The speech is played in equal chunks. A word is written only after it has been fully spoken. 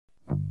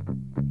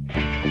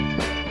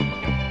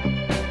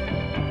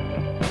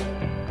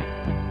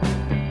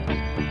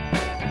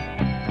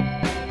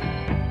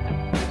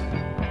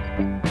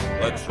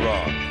What's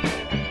wrong?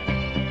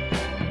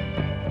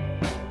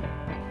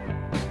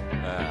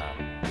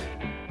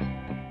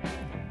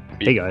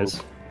 Hey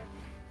guys.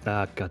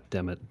 God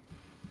damn it.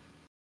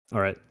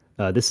 All right.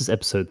 This is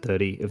episode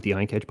 30 of the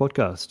Ironcage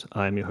podcast.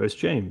 I'm your host,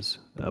 James,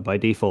 by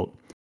default.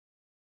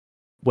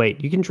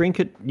 Wait, you can drink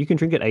it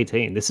at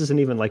 18. This isn't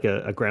even like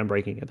a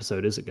groundbreaking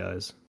episode, is it,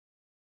 guys?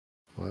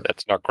 What?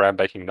 That's not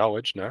groundbreaking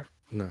knowledge, no.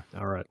 No.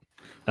 All right.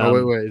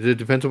 Wait. It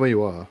depends on where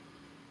you are.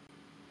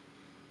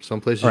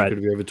 Some places right. you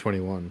could be over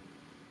 21.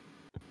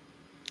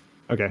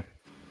 Okay.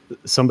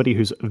 Somebody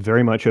who's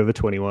very much over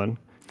 21,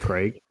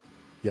 Craig.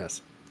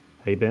 Yes.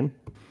 Hey, Ben.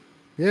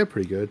 Yeah,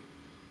 pretty good.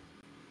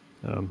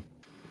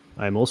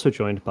 I'm also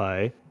joined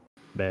by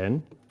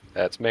Ben.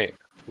 That's me,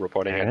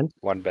 reporting And? at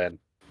one Ben.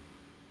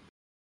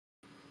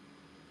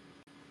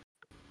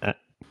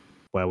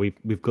 Wow,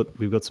 we've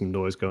got some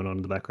noise going on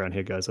in the background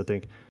here, guys. I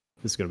think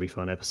this is going to be a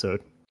fun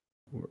episode.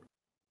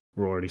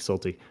 We're already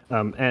salty.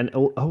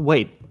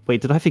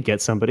 Wait, did I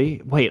forget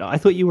somebody? Wait, I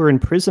thought you were in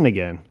prison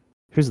again.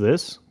 Who's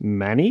this?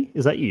 Manni?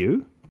 Is that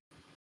you?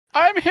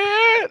 I'm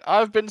here!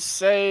 I've been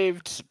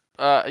saved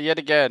yet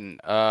again.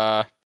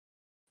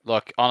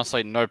 Look,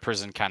 honestly, no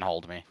prison can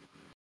hold me.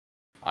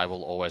 I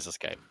will always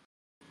escape.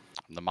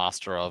 I'm the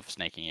master of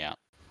sneaking out.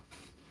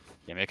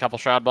 Give me a couple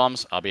shroud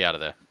bombs, I'll be out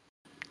of there.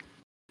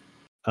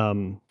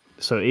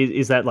 So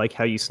is that like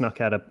how you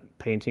snuck out of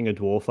painting a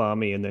dwarf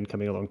army and then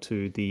coming along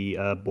to the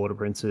Border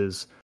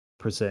Princes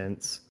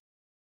presents?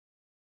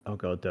 Oh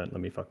god, don't let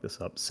me fuck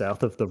this up.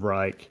 South of the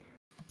Reich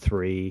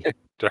 3.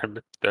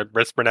 Don't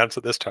mispronounce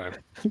it this time.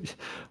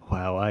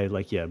 Wow, I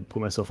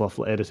put myself off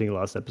editing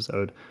last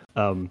episode.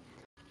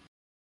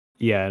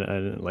 Yeah,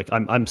 and like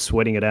I'm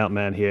sweating it out,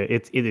 man. Here,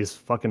 it is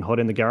fucking hot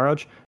in the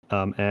garage,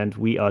 and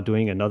we are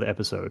doing another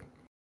episode.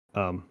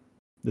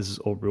 This is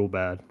all real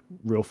bad,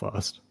 real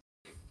fast.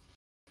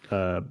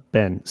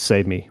 Ben,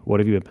 save me. What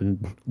have you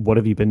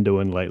been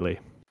doing lately?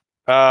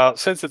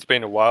 Since it's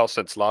been a while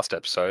since last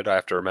episode, I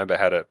have to remember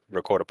how to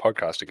record a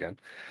podcast again.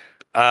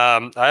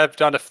 I have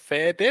done a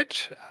fair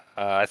bit.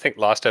 I think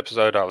last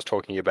episode I was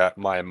talking about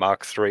my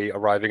Mark III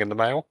arriving in the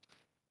mail.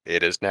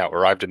 It has now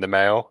arrived in the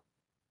mail.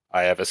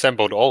 I have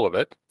assembled all of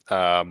it.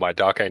 My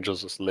Dark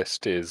Angels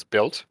list is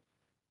built,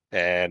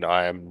 and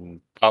I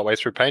am partway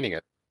through painting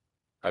it.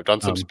 I've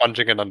done some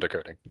sponging and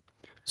undercoating.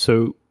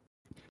 So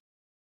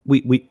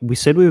we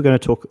said we were going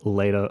to talk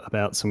later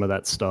about some of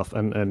that stuff,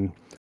 and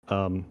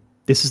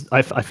this is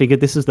I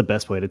figured this is the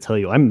best way to tell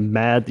you. I'm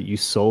mad that you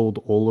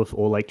sold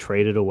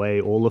traded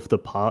away all of the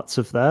parts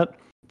of that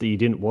you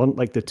didn't want,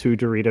 like the 2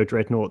 Dorito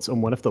Dreadnoughts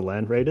and one of the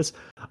Land Raiders,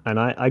 and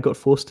I got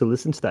forced to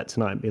listen to that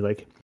tonight and be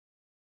like,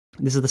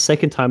 this is the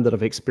second time that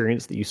I've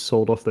experienced that you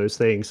sold off those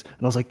things.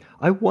 And I was like,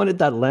 I wanted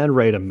that Land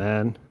Raider,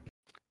 man.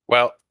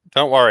 Well,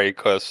 don't worry,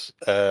 because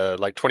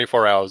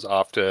 24 hours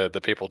after the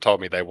people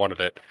told me they wanted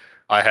it,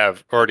 I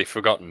have already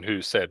forgotten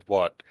who said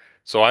what.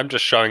 So I'm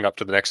just showing up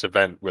to the next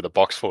event with a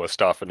box full of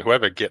stuff, and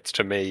whoever gets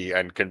to me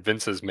and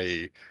convinces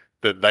me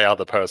that they are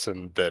the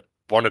person that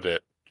wanted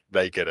it,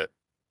 they get it.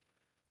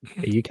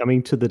 Are you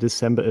coming to the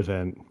December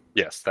event?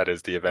 Yes, that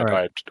is the event.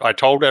 Right. I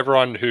told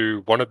everyone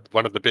who wanted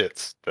one of the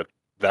bits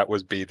that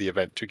would be the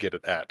event to get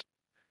it at.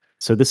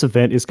 So this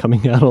event is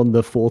coming out on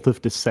the 4th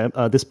of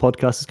December. This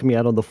podcast is coming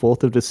out on the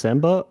 4th of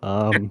December.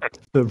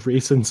 The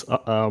reasons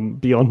are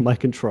beyond my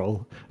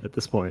control at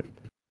this point.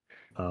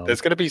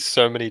 There's going to be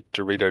so many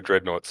Dorito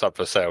Dreadnoughts up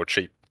for sale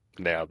cheap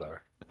now, though.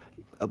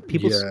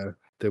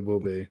 There will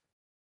be.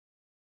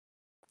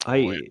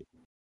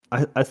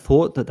 I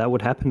thought that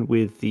would happen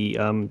with the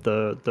old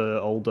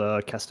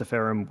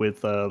Castaferum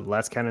with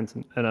las cannons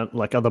and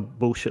like other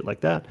bullshit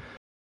like that.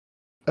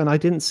 And I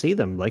didn't see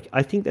them. Like,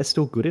 I think they're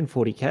still good in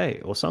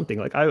 40k or something.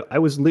 Like, I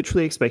was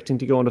literally expecting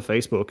to go onto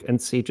Facebook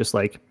and see just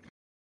like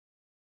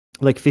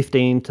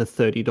 $15 to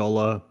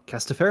 $30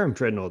 Castaferum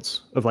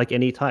Dreadnoughts of like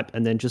any type,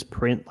 and then just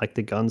print like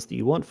the guns that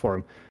you want for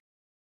them.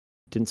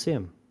 Didn't see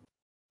them.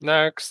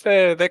 No, because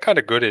they're kind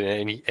of good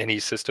in any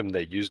system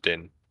they're used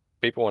in.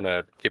 People want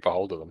to keep a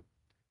hold of them.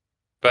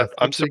 But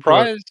I'm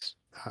surprised.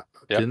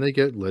 Didn't they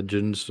get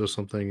Legends or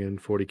something in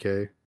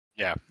 40k?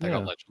 Yeah, they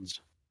got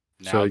Legends.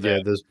 Now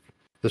there's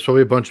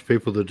probably a bunch of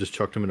people that just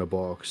chucked them in a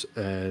box,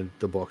 and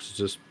the box is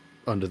just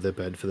under their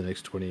bed for the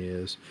next 20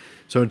 years.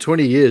 So in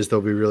 20 years,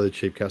 they'll be really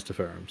cheap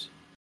Castaferums.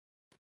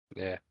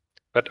 Yeah,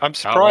 but I'm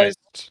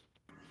surprised.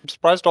 I'm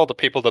surprised all the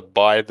people that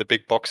buy the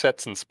big box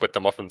sets and split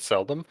them off and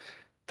sell them.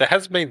 There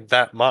hasn't been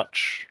that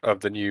much of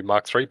the new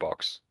Mark III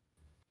box.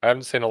 I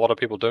haven't seen a lot of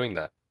people doing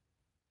that.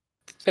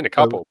 I've seen a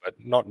couple, but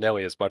not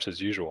nearly as much as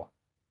usual.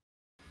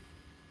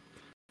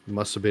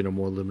 Must have been a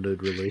more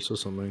limited release or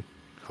something.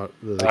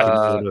 They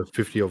can order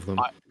 50 of them.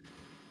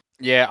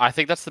 I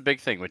think that's the big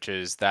thing, which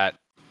is that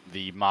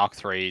the Mark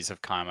IIIs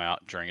have come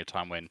out during a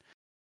time when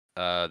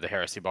the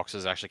Heresy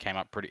boxes actually came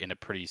up in a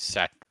pretty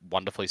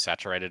wonderfully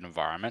saturated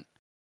environment,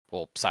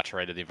 or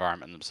saturated the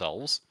environment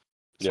themselves.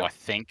 So I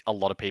think a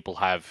lot of people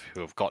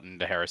who have gotten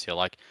into Heresy are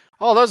like,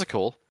 oh, those are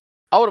cool.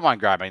 I wouldn't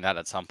mind grabbing that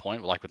at some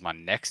point, like with my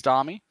next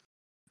army.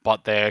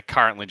 But they're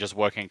currently just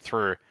working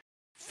through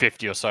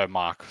 50 or so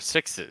Mark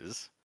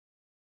VIs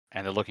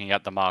and they're looking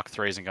at the Mark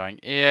 3s and going,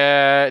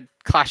 yeah, it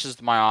clashes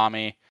with my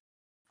army.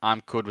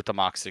 I'm good with the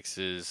Mark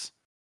 6s.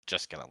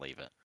 Just going to leave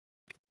it.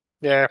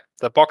 Yeah,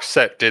 the box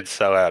set did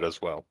sell out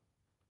as well.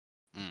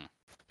 Mm.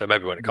 So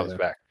maybe when it comes Yeah.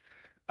 back.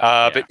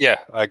 Yeah. But yeah,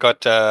 I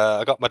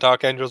got my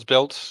Dark Angels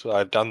built.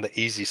 I've done the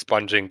easy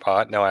sponging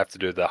part. Now I have to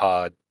do the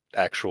hard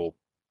actual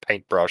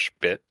paintbrush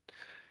bit.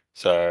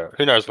 So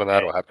who knows when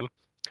that'll happen.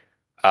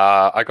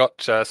 I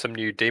got some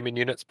new demon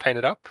units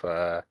painted up.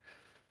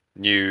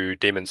 New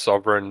Demon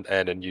Sovereign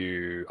and a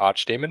new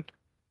Archdemon.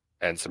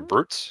 And some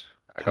brutes.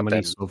 I How got many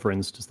them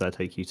sovereigns does that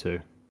take you to?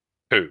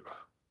 2.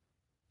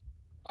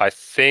 I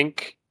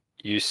think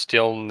you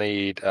still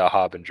need a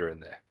Harbinger in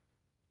there.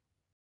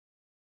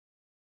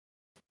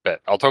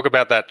 But I'll talk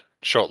about that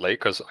shortly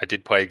because I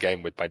did play a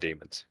game with my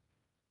demons.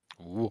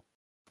 Ooh.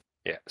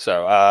 Yeah,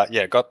 so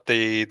got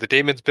the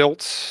demons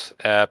built,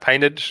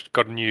 painted,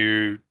 got a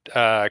new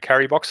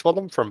carry box for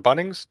them from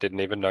Bunnings.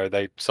 Didn't even know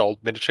they sold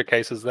miniature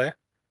cases there.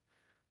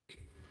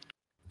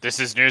 This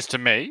is news to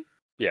me.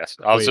 Yes,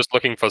 I was Wait. just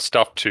looking for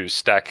stuff to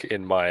stack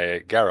in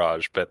my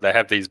garage, but they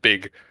have these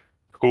big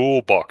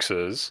cool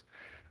boxes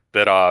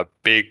that are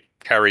big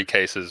carry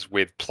cases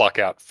with pluck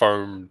out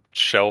foam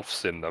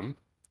shelves in them.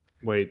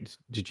 Wait,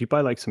 did you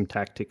buy like some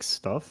tactics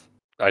stuff?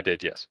 I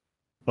did, yes.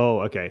 Oh,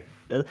 okay.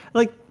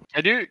 Like,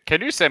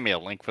 Can you send me a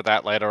link for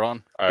that later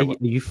on? I will. are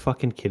you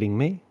fucking kidding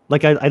me?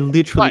 Like, I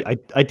literally,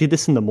 I did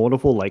this in the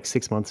Mournful like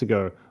 6 months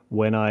ago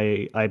when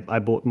I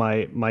bought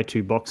my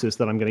 2 boxes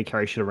that I'm going to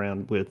carry shit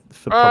around with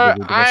for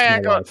probably the rest I of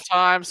ain't my got life.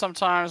 time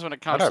sometimes when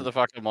it comes to don't- the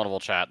fucking multiple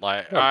chat.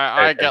 Like, don't pay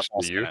I get attention to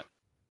lost you. in it.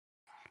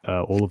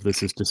 All of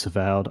this is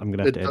disavowed. I'm going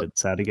to have to edit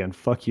this out again.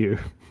 Fuck you.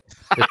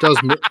 It does.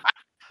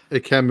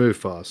 It can move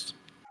fast.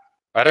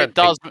 I don't It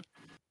does, think,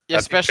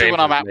 especially when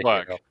James I'm is at making it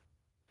work. up.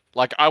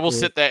 Like, I will Yeah.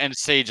 sit there and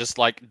see just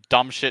like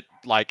dumb shit,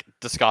 like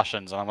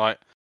discussions, and I'm like,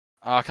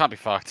 oh, I can't be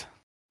fucked.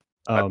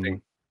 I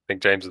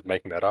think James is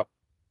making that up.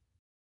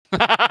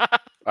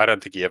 I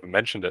don't think he ever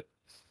mentioned it.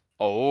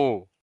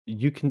 Oh,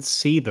 You can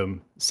see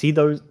them. See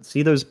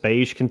those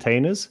beige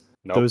containers?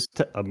 Nope. Those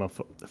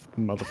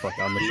motherfucker.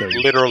 I'm gonna show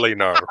you. Literally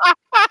no.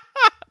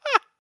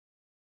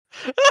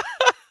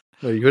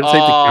 No, you got to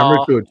take the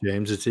camera Oh. to it,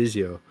 James. It's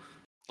easier.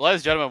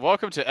 ladies and gentlemen,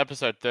 welcome to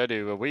episode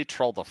 30, where we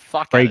troll the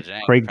fuck out of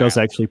James. Craig does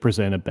actually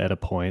present a better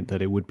point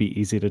that it would be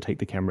easier to take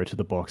the camera to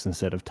the box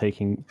instead of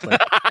taking like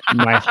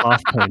my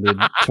half-painted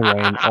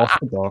terrain off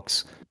the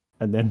box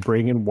and then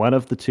bring in one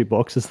of the 2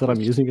 boxes that I'm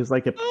using as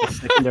like a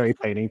secondary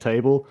painting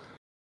table.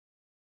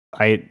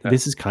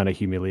 This is kind of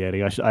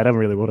humiliating. I don't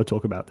really want to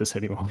talk about this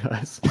anymore,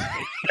 guys.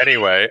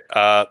 Anyway,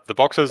 the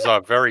boxes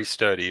are very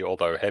sturdy,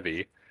 although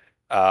heavy.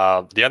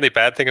 The only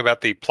bad thing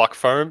about the pluck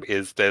foam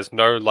is there's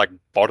no like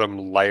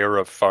bottom layer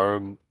of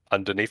foam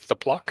underneath the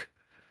pluck.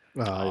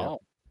 Yeah.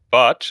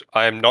 But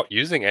I am not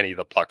using any of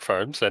the pluck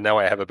foam, so now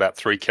I have about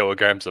 3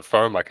 kilograms of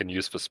foam I can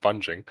use for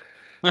sponging,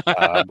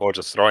 or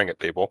just throwing at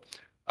people.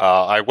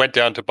 I went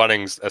down to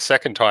Bunnings a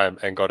second time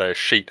and got a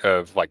sheet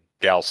of like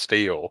Gal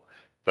steel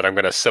that I'm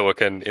going to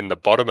silicon in the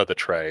bottom of the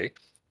tray,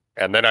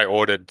 and then I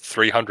ordered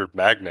 300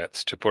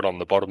 magnets to put on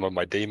the bottom of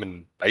my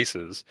demon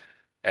bases,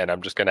 and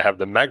I'm just going to have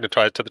them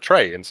magnetized to the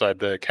tray inside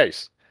the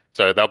case.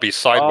 So they'll be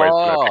sideways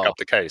when I pick up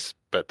the case,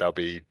 but they'll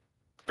be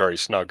very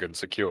snug and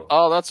secure.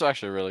 Oh, that's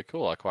actually really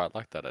cool. I quite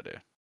like that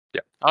idea.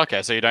 Yeah.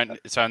 Okay, so you don't.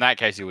 So in that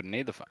case, you wouldn't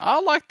need the.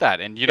 I like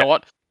that, and you know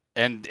what?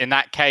 And in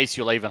that case,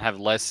 you'll even have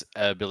less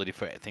ability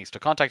for things to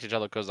contact each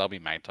other because they'll be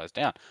magnetized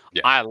down.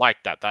 Yeah. I like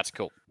that. That's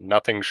cool.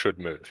 Nothing should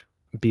move.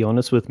 Be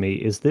honest with me,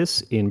 is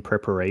this in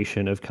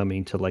preparation of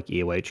coming to like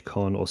EOH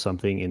Con or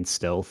something in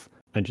stealth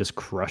and just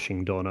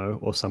crushing Dono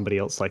or somebody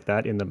else like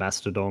that in the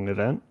Mastodon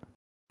event?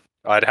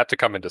 I'd have to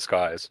come in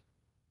disguise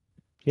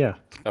Yeah.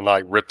 and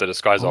like rip the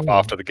disguise off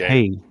after the game.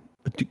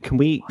 Hey, can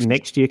we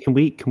next year? Can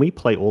we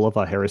play all of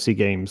our heresy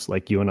games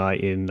like you and I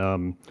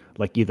in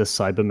like either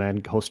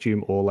Cyberman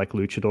costume or like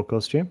Luchador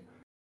costume?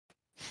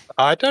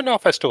 I don't know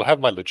if I still have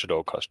my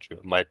luchador costume,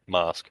 my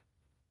mask.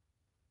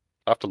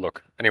 I have to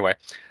look. Anyway,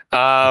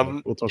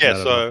 We'll talk yeah.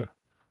 about it after.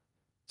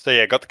 So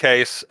yeah, got the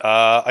case.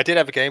 I did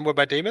have a game with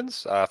my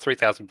demons,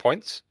 3,000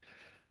 points,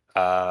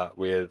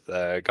 with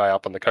a guy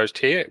up on the coast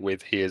here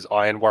with his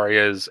Iron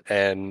Warriors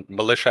and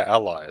Militia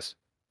allies.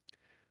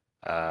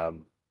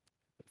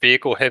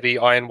 Vehicle heavy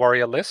Iron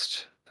Warrior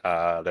list.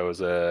 There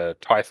was a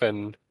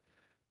Typhon,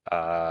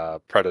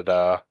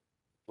 Predator,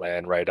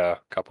 Land Raider,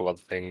 a couple other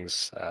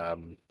things,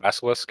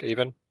 Basilisk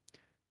even.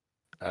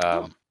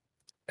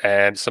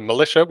 And some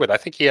militia with, I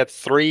think he had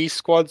 3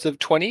 squads of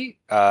 20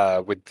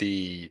 with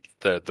the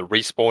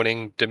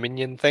respawning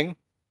Dominion thing.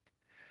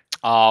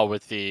 Oh,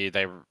 with the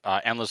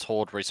endless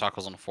horde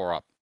recycles on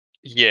 4-up.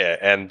 Yeah,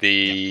 and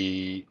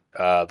the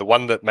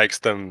one that makes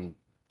them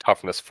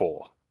toughness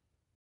 4.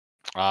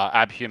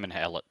 Abhuman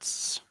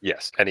helots.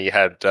 Yes, and he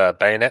had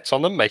bayonets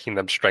on them, making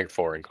them strength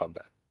 4 in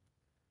combat.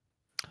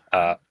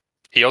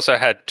 He also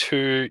had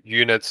 2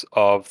 units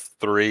of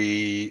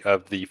 3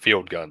 of the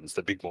field guns,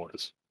 the big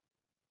mortars.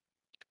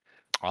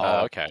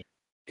 Oh, okay.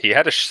 He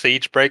had a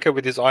siege breaker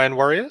with his Iron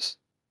Warriors,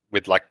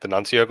 with like the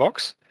Nuncio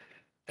Vox,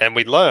 And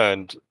we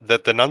learned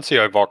that the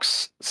Nuncio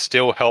box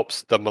still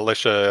helps the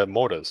militia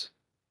mortars.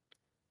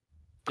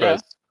 Yeah.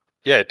 Because,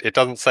 yeah, it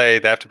doesn't say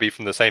they have to be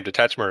from the same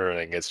detachment or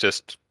anything. It's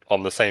just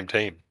on the same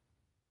team.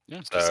 Yeah,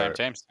 it's the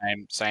same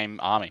team, same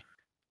army.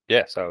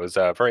 Yeah, so it was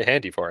very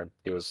handy for him.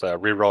 He was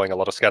re-rolling a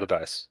lot of scatter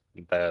dice.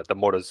 The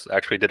mortars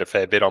actually did a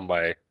fair bit on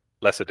my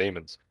lesser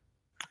demons.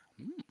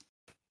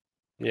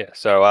 Yeah,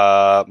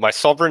 so my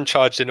sovereign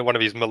charged into one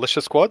of his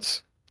militia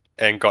squads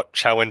and got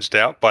challenged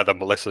out by the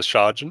militia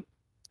sergeant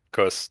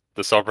because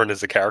the sovereign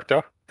is a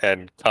character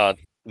and can't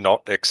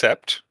not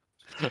accept.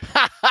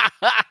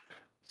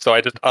 So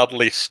I just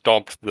utterly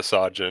stomped the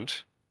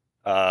sergeant.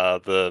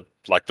 The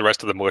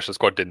rest of the militia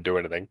squad didn't do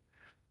anything,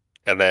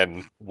 and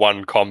then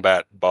won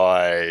combat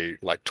by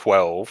like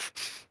 12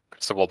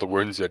 because of all the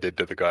wounds I did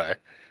to the guy.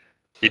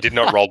 He did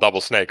not roll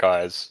double snake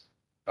eyes.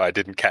 I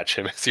didn't catch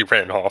him as he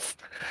ran off.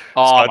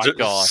 Oh my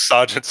god!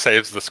 Sergeant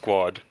saves the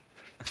squad.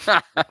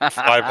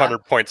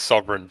 500 point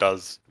sovereign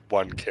does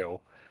 1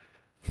 kill.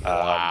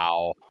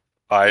 Wow.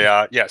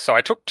 So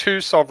I took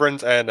 2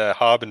 sovereigns and a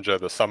harbinger,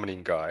 the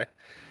summoning guy.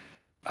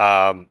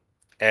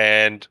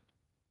 And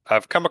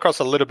I've come across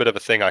a little bit of a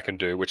thing I can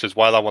do, which is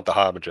why I want the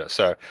harbinger.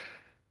 So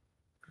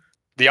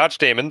the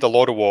archdemon, the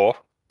Lord of War,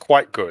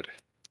 quite good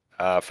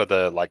for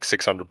the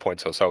 600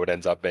 points or so it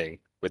ends up being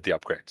with the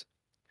upgrades.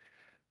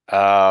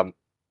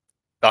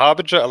 The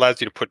harbinger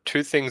allows you to put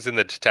 2 things in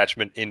the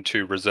detachment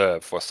into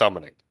reserve for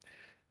summoning.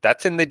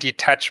 That's in the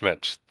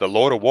detachment. The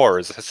Lord of War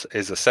is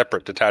a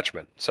separate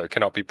detachment, so it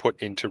cannot be put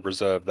into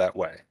reserve that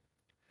way.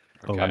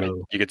 Okay. Oh, I mean,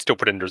 no. you could still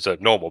put it in reserve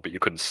normal, but you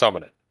couldn't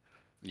summon it.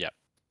 Yep.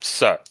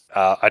 So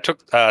I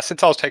took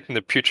since I was taking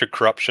the Putrid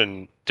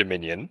Corruption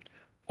Dominion,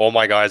 all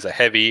my guys are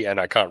heavy and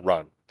I can't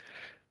run.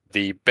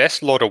 The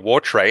best Lord of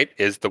War trait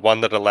is the one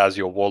that allows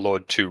your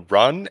warlord to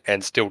run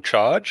and still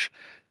charge,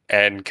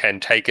 and can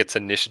take its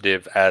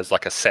initiative as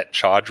like a set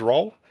charge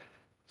roll.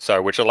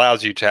 So which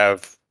allows you to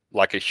have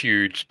like a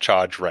huge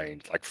charge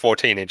range, like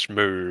 14-inch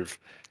move,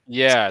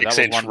 Yeah, that was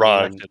 6-inch one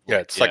run. directed. Yeah,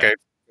 it's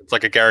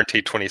like a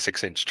guaranteed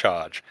 26-inch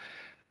charge.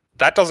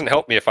 That doesn't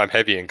help me if I'm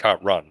heavy and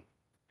can't run.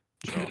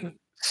 Sure.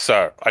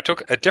 So I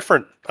took a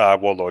different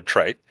warlord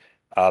trait,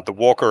 the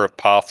Walker of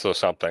Paths or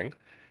something,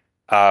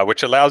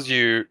 which allows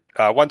you,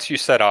 once you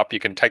set up, you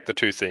can take the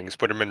 2 things,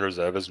 put them in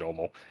reserve as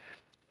normal.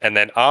 And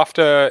then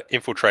after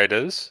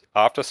infiltrators,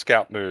 after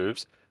scout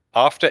moves,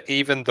 after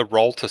even the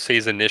roll to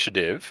seize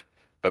initiative,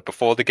 but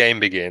before the game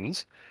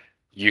begins,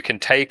 you can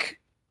take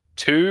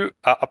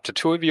up to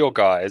 2 of your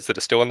guys that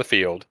are still in the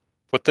field,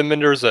 put them in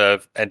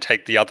reserve, and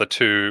take the other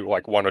 2,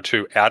 like 1 or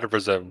 2, out of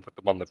reserve and put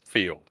them on the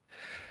field.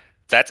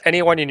 That's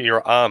anyone in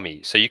your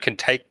army, so you can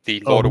take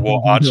the Lord of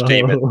War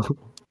Archdemon no.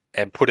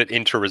 and put it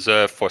into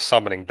reserve for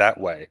summoning that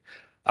way.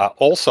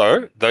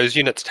 Also, those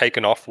units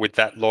taken off with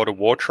that Lord of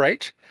War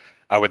trait,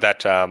 with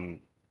that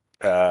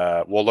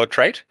Warlord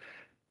trait,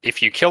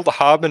 if you kill the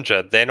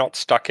Harbinger, they're not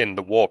stuck in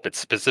the warp. It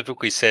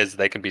specifically says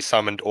they can be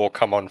summoned or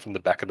come on from the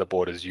back of the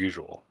board as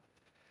usual.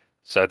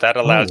 So that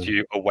allows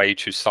you a way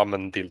to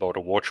summon the Lord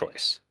of War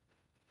choice.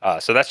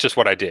 So that's just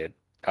what I did.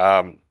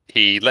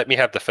 He let me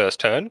have the first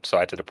turn, so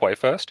I had to deploy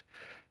first.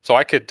 So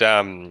I could,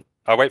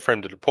 I wait for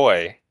him to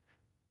deploy,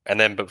 and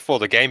then before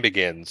the game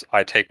begins,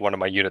 I take one of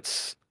my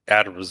units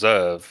out of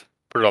reserve,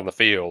 put it on the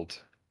field,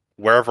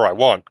 wherever I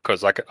want,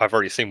 because I've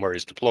already seen where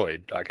he's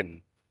deployed. I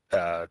can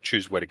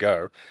choose where to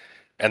go.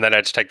 And then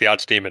I just take the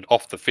Archdemon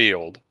off the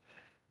field.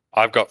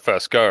 I've got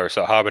first go,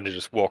 so Harbinger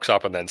just walks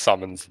up and then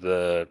summons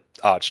the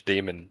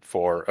Archdemon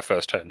for a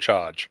first turn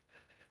charge.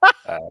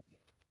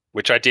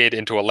 Which I did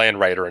into a Land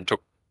Raider and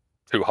took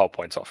 2 hull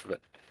points off of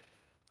it.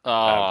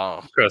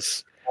 Oh,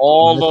 Because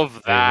all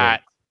of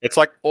that. it's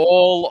like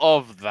All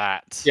of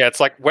that. Yeah, it's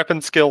like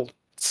weapon skill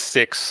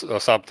 6 or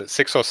something,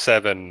 6 or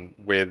 7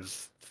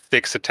 with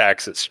 6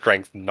 attacks at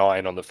strength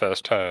 9 on the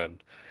first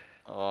turn.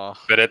 Oh,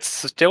 But it's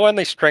still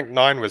only strength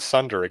 9 with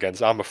Sunder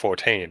against armor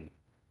 14.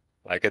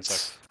 Like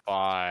so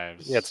 5s.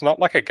 yeah, it's not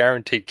like a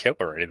guaranteed kill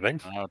or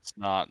anything. No, it's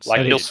not. Like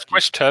So you'll you-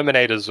 squish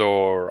Terminators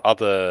or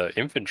other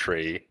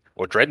infantry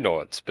or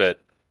Dreadnoughts,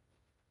 but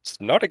it's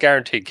not a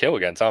guaranteed kill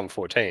against armor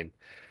 14.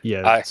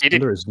 Yeah, he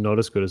did Thunder is not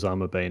as good as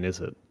Armor Bane,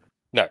 is it?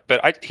 No,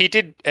 but he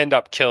did end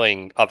up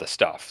killing other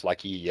stuff. Like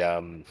he, I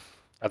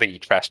think he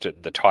trashed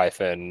the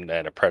Typhon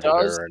and a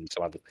Predator and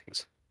some other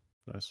things.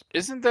 Nice.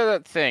 Isn't there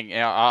that thing? You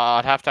know,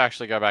 I'd have to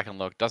actually go back and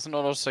look. Doesn't it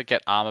also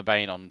get Armor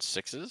Bane on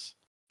 6s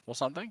or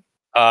something?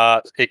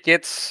 It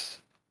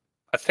gets.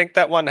 I think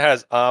that one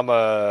has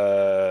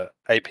armor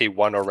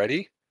AP1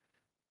 already.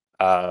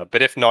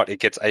 But if not,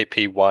 it gets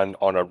AP1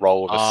 on a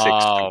roll of a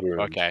 6 to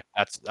wound. Okay.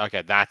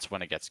 That's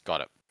when it gets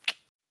got it.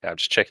 I'm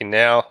just checking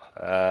now.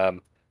 I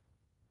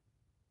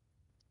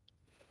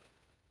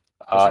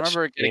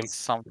remember it getting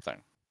something.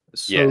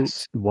 So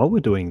Yes. while we're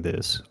doing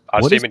this,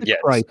 what is Archdemon, the yes,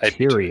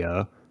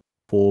 criteria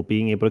for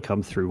being able to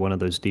come through one of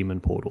those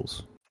demon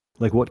portals?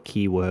 Like what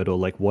keyword or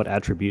like what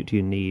attribute do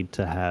you need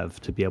to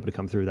have to be able to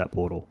come through that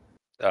portal?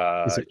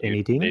 Is it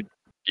any demon?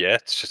 Yeah,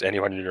 it's just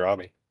anyone in your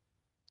army.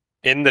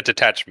 In the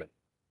detachment,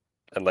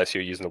 unless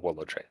you're using the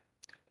Warlord trait.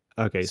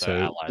 Okay, So so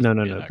allies no, would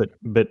no, be no. an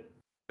But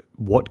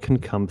what can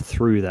come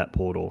through that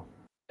portal?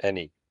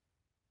 Any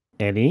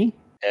Can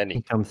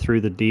come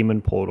through the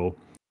demon portal.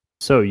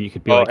 So you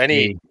could be Well, like,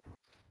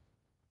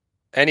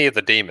 any of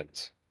the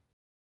demons.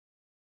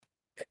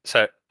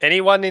 So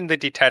anyone in the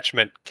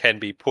detachment can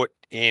be put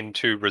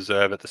into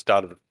reserve at the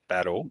start of the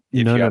battle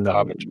if no, you no, have the no.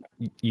 Harbinger.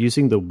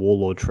 Using the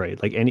warlord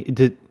trait, like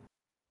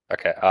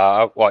Okay.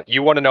 What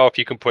you want to know if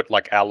you can put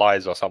like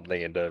allies or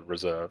something into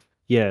reserve?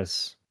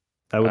 yes,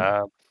 that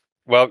would.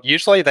 Well,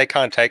 usually they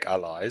can't take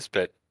allies,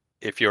 but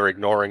if you're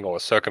ignoring or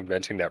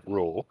circumventing that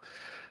rule,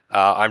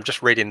 I'm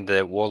just reading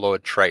the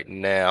warlord trait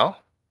now.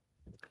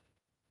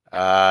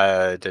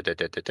 After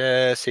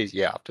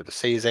the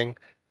seizing,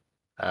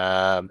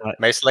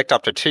 may select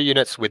up to 2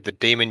 units with the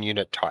demon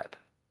unit type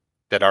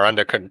that are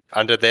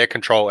under their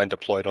control and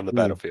deployed on the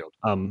battlefield.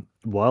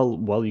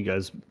 While you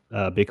guys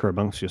bicker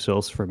amongst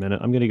yourselves for a minute,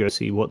 I'm going to go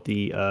see what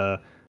the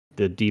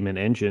demon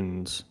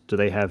engines, do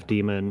they have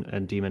demon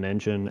and demon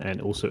engine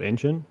and also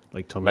engine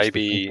like Thomas the Tank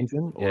Maybe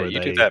Engine, yeah, or are you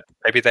they do that.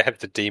 Maybe they have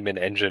the demon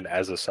engine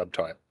as a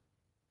subtype.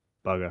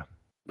 bugger?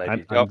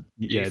 Maybe. Yeah,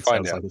 You it find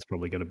sounds out. like it's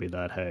probably going to be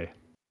that. Hey,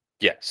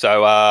 Yeah,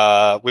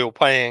 so we were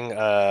playing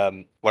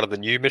one of the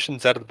new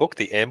missions out of the book,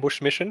 the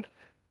ambush mission,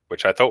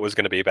 which I thought was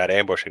going to be about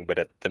ambushing,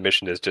 but the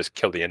mission is just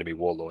kill the enemy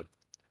warlord.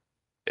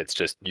 It's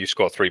just you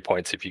score 3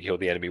 points if you kill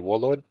the enemy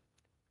warlord.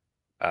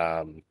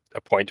 A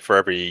point for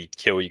every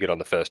kill you get on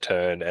the first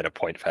turn, and a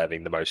point for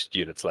having the most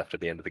units left at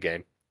the end of the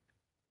game.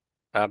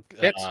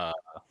 It's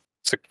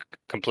a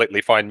completely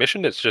fine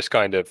mission. It's just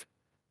kind of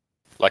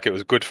like it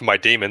was good for my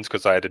demons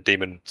because I had a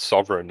demon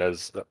sovereign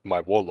as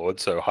my warlord,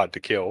 so hard to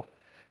kill,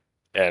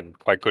 and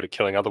quite good at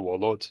killing other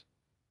warlords.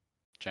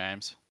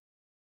 James,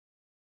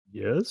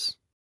 yes,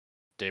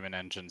 demon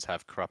engines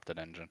have corrupted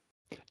engine.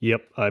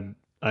 yep.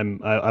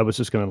 I was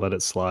just going to let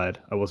it slide.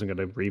 I wasn't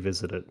going to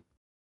revisit it.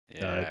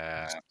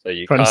 Yeah. So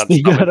you Trying to can't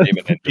sneak summon out of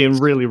demon being engines.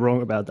 really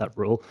wrong about that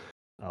rule.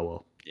 Oh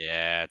well.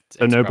 Yeah.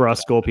 So no corrupted brass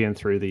engine. scorpion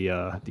through the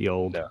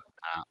old. No.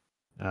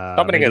 Maybe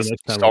Summoning a next time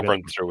we'll get.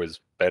 sovereign through is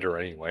better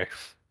anyway.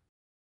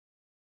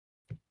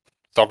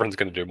 Sovereign's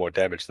going to do more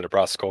damage than a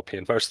brass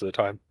scorpion most of the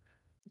time,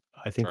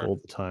 I think True. all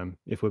the time,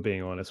 if we're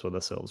being honest with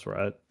ourselves,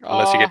 right?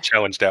 unless you get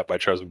challenged out by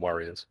chosen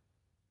warriors.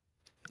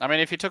 I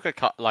mean, if you took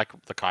like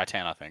the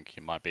Kaitan, I think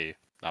that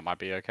might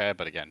be okay.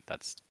 But again,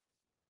 that's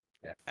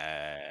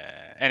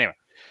anyway,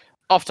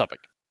 off topic.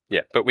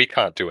 Yeah, but we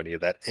can't do any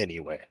of that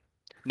anyway.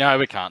 No,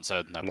 we can't.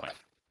 So no point.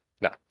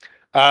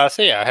 No.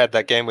 So yeah, I had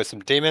that game with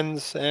some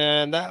demons,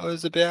 and that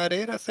was about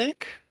it, I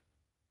think.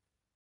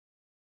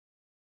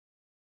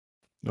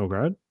 Oh,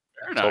 right.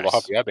 Very That's all the nice.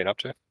 hobby I've been up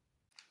to.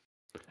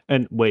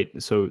 And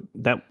wait, so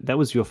that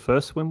was your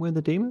first win with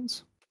the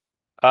demons?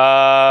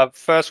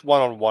 First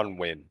one-on-one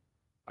win.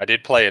 I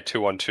did play a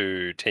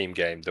 2-on-2 team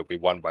game that we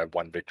won by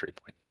 1 victory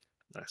point.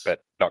 Nice.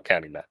 But not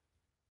counting that.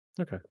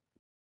 Okay.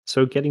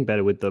 So getting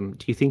better with them,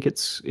 do you think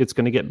it's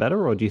going to get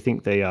better, or do you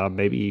think they are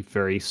maybe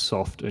very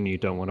soft and you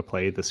don't want to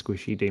play the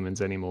squishy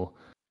demons anymore?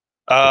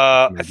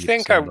 I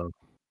think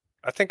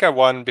I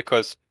won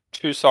because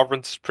 2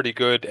 sovereigns is pretty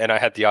good, and I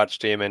had the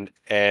archdemon,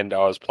 and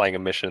I was playing a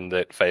mission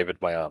that favored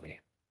my army.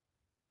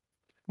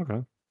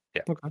 Okay.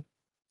 Yeah. Okay.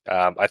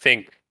 I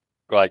think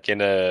like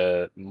in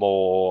a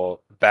more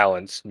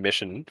balanced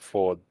mission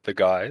for the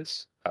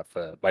guys,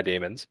 for my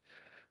demons,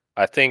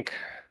 I think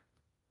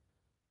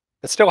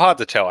it's still hard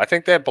to tell. I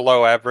think they're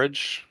below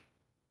average,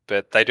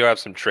 but they do have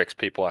some tricks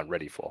people aren't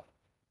ready for.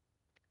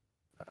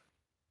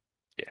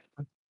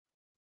 Yeah.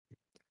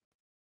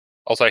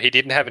 Also, he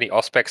didn't have any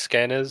Auspex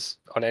scanners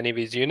on any of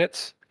his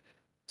units,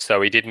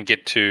 so he didn't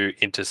get to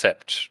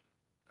intercept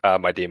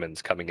my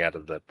demons coming out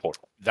of the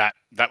portal. That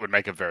would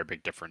make a very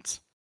big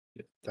difference.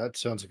 Yeah, that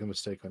sounds like a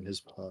mistake on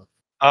his part.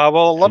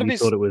 Well, a lot of you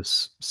his thought it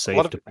was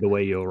safe to put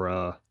away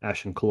your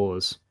Ashen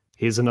Claws.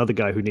 Here's another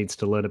guy who needs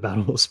to learn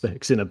about all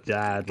specs in a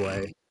bad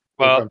way.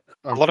 well, Look,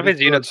 I'm a lot of pretty his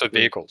sure units are the-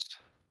 vehicles.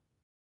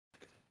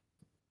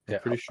 I'm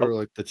pretty sure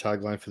like the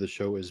tagline for the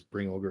show is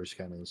 "Bring Ogre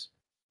Scanners."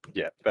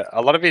 Yeah, but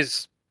a lot of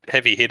his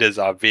heavy hitters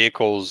are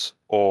vehicles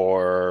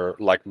or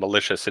like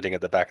militia sitting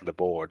at the back of the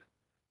board.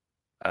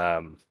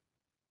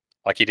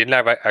 Like he didn't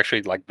have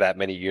actually like that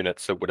many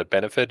units that would have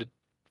benefited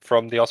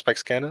from the Auspex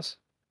scanners.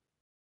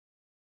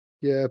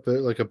 Yeah, but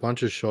like a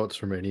bunch of shots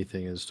from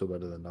anything is still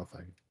better than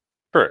nothing.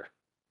 True.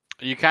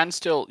 You can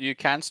still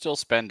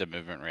spend a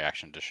movement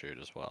reaction to shoot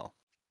as well.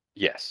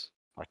 Yes,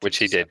 Like which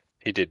he did.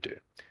 He did do. Okay,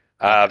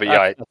 But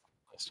yeah,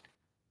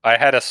 I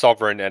had a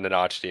sovereign and an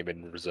archdemon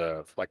in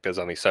reserve. Like there's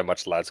only so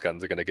much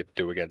lasguns are going to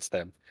do against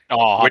them.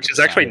 Oh, Which is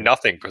actually 100%.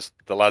 nothing because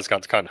the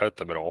lasguns can't hurt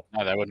them at all.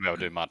 No, they wouldn't be able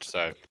to do much. So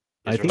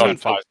I his think return I-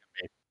 fire is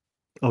gonna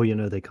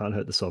Oh, they can't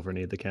hurt the sovereign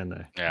either, can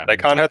they? Yeah. They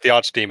can't hurt the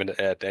archdemon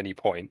at any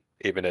point,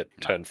 even at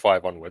turn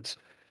 5 onwards.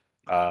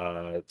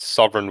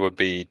 Sovereign would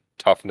be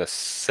toughness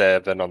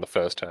 7 on the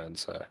first turn.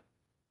 So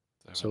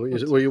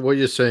What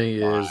you're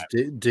saying is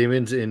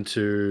demons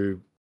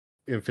into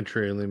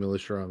infantry and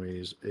militia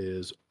armies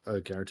is a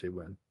guaranteed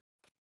win.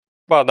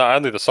 well, no,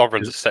 only the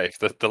sovereigns are safe.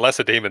 The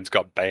lesser demons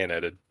got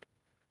bayoneted.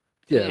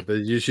 Yeah, but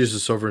you just use the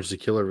sovereigns to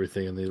kill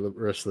everything, and the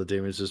rest of the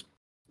demons just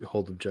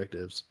hold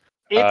objectives.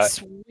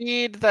 It's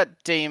weird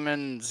that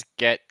demons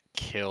get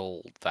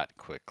killed that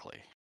quickly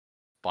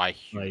by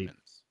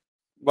humans.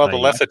 Well, the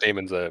I- lesser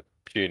demons are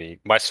puny.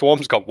 My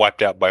swarms got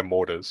wiped out by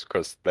mortars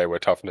because they were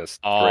toughness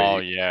 3. Oh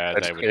yeah,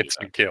 That's they would do that.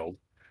 instant killed.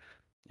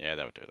 Yeah,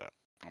 they would do that.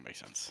 That makes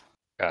sense.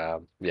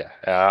 Yeah,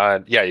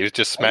 he was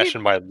just Maybe-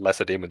 smashing my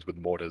lesser demons with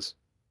mortars.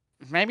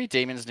 Maybe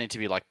demons need to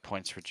be like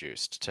points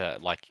reduced to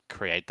like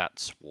create that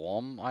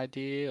swarm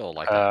idea or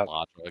like Uh, that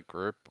larger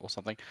group or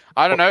something.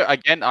 I don't know.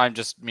 Again, I'm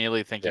just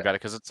merely thinking Yeah. about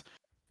it because it's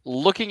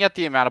looking at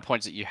the amount of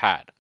points that you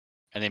had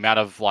and the amount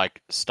of like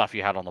stuff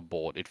you had on the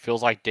board. It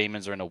feels like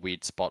demons are in a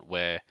weird spot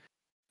where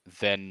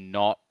they're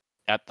not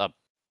at the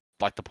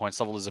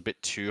points level is a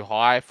bit too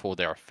high for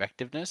their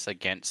effectiveness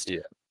against Yeah.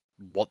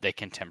 what their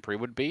contemporary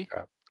would be.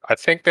 I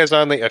think there's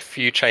only a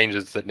few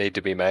changes that need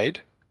to be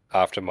made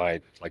after my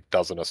like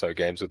dozen or so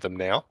games with them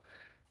now.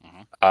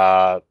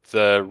 Mhm.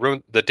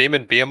 The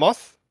demon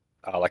behemoth,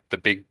 like the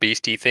big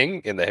beastie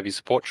thing in the heavy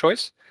support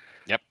choice.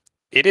 Yep.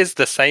 It is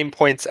the same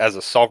points as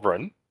a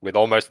sovereign with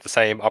almost the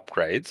same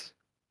upgrades.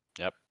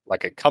 Yep.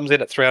 Like it comes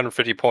in at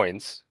 350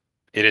 points.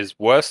 It is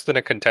worse than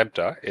a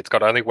contemptor. It's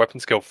got only weapon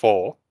skill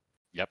 4.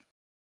 Yep.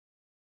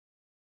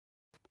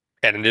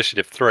 And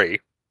initiative 3.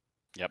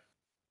 Yep.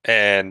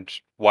 And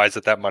why is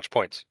it that much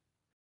points?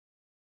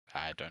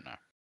 I don't know.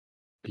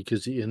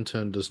 Because the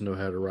intern doesn't know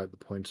how to write the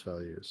points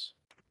values.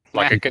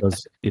 Like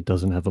because it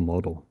doesn't have a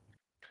model.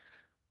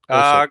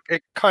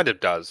 it kind of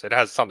does. It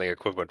has something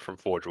equivalent from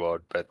Forge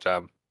World, but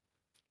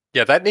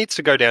yeah, that needs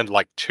to go down to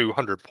like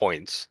 200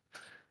 points,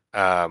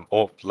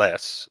 or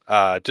less.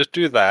 Just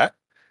do that.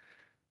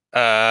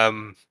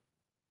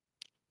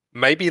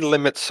 Maybe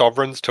limit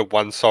sovereigns to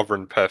 1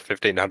 sovereign per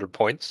 1,500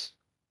 points,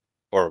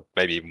 or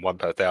maybe even 1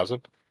 per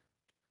 1,000.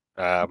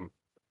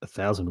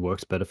 1,000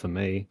 works better for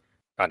me.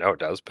 I know it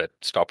does, but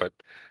stop it.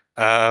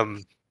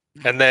 And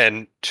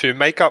then to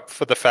make up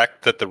for the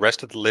fact that the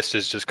rest of the list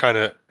is just kind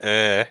of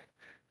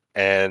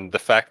and the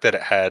fact that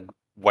it had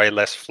way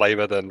less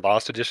flavor than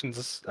last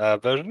edition's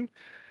version,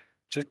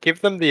 just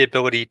give them the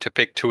ability to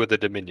pick 2 of the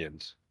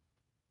dominions.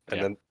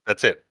 And then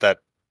that's it. That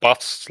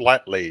buffs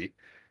slightly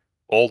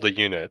all the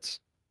units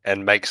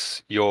and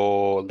makes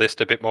your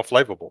list a bit more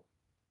flavorful.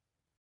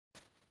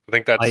 I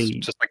think that's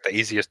just like the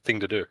easiest thing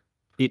to do.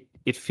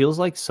 It feels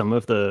like some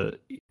of the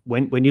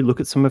when you look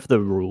at some of the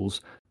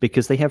rules,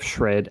 because they have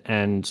shred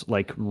and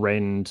like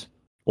rend,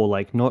 or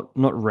like not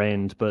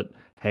rend, but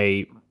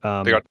hey,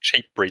 They got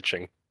cheap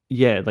breaching.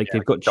 yeah, like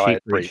they've got cheap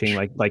diet breaching,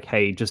 breach. like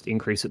hey, just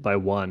increase it by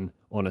 1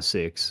 on a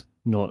 6.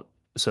 Not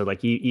so like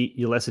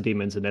your lesser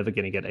demons are never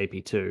going to get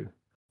AP2,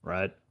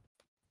 right?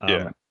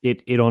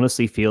 It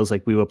honestly feels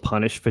like we were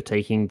punished for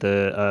taking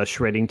the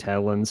shredding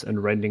talons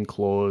and rending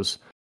claws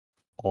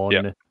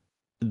on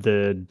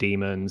the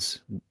demons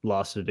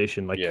last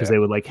edition, like because they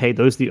were like, hey,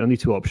 those are the only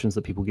 2 options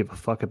that people give a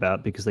fuck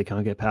about because they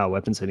can't get power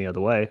weapons any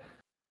other way.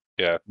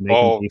 Yeah. Make them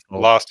All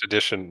default. last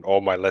edition, all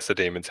my lesser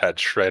demons had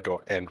shred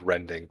and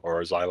rending,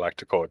 or as I like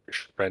to call it,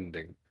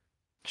 shrending.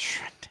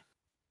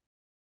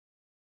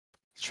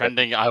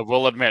 Shrending, I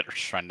will admit,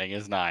 shrending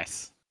is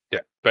nice. Yeah,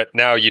 but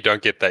now you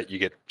don't get that. You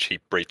get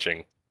cheap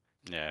breaching.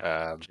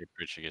 Yeah, cheap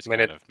breaching is I mean,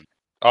 kind of.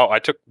 Oh, I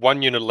took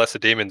 1 unit of lesser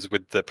demons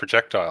with the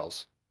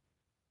projectiles.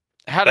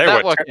 How did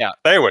that work out?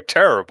 They were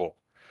terrible.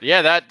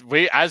 Yeah,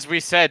 as we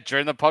said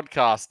during the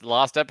podcast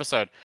last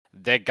episode,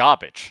 they're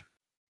garbage.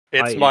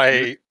 It's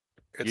my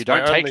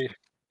only.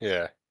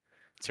 Yeah.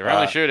 It's your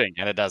only shooting,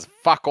 and it does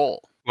fuck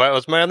all. Well, it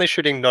was my only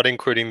shooting, not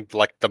including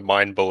like the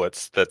mine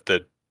bullets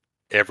that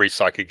every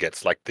psychic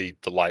gets, like the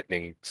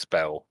lightning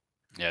spell.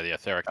 Yeah, the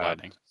etheric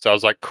lightning. So I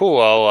was like,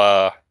 cool.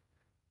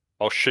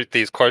 I'll shoot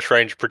these close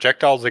range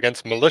projectiles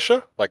against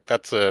militia. Like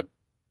that's a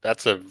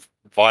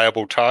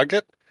viable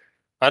target.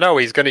 I know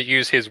he's going to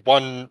use his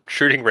 1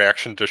 shooting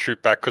reaction to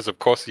shoot back because of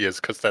course he is,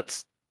 because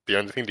that's the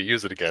only thing to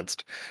use it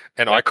against.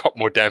 And I got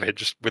more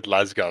damage with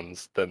las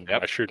guns than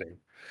my shooting.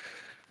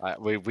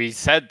 We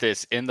said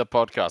this in the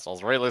podcast. I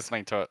was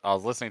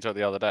listening to it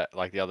the other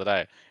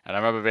day, and I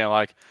remember being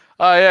like,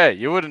 "Oh yeah,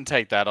 you wouldn't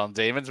take that on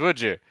demons, would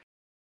you?"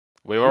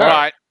 We were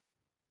right.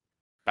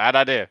 Bad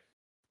idea.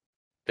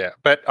 Yeah,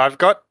 but I've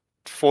got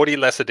 40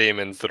 lesser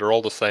demons that are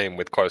all the same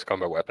with close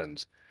combat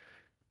weapons.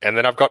 And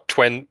then I've got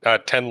 10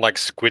 like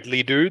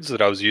squiddly dudes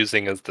that I was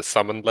using as the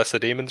summoned lesser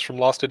demons from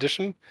last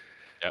edition.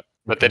 Yep.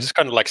 But they're just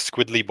kind of like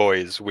squiddly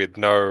boys with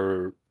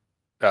no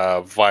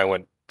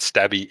violent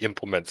stabby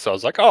implements. So I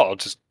was like, oh, I'll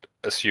just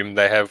assume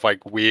they have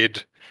like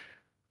weird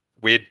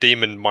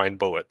demon mine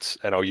bullets,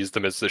 and I'll use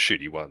them as the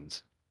shooty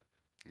ones.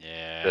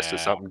 Yeah. Just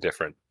as something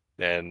different.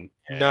 And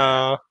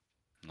no.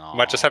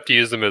 Might just have to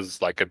use them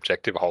as like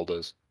objective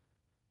holders.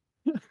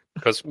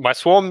 Because my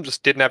swarm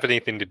just didn't have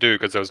anything to do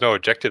because there was no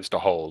objectives to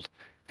hold.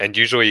 And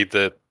usually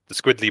the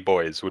squiddly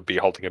boys would be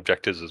holding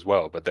objectives as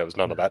well, but there was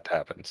none of that to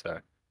happen, so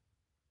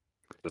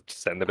let's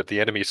send them at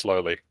the enemy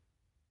slowly.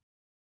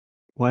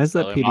 Why is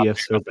that PDF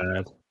so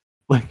bad?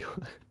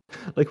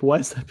 Like why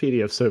is that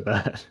PDF so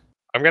bad?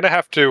 I'm gonna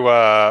have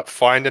to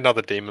find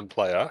another demon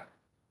player,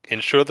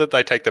 ensure that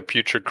they take the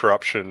putrid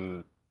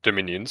corruption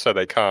dominion so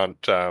they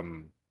can't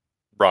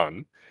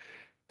run,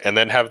 and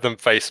then have them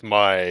face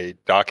my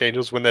Dark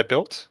Angels when they're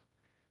built,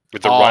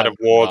 with the Oh, Rite of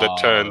War that no.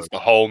 turns the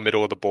whole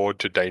middle of the board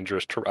to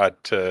dangerous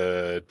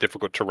to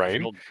difficult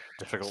terrain.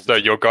 Difficult. So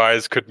your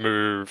guys could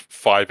move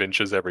 5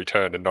 inches every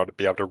turn and not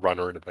be able to run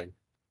or anything.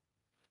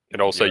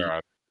 And also You're you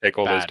a take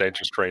all those bad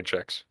dangerous terrain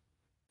checks.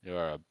 You're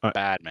a Alright.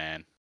 bad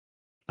man.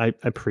 I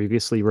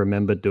previously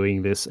remember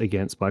doing this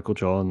against Michael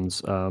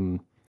John's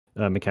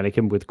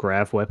Mechanicum with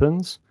grav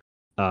weapons,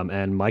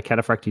 and my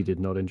Cataphractii did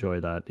not enjoy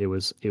that. It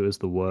was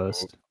the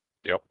worst.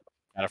 Yep.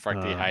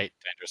 Cataphractii hate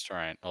dangerous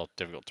terrain or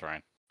difficult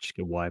terrain. Just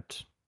get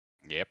wiped.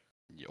 Yep.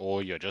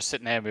 Or you're just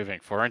sitting there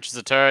moving 4 inches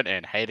a turn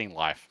and hating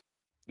life.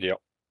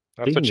 Yep.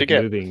 That's Speaking what you of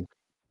get. moving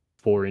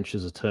 4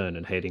 inches a turn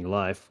and hating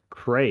life,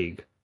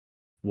 Craig,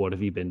 what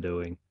have you been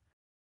doing?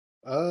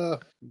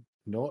 Not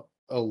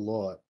a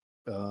lot.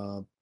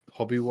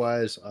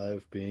 Hobby-wise,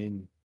 I've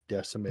been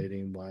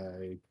decimating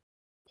my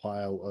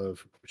pile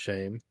of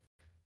shame.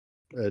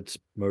 It's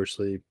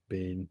mostly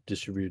been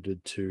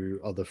distributed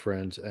to other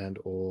friends and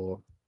or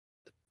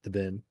the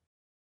bin.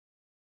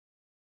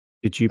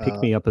 Did you pick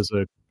me up as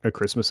a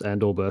Christmas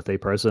and or birthday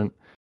present?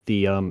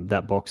 The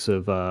that box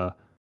of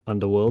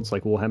Underworlds,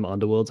 like Warhammer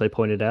Underworlds I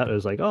pointed out. I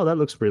was like, oh, that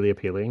looks really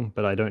appealing,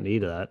 but I don't need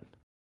that.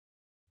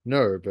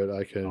 No, but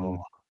I can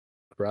Oh,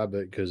 grab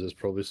it because it's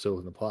probably still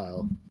in the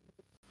pile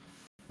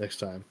next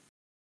time.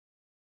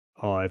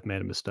 oh, I've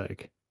made a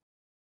mistake.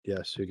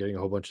 Yes, you're getting a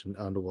whole bunch of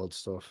Underworld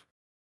stuff.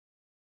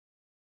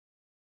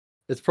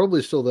 It's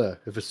probably still there.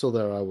 If it's still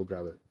there, I will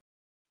grab it.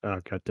 Oh,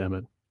 god damn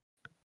it.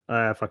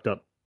 I fucked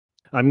up.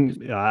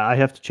 I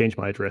have to change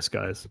my address,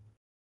 guys.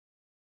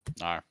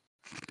 No.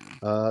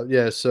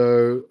 Yeah,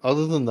 so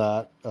other than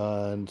that,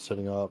 and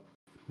setting up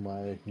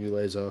my new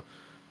laser,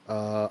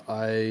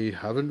 I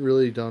haven't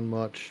really done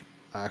much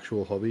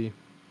actual hobby.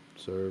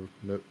 So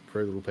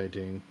very little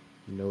painting,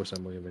 no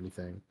assembling of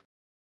anything.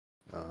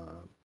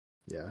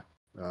 Yeah.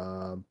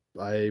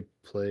 I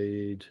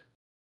played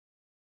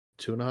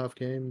 2.5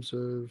 games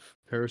of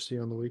Heresy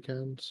on the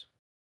weekends.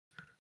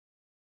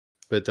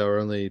 But they were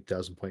only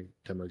 1,000-point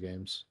demo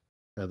games.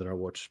 And then I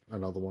watched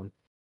another one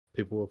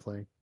people were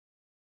playing.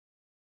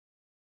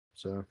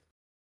 So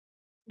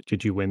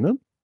Did you win them?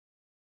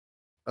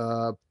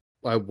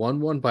 I won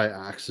one by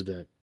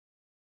accident.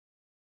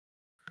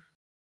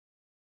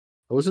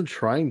 I wasn't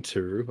trying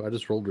to. I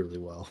just rolled really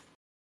well.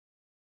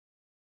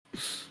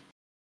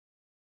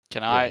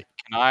 Can Yeah. I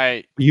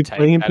Are you take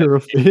playing that as Imperial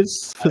a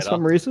Fist for later?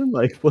 some reason?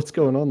 Like, what's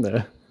going on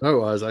there?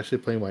 No, I was actually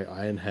playing my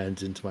Iron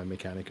Hands into my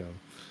Mechanicum.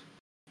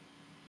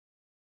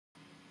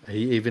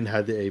 He even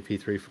had the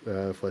AP3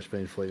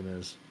 Fleshbane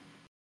Flameters.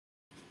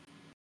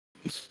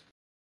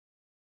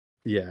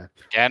 Yeah.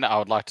 Again, I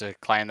would like to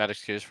claim that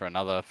excuse for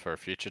a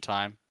future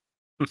time.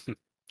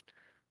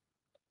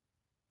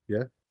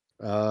 Yeah.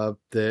 There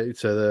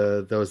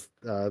was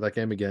that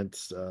game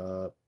against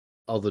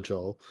other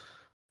Joel,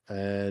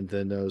 and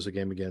then there was a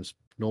game against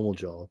normal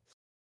Joel.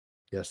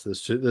 Yes,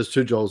 there's two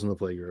Joels in the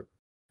playgroup.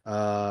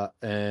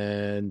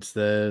 And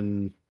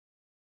then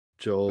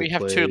Joel We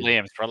have played, 2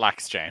 Liams.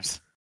 Relax,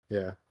 James.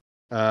 Yeah.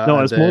 No,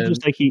 and it's more then,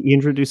 just like he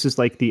introduces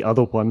like the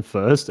other one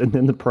first and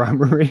then the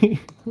primary.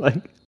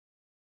 Like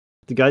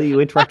the guy that you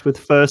interact with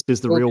first is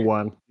the Okay. real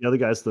one. The other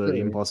guy's the Really?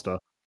 imposter.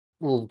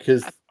 well,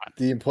 because That's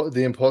fine.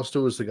 the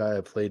imposter was the guy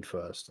I played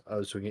first. I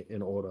was doing it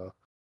in order,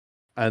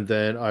 and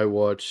then I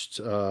watched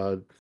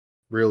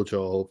real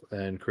Joel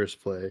and Chris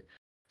play.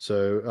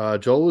 So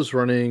Joel was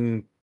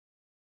running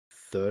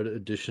 3rd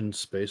edition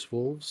Space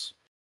Wolves,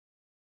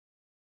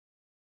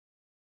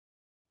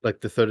 like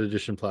the 3rd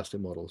edition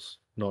plastic models,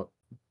 not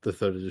the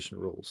 3rd edition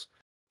rules.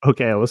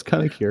 Okay, I was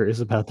kind of curious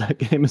about that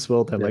game as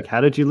well. Then, Yeah. like,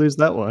 how did you lose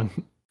that one?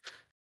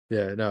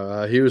 Yeah,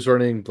 no, he was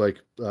running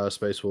like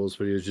Space Wolves,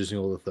 but he was using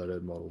all the 3rd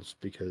ed models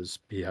because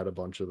he had a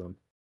bunch of them.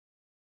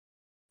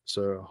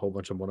 So a whole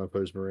bunch of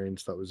monopose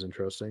Marines. That was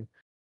interesting.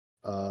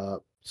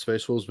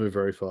 Space Wolves move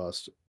very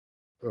fast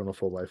on a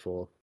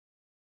 4x4.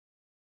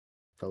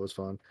 That was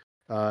fun.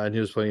 And he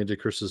was playing into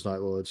Chris's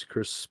Night Lords.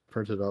 Chris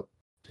printed up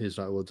his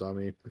Night Lords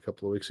army a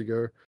couple of weeks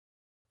ago.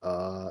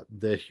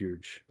 They're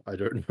huge. I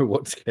don't know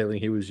what scaling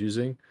he was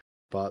using,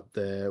 but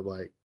they're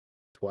like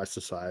twice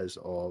the size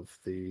of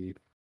the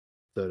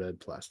 3rd ed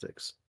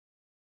plastics.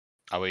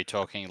 Are we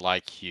talking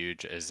like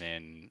huge as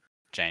in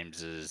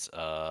James's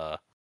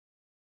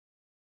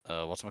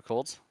what's it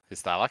called?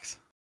 His Thalax?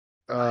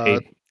 Hey,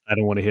 I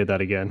don't want to hear that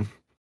again.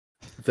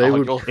 They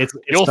would. It's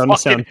you'll starting to fucking-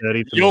 sound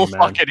dirty to You'll me,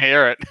 man. fucking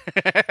hear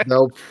it.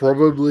 They'll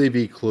probably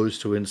be close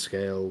to in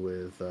scale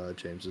with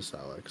James's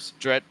Thalax.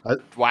 Dread. I-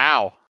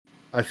 Wow.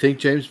 I think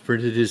James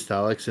printed his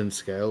Thalax in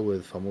scale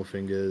with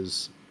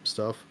Fummelfinger's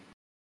stuff.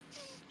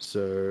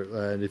 So,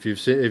 and if you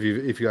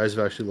guys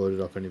have actually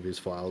loaded up any of his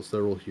files,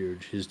 they're all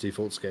huge. His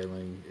default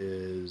scaling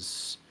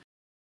is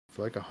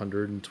like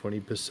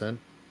 120%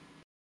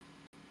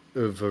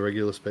 of a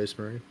regular Space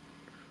Marine.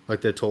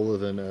 Like they're taller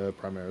than a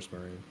Primaris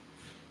Marine.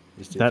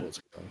 His default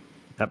scaling.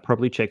 That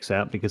probably checks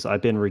out because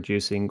I've been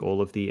reducing all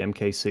of the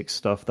MK6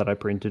 stuff that I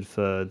printed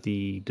for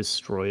the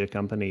Destroyer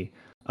company.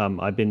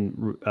 I've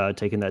been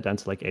taking that down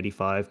to like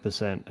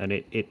 85%, and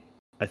it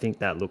I think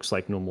that looks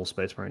like normal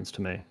Space Marines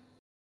to me.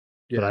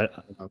 Yeah,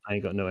 But I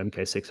ain't got no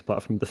MK6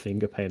 apart from the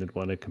finger painted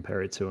one to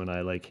compare it to, and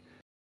I like,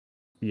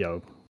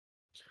 yo,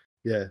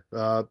 yeah.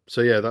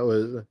 So yeah, that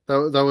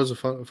was a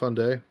fun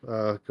day.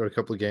 Got a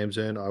couple of games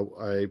in.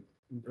 I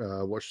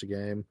watched a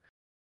game.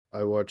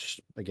 I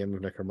watched a game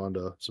of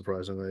Necromunda,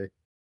 surprisingly,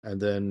 and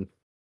then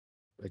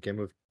a game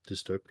of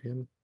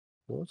Dystopian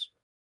Wars.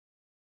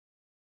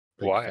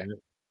 Like Why?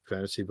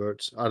 fantasy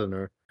boats. I don't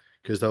know,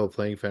 because they were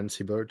playing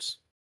fantasy boats.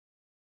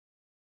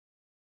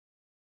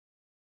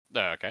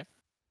 Oh, okay.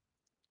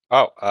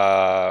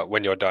 Oh,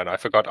 when you're done, I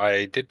forgot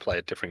I did play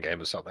a different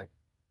game or something.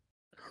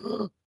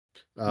 was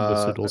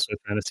Uh, it also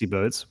fantasy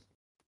boats?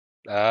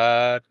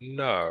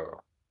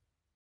 No.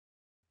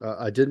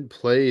 I didn't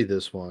play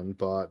this one,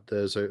 but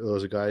there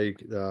was a guy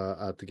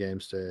at the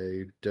games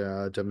day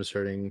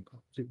demonstrating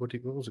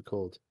what was it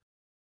called?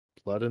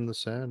 Blood on the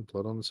sand,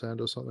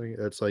 or something.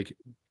 It's like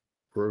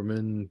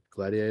Roman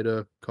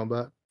gladiator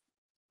combat.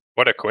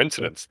 What a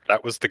coincidence.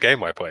 That was the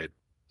game I played.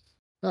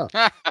 Oh,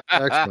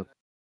 excellent.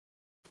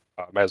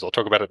 May as well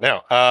talk about it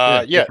now.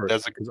 Yeah, Yeah, go for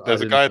it, 'cause I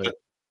there's a didn't guy play that.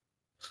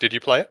 it. Did you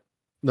play it?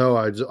 No,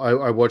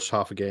 I watched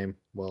half a game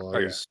while I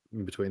Okay. was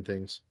in between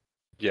things.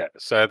 Yeah,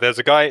 so there's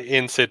a guy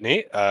in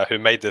Sydney who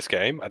made this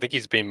game. I think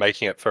he's been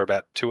making it for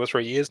about 2 or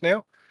 3 years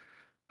now.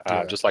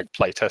 Yeah. Just like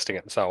play testing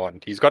it and so on.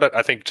 He's got it,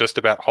 I think, just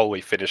about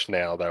wholly finished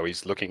now, though.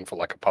 He's looking for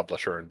like a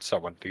publisher and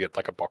someone to get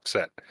like a box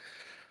set.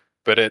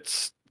 But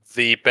it's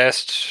the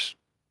best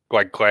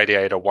like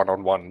gladiator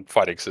one-on-one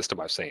fighting system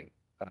I've seen.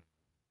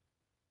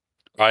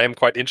 I am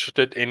quite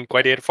interested in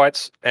gladiator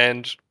fights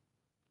and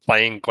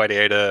playing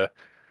gladiator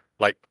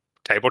like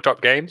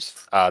tabletop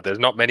games. There's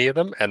not many of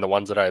them, and the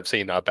ones that I have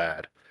seen are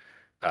bad.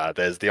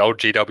 There's the old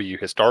GW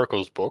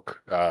Historicals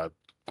book,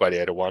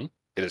 Gladiator 1.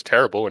 It is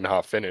terrible and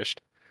half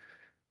finished.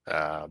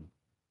 Yeah,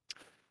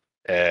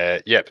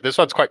 but this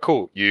one's quite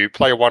cool. You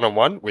play a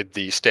one-on-one with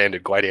the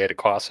standard gladiator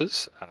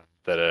classes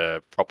that are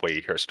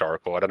properly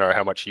historical. I don't know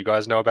how much you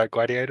guys know about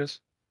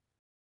gladiators.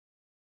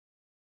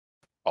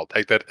 I'll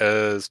take that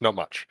as not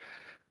much.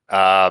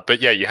 But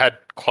yeah, you had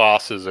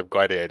classes of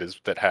gladiators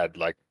that had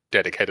like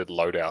dedicated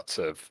loadouts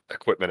of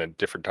equipment and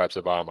different types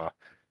of armor,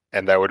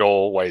 and they would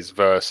always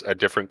verse a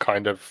different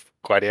kind of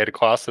gladiator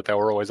class that they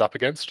were always up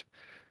against.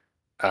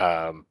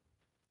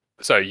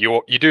 So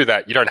you do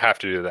that. You don't have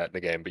to do that in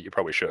the game, but you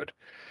probably should.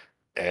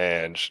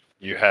 And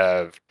you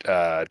have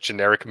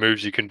generic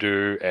moves you can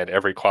do, and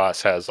every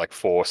class has like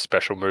 4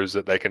 special moves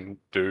that they can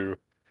do.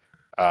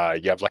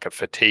 You have like a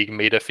fatigue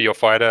meter for your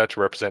fighter to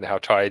represent how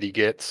tired he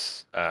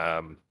gets.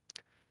 I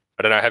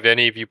don't know. Have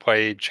any of you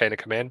played Chain of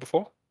Command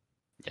before?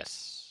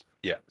 Yes.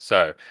 Yeah.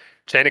 So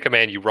Chain of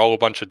Command, you roll a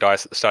bunch of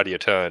dice at the start of your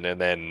turn, and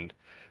then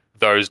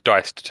those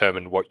dice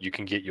determine what you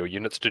can get your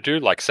units to do.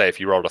 Like, say, if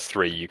you rolled a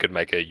 3, you could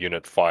make a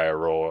unit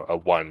fire, or a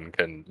 1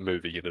 can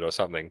move a unit or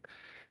something.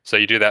 So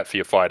you do that for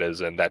your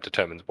fighters, and that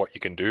determines what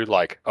you can do.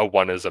 Like a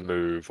 1 is a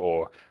move,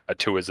 or a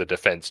 2 is a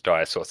defense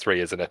dice, or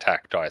 3 is an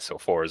attack dice, or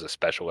 4 is a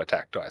special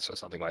attack dice, or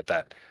something like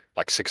that.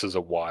 Like 6 is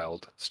a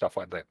wild, stuff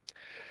like that.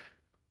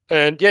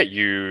 And yeah,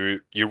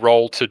 you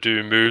roll to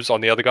do moves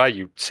on the other guy.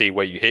 You see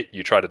where you hit.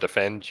 You try to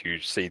defend. You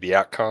see the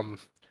outcome.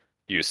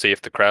 You see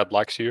if the crowd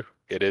likes you.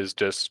 It is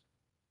just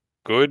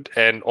good,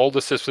 and all the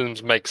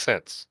systems make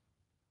sense.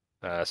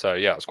 So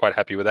yeah, I was quite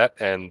happy with that.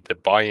 And the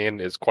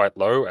buy-in is quite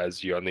low,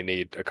 as you only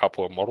need a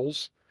couple of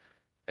models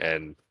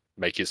and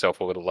make yourself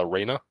a little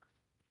arena.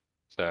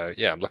 So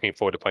yeah, I'm looking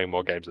forward to playing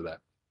more games of that.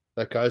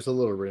 That guy's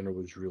little arena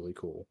was really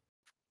cool.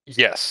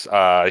 Yes,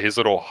 his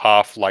little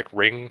half like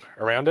ring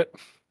around it.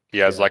 He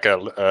has Yeah.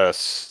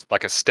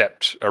 like a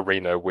stepped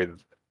arena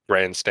with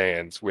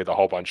grandstands with a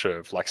whole bunch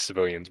of like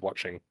civilians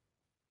watching.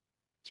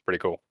 It's pretty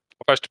cool.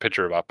 I'll post a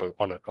picture of up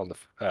on the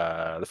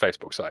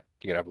Facebook site.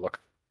 You can have a look.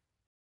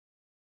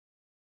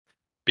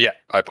 But yeah,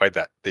 I played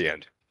that. The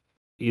end.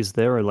 Is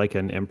there like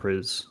an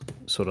Emperor's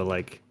sort of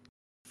like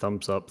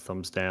thumbs up,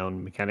 thumbs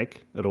down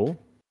mechanic at all?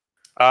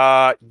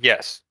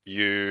 Yes.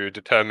 You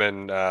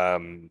determine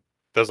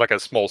there's like a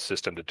small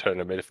system to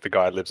determine if the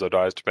guy lives or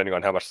dies, depending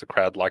on how much the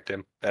crowd liked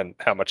him and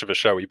how much of a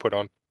show he put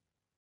on.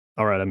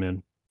 All right, I'm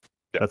in.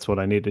 Yeah. That's what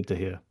I needed to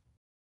hear.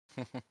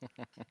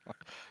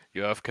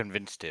 You have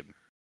convinced him.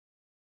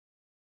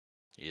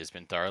 He has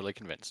been thoroughly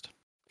convinced.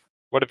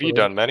 What have you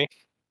done, Manny?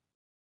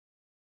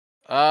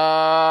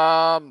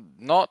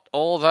 Not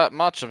all that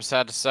much. I'm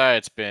sad to say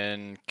it's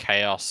been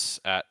chaos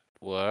at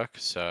work,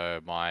 so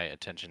my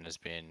attention has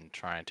been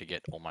trying to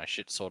get all my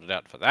shit sorted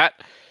out for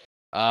that.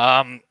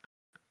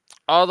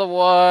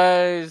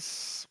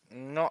 Otherwise,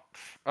 not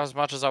as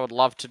much as I would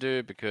love to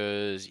do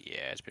because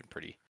yeah, it's been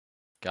pretty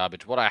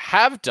garbage. What I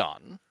have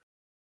done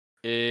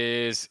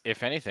is,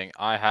 if anything,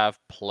 I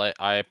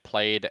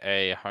played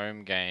a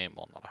home game,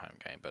 well, not a home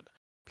game, but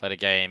played a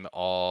game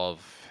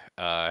of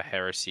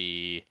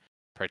Heresy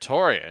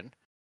Praetorian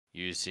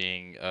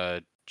using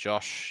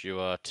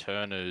Joshua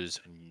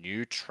Turner's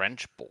new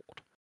trench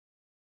board,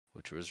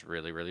 which was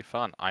really, really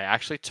fun. I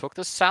actually took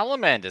the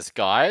Salamanders,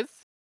 guys.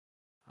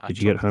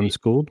 Did you get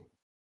homeschooled?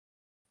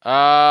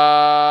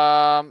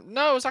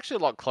 No, it was actually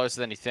a lot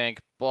closer than you think,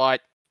 but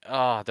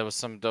there was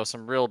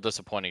some real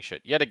disappointing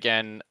shit. Yet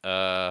again,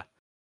 I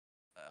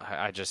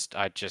just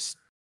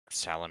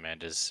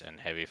salamanders and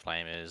heavy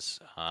flamers.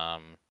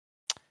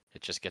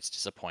 It just gets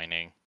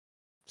disappointing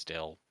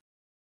still.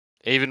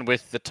 Even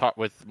with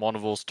with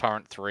Moniville's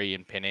Torrent 3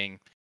 and pinning,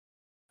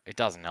 it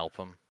doesn't help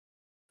him.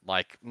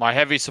 Like, my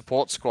heavy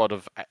support squad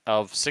of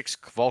 6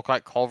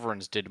 Volkite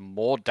Culverins did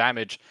more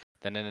damage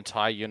than an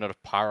entire unit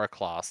of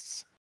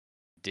Pyroclasts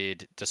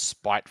did,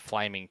 despite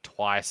flaming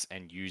twice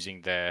and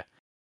using their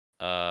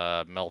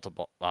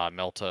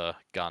melter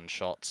gun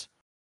shots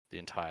the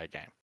entire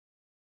game.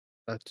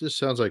 That just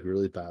sounds like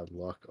really bad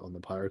luck on the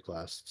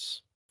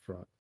Pyroclasts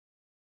front.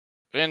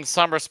 In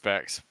some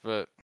respects,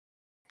 but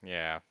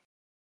yeah.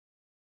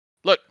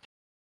 Look,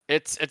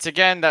 it's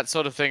again that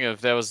sort of thing of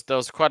there was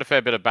quite a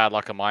fair bit of bad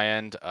luck on my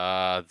end.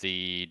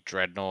 The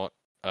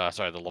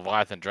the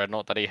Leviathan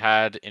Dreadnought that he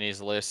had in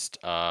his list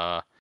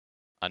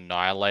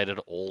annihilated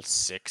all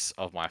 6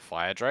 of my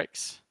Fire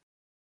Drakes.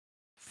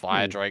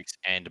 Fire Drakes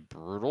and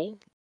Brutal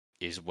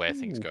is where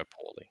things go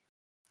poorly.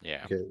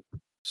 Yeah. Okay,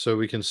 so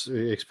we can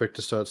expect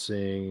to start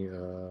seeing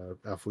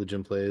Alpha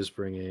Legion players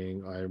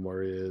bringing Iron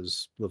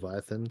Warriors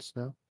Leviathans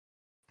now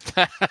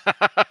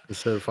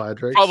instead of Fire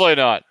Drakes. Probably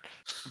not.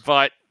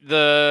 But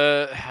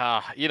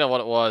you know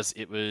what it was?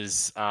 It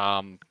was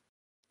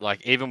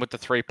like, even with the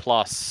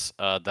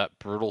 3+, that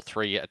Brutal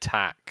 3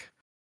 attack,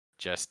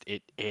 just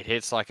it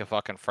hits like a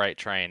fucking freight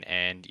train.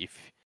 And if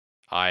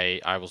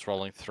I was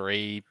rolling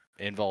 3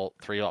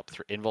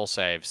 invul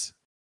saves,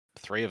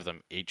 3 of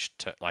them each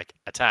to like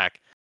attack,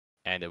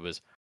 and there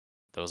was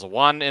a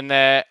 1 in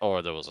there,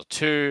 or there was a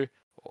 2,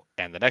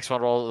 and the next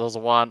one roll there was a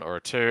 1 or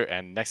a 2,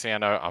 and next thing I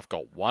know, I've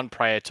got 1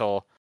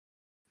 Praetor,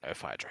 no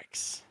Fire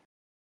Drakes.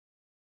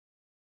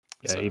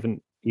 Yeah, So,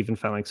 even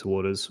Phalanx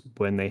Warders,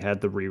 when they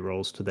had the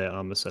rerolls to their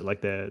armor set,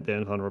 like their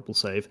invulnerable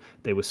save,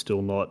 they were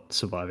still not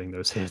surviving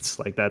those hits.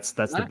 Like that's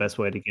the best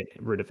way to get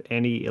rid of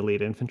any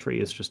elite infantry,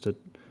 is just to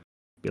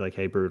be like,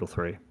 hey, Brutal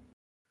 3.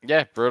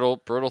 yeah,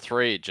 brutal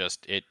 3.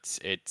 Just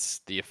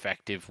it's the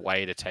effective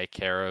way to take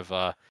care of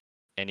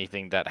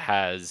anything that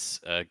has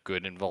a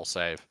good invul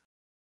save,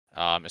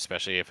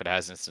 especially if it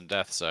has instant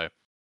death. So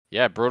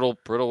yeah, brutal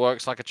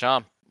works like a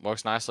charm.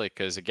 Works nicely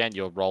because, again,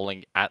 you're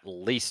rolling at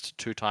least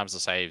 2 times the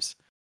saves,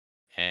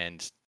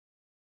 and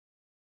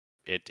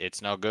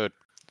it's no good.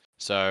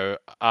 So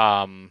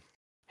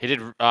he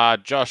did.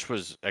 Josh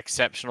was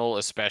exceptional,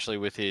 especially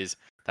with his.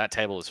 That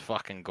table is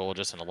fucking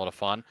gorgeous and a lot of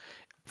fun.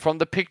 From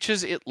the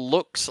pictures, it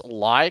looks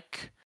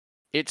like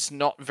it's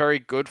not very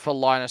good for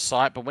line of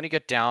sight, but when you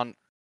get down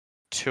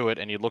to it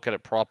and you look at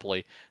it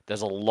properly,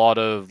 there's a lot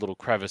of little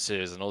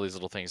crevices and all these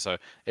little things. So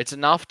it's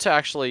enough to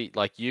actually,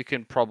 like, you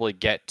can probably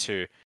get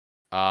to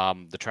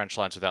the trench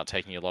lines without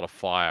taking a lot of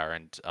fire.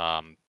 And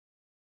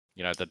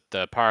the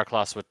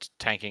Pyroclasts were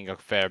tanking a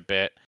fair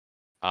bit.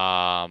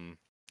 That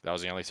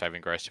was the only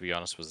saving grace, to be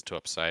honest, was the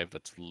 2-up save.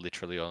 That's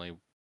literally the only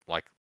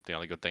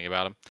good thing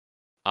about him.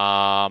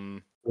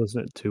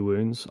 Wasn't it 2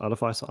 wounds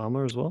Artificer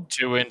armor as well?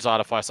 2 wounds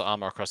Artificer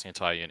armor across the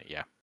entire unit,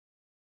 yeah.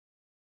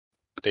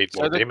 Need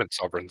more Demon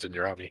Sovereigns in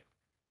your army.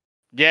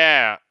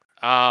 Yeah.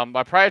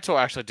 My Praetor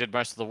actually did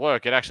most of the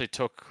work. It actually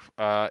took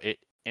it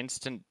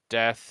instant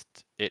death.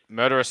 It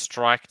murderous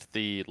striked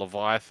the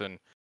Leviathan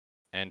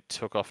and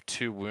took off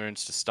 2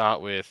 wounds to start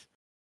with,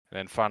 and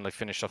then finally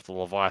finished off the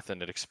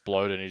Leviathan. It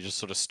exploded, and he just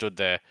sort of stood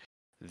there.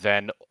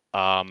 Then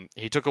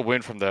he took a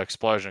wound from the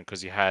explosion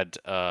because he had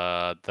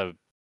the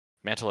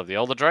Mantle of the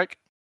Elder Drake.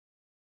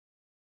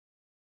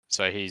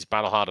 So he's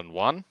battle hardened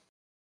 1.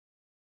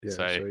 Yeah,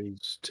 so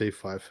he's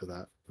T5 for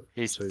that.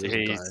 He's so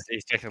he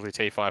he's technically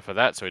T5 for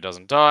that, so he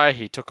doesn't die.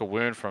 He took a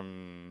wound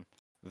from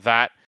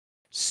that,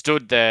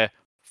 stood there,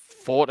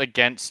 fought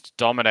against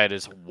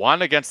Dominators,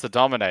 won against the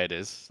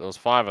Dominators. There was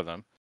 5 of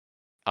them.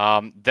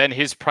 Then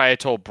his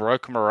Praetor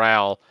broke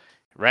morale,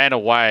 ran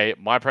away.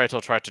 My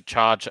Praetor tried to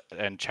charge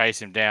and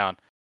chase him down.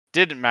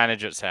 Didn't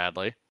manage it,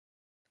 sadly.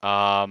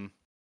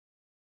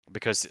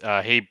 Because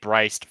he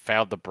braced,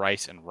 failed the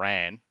brace, and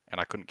ran,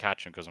 and I couldn't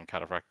catch him because I'm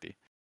Cataphracti.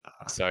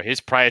 So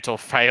his Praetor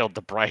failed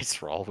the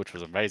brace roll, which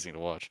was amazing to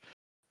watch.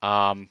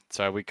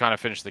 So we kind of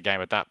finished the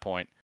game at that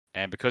point.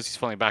 And because he's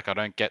falling back, I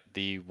don't get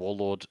the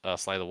Warlord,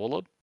 Slay the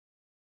Warlord.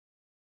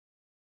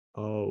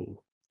 Oh,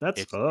 that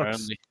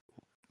sucks.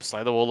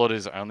 Slay the Warlord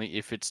is only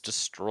if it's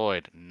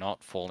destroyed,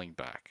 not falling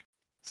back.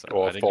 So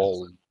or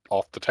fall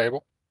off the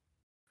table.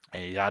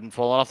 And he hadn't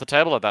fallen off the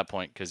table at that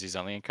point because he's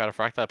only in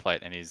Cataphracti plate,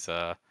 and he's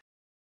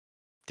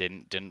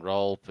didn't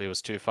roll. He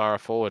was too far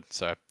forward.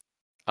 So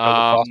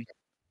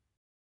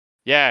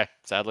yeah,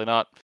 sadly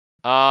not.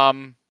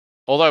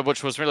 Although,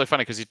 which was really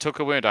funny because he took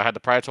a wound. I had the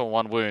Praetor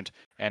 1 wound,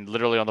 and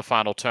literally on the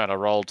final turn, I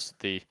rolled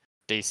the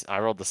 6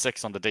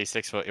 on the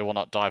D6 for It Will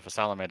Not Die for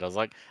Salamander. I was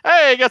like,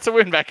 hey, he gets a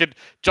wound back. And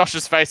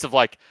Josh's face of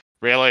like,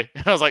 really?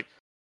 And I was like,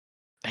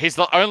 he's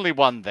the only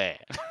one there.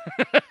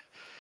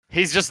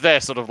 He's just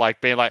there, sort of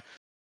like being like,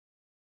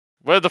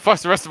 where the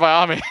fuck's the rest of my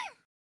army?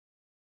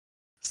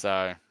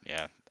 So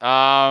yeah,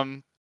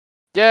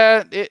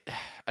 yeah.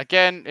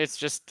 It's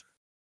just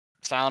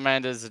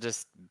salamanders are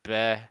just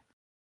bleh.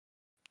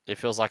 It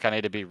feels like I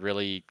need to be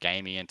really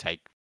gamey and take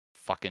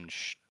fucking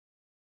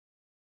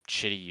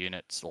shitty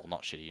units, well,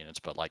 not shitty units,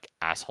 but like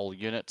asshole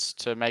units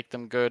to make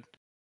them good.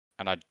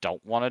 And I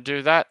don't want to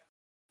do that.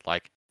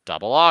 Like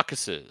double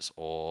Arcuses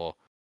or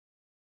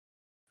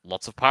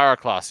lots of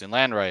Pyroclasts in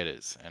Land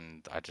Raiders,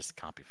 and I just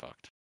can't be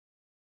fucked.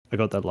 I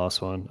got that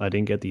last one. I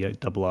didn't get the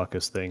double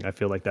Arcus thing. I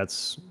feel like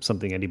that's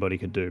something anybody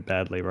could do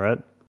badly, right?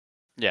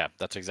 Yeah,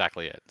 that's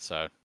exactly it.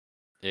 So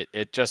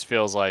it just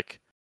feels like,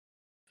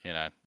 you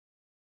know,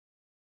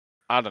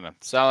 I don't know.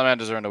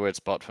 Salamanders are in a weird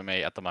spot for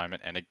me at the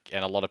moment, and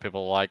a lot of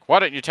people are like, why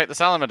don't you take the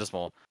Salamanders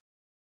more?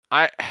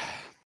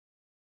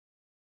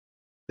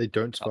 They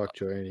don't spark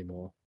joy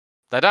anymore.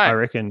 They don't. I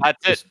reckon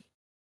That's it. just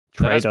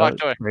They don't spark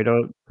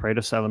joy.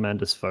 Trader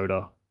Salamander's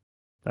Fodor.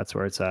 That's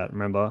where it's at.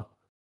 Remember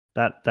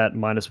that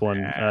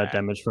 -1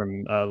 damage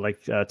from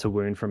to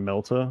wound from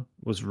Melter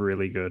was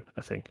really good.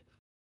 I think.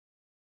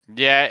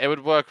 Yeah, it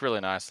would work really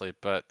nicely,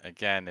 but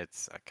again,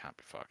 I can't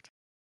be fucked.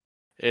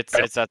 It's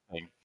that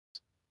thing.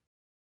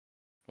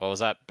 What was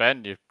that,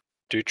 Ben? You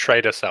Do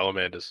Trader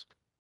Salamanders.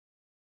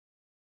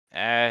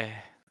 I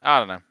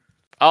don't know.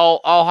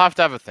 I'll have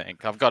to have a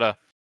think. I've got to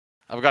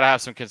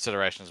have some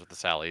considerations with the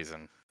Sallies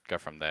and go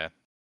from there.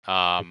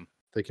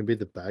 They can be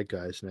the bad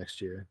guys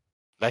next year.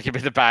 They can be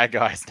the bad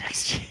guys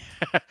next year.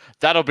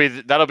 that'll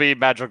be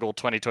Madrigal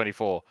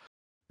 2024.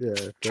 Yeah.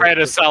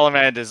 Trader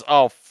Salamanders.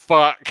 Oh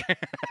fuck.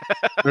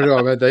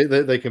 No, man,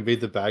 they can be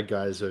the bad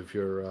guys of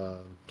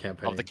your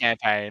campaign. Of the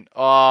campaign.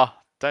 Oh,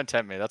 don't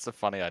tempt me. That's a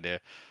funny idea.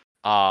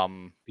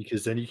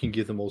 Because then you can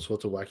give them all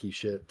sorts of wacky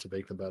shit to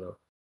make them better.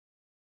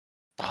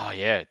 Oh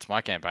yeah, it's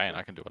my campaign.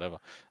 I can do whatever.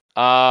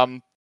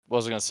 What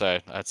was I gonna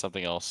say? I had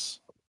something else.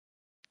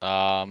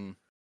 Yeah,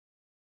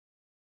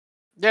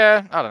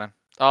 I don't know.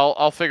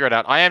 I'll figure it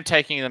out. I am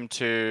taking them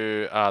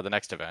to the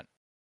next event,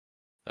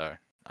 though.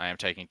 I am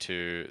taking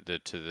to the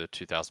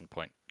 2,000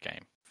 point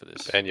game for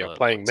this. And you're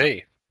playing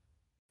me.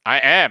 I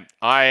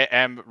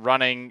am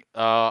running.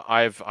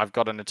 I've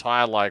got an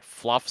entire like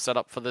fluff set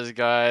up for these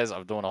guys.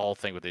 I'm doing a whole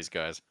thing with these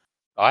guys.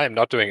 I am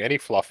not doing any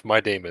fluff for my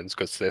demons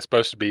because they're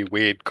supposed to be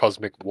weird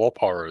cosmic warp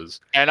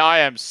horrors. And I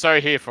am so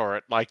here for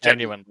it, like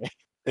genuinely.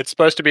 It's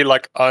supposed to be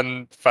like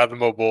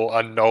unfathomable,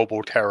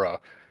 unknowable terror.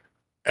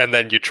 And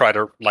then you try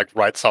to like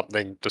write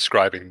something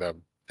describing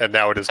them, and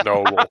now it is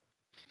knowable.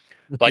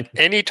 Like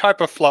any type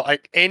of fluff,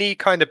 like any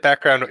kind of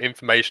background or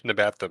information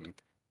about them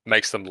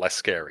makes them less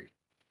scary.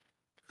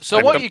 So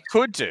like what you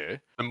could do,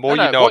 the more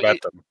you know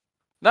about them.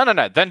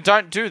 No. Then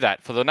don't do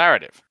that for the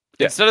narrative.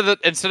 Yeah.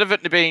 Instead of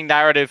it being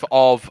narrative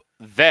of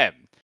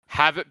them,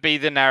 have it be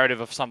the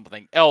narrative of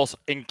something else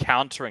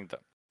encountering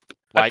them.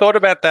 I thought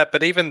about that,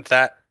 but even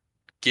that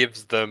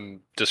gives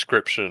them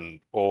description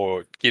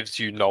or gives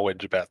you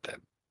knowledge about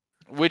them.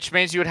 Which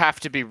means you would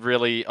have to be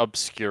really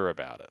obscure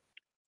about it.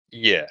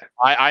 Yeah.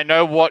 I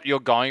know what you're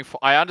going for.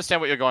 I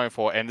understand what you're going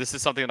for, and this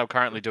is something that I'm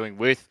currently doing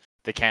with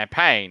the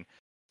campaign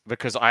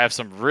because I have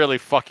some really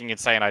fucking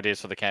insane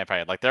ideas for the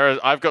campaign. Like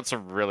I've got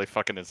some really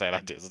fucking insane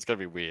ideas. It's gonna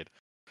be weird.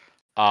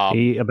 About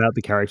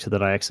the character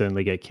that I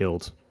accidentally get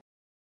killed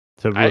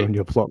to ruin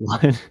your plot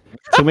line.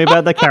 Tell me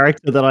about the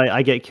character that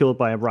I get killed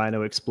by a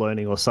rhino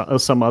exploding or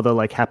some other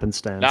like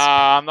happenstance.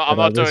 Nah, I'm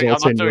not doing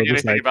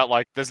anything about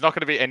like. There's not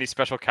going to be any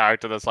special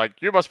character that's like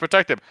you must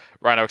protect him.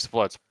 Rhino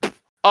explodes.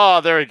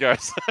 Oh, there he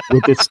goes.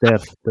 With this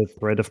death, the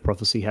thread of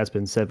prophecy has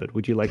been severed.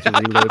 Would you like to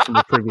reload from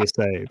the previous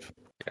save?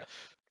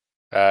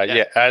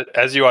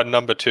 As you are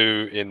number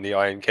 2 in the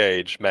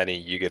Ironcage,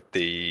 Manni, you get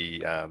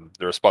the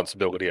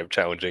responsibility of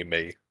challenging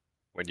me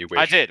when you wish.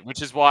 I did,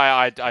 which is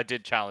why I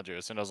did challenge you.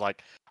 And I was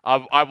like,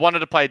 I wanted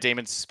to play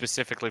demons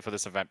specifically for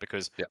this event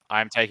because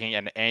I'm taking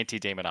an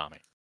anti-demon army.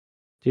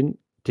 Didn't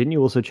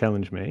you also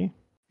challenge me?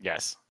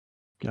 Yes.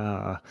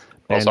 Also,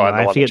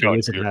 I forget the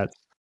user hat.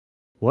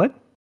 What?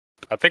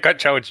 I think I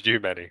challenged you,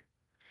 Manni.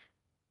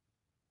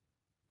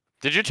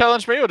 Did you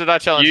challenge me or did I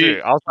challenge you?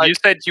 I was like, you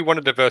said you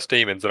wanted to verse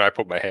demons, and I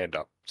put my hand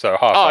up. So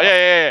half. Oh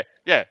yeah.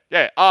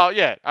 Oh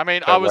yeah. I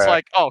mean, so I was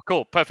like, oh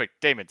cool,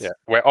 perfect, demons. Yeah,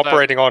 we're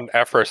operating on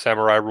Afro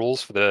Samurai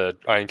rules for the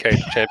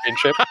Ironcage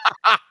Championship,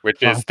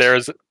 which is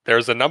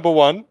there's a number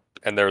 1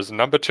 and there's a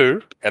number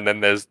 2 and then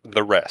there's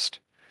the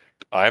rest.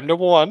 I am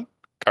number 1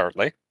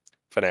 currently,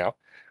 for now.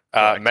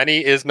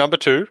 Manni is number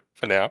 2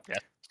 for now. Yeah.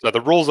 So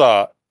the rules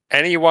are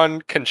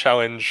anyone can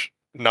challenge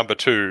number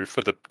 2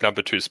 for the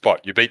number 2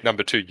 spot. You beat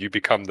number 2, you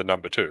become the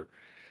number 2.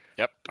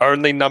 Yep.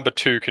 Only number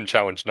 2 can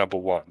challenge number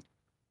 1.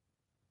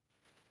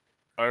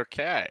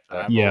 Okay.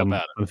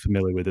 I'm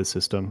familiar with this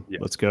system. Yeah.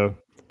 Let's go.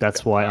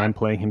 That's why I'm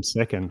playing him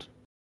second.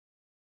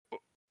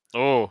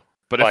 Oh,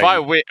 but if I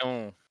win,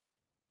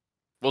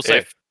 we'll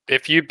see.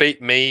 If you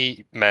beat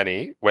me,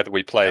 Manni, whether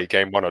we play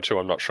game 1 or 2,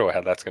 I'm not sure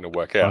how that's going to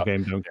work out.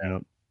 Game don't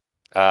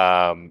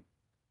count.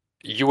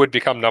 You would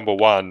become number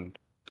 1.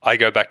 I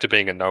go back to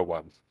being a no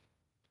one.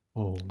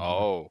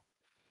 Oh.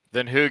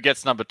 Then who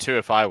gets number 2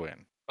 if I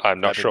win? I'm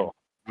not sure.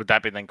 Would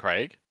that be then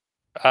Craig?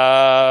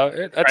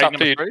 That's Craig up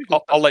to you. 3?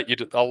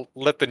 I'll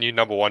let the new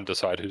number 1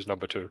 decide who's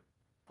number 2.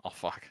 Oh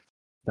fuck.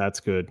 That's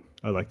good.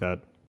 I like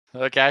that.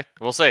 Okay,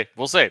 we'll see.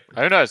 We'll see.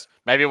 Who knows?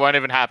 Maybe it won't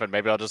even happen.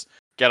 Maybe I'll just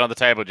get on the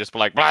table, just be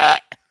like, "Blah!"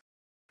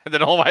 And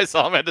then all my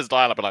salamanders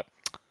die, and I'll be like,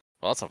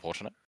 well, that's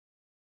unfortunate.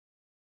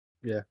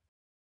 Yeah.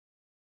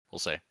 We'll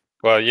see.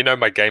 Well, you know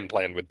my game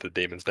plan with the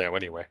demons now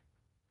anyway.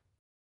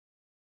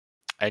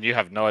 And you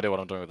have no idea what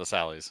I'm doing with the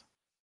Sallies.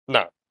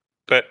 No.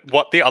 But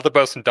what the other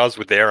person does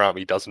with their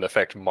army doesn't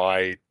affect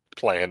my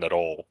plan at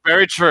all.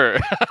 Very true.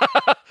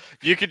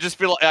 You could just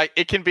be like,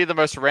 it can be the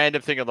most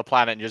random thing on the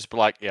planet, and you just be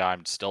like, yeah,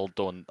 I'm still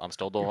doing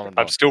what I'm doing.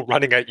 I'm still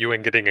running at you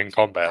and getting in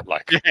combat.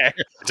 Like, Yeah.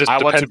 it just I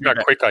want to depends be how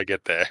there. quick I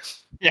get there.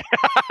 Yeah.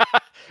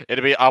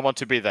 It'll be, I want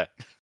to be there.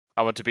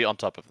 I want to be on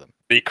top of them.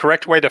 The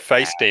correct way to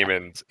face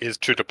demons is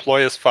to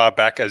deploy as far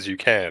back as you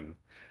can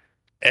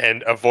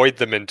and avoid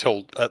them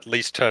until at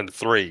least turn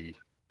 3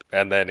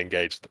 and then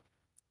engage them.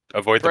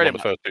 Avoid them Pretty on the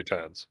much. first 2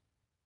 turns.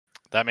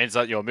 That means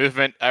that your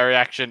movement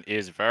reaction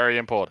is very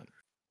important.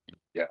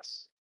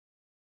 Yes.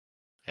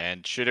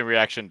 And shooting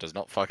reaction does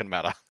not fucking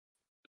matter.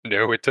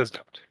 No, it does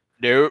not.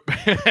 Nope.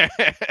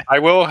 I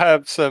will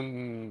have 3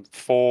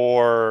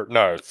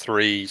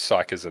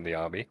 psychers in the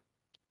army.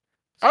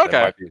 So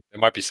Okay. There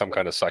might be some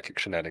kind of psychic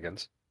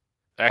shenanigans.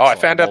 Excellent. Oh, I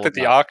found I'm out all that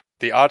about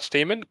the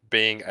archdemon,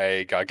 being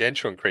a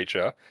gargantuan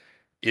creature,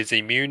 is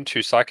immune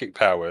to psychic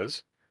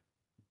powers,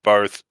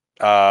 both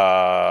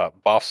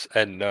buffs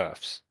and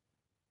nerfs.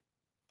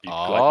 You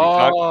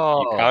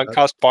can't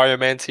cast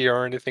biomancy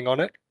or anything on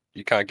it.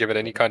 You can't give it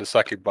any kind of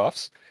psychic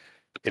buffs.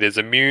 It is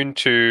immune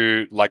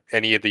to like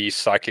any of these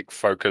psychic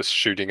focus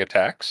shooting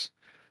attacks.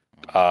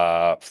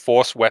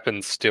 Force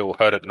weapons still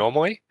hurt it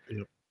normally.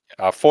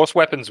 Yep. Force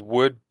weapons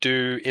would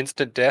do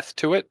instant death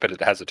to it, but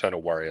it has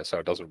Eternal Warrior, so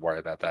it doesn't worry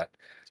about that.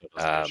 So it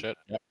doesn't do shit.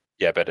 Yep.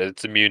 Yeah, but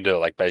it's immune to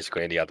like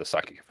basically any other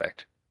psychic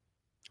effect.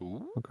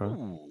 Ooh.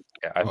 Okay.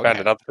 Yeah, I found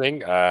another thing.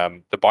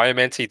 The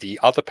biomancy, the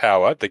other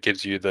power that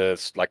gives you the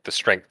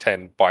strength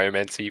 10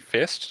 biomancy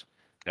fist.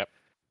 Yep.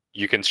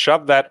 You can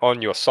shove that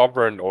on your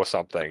sovereign or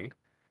something.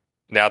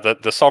 Now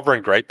the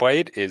sovereign great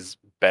blade is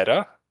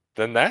better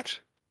than that,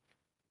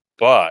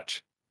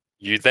 but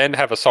you then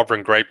have a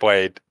sovereign great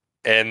blade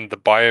and the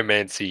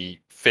biomancy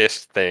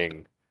fist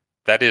thing.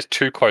 That is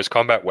 2 close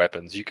combat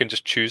weapons. You can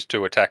just choose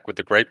to attack with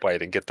the great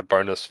blade and get the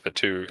bonus for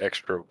 2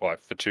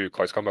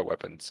 close combat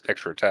weapons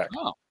extra attack.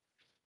 Oh.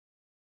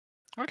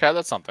 Okay,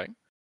 that's something.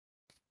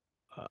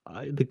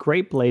 The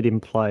Great Blade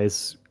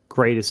implies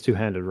great is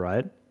two-handed,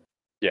 right?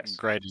 Yes.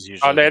 Great is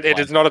usually. No, it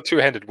is not a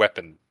 2-handed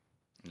weapon.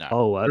 No.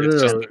 Oh, what? No, It's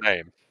no, just no. the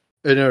name.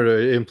 No,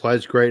 it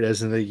implies great,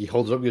 as in he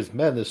holds up and goes,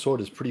 man, this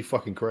sword is pretty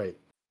fucking great.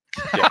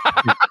 It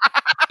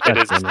God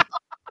is. damn it.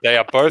 They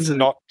are both This is-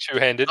 not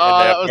two-handed, Oh,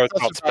 and they that are was both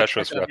such not a bad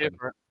specialist joke idea weapon.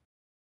 for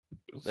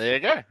it. There you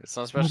go. It's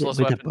not a specialist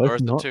but they're weapon, or both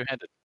is it not-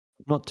 two-handed?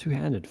 Not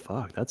two-handed.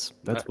 Fuck, that's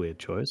weird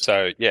choice.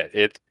 So yeah,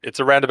 it's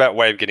a roundabout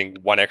way of getting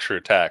 1 extra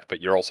attack,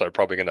 but you're also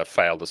probably going to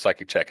fail the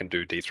psychic check and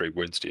do D3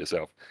 wounds to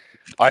yourself.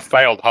 I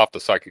failed half the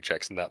psychic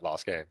checks in that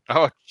last game.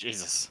 Oh,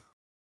 Jesus.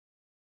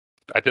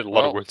 I did a lot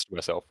of Well- wounds to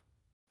myself.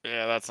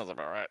 Yeah, that sounds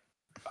about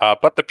right.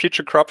 But the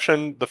putrid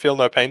corruption, the feel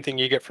no pain thing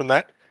you get from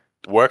that,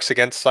 works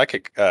against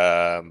psychic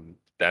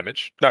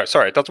damage. No,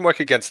 sorry, it doesn't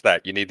work against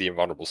that. You need the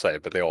invulnerable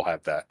save, but they all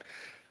have that.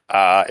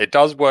 It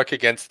does work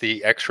against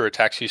the extra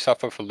attacks you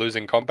suffer for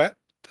losing combat.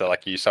 So,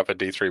 like, you suffer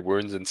D3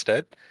 wounds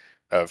instead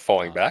of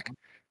falling back.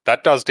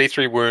 That does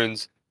D3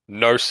 wounds,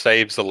 no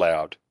saves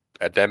allowed.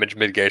 A damage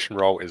mitigation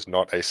roll is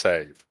not a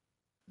save.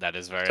 That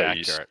is very So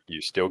accurate.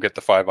 you still get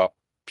the 5-up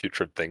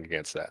putrid thing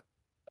against that.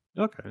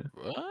 Okay.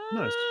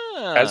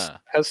 Nice.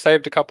 Has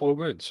saved a couple of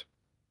wounds.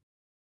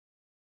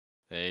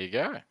 There you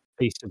go. Are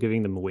you still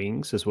giving them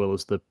wings as well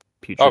as the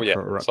putrid Oh yeah,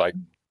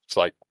 corruption? it's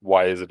like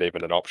why is it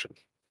even an option?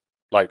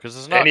 Like, 'Cause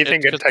it's not-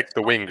 anything it's can take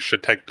the wings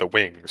should take the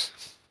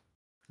wings.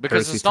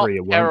 Because Heresy it's not 3, it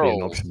won't be an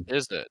perils, option.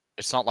 is it?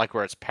 It's not like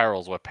where it's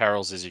perils, where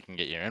perils is you can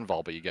get your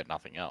invul, but you get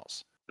nothing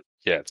else.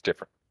 Yeah, it's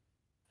different.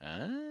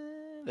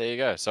 There you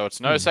go. So it's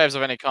no Hmm. saves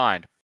of any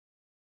kind,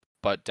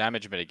 but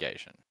damage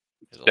mitigation.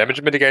 is allowed.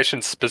 Damage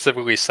mitigation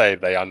specifically say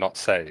they are not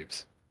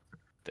saves.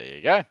 There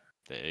you go.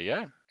 There you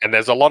go. And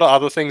there's a lot of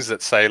other things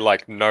that say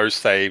like no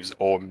saves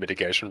or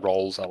mitigation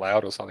rolls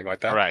allowed or something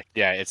like that. Correct.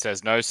 Yeah, it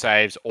says no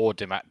saves or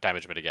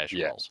damage mitigation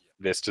Yeah. rolls.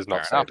 This does not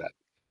Fair say enough. that.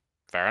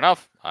 Fair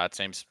enough. That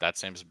seems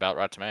about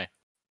right to me.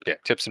 Yeah,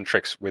 tips and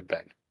tricks with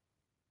Ben.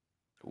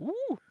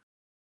 Ooh.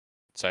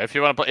 So if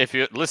you want to play, if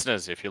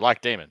you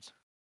like demons,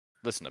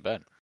 listen to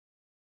Ben.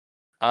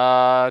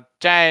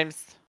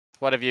 James,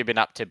 what have you been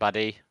up to,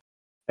 buddy?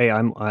 Hey, I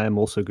am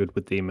also good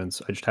with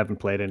demons. I just haven't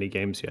played any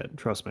games yet.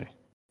 Trust me.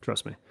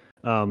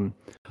 I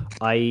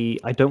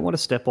don't want to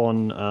step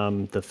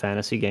on the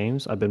fantasy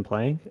games I've been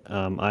playing.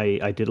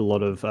 I did a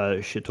lot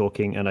of shit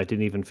talking, and I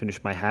didn't even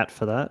finish my hat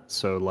for that.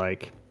 So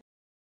like,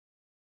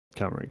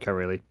 can't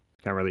really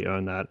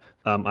own that.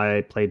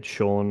 I played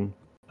Sean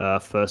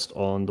first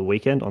on the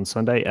weekend on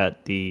Sunday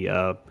at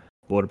the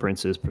Border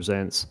Princes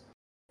Presents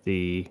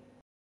the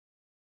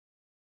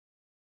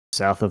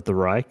South of the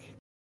Reich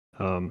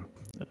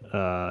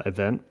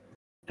event,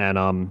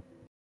 and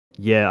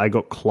yeah, I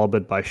got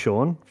clobbered by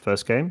Sean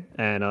first game,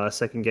 and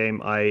second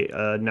game I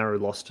narrow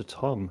lost to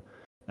Tom.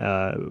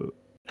 and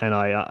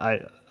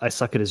I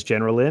suck at his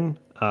general in.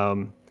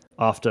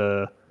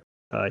 After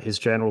his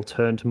general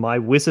turned my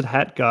wizard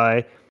hat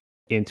guy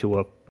into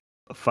a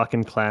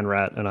fucking clan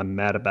rat, and I'm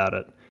mad about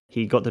it.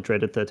 He got the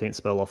dreaded 13th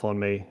spell off on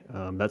me.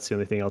 That's the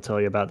only thing I'll tell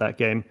you about that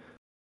game.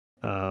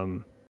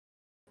 And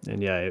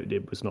yeah,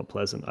 it was not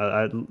pleasant.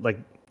 I like,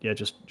 yeah,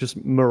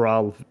 just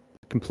morale,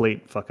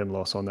 complete fucking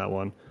loss on that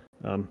one.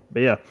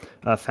 But yeah,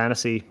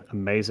 fantasy,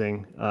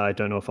 amazing. I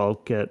don't know if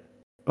I'll get.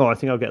 Oh, I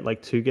think I'll get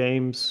like 2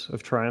 games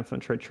of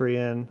Triumphant Treachery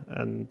in,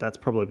 and that's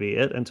probably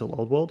it until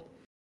Old World.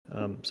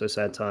 So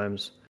sad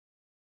times.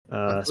 I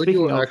thought you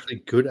Speaking were of,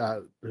 actually good at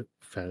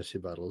fantasy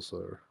battles,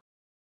 or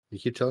you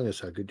keep telling us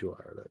how good you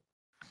are at it.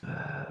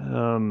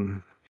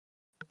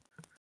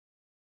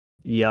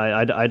 yeah,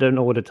 I don't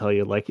know what to tell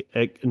you. Like,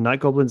 Night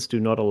Goblins do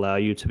not allow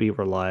you to be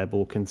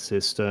reliable,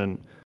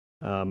 consistent,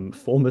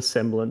 form a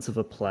semblance of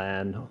a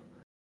plan,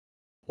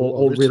 Well,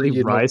 or obviously really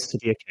you're not. rise to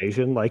the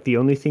occasion. Like, the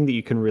only thing that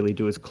you can really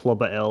do is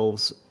clobber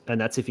elves,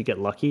 and that's if you get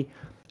lucky.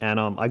 And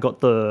I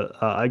got the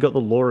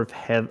Law of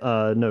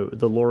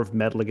the Law of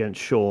Metal against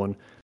Sean,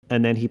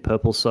 and then he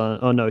Purple Sun.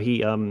 Oh no,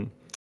 he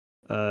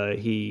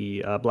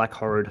Black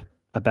Horrid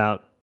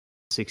about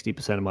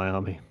 60% of my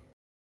army.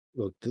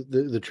 Look,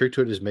 the trick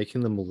to it is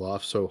making them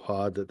laugh so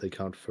hard that they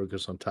can't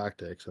focus on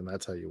tactics, and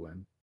that's how you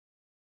win.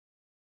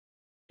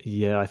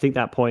 Yeah, I think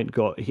that point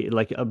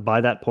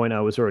by that point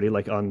I was already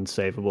like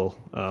unsavable.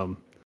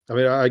 I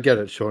mean, I get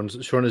it. Sean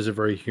is a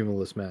very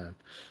humorless man,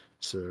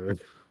 so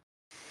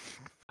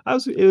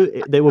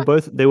They were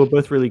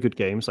both really good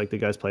games. Like the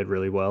guys played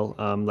really well.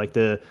 Like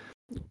the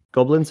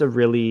goblins are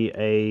really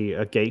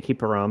a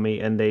gatekeeper army,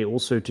 and they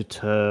also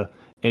deter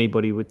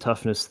anybody with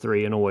toughness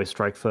 3 and always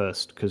strike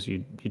first, because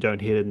you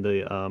don't hit in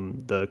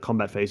the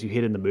combat phase, you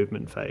hit in the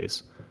movement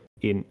phase.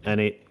 And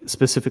it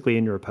specifically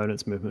in your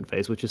opponent's movement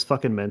phase, which is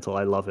fucking mental.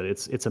 I love it.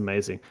 It's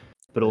amazing.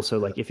 But also,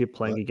 like, if you're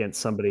playing against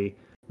somebody,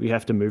 you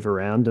have to move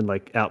around and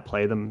like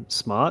outplay them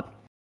smart.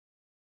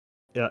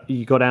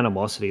 You got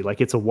animosity. Like,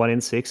 it's a 1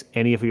 in 6.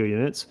 Any of your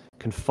units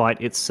can fight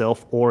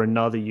itself or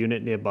another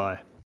unit nearby.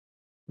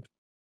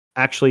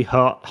 Actually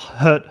hurt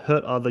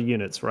other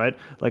units, right?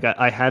 Like,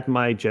 I had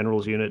my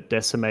general's unit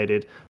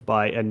decimated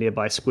by a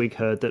nearby squeak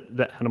herd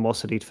that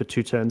animosity for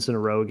 2 turns in a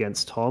row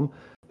against Tom,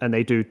 and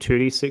they do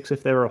 2d6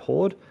 if they're a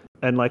horde.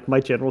 And like,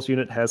 my general's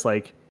unit has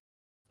like,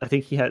 I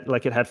think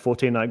it had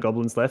 14 night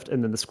goblins left,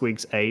 and then the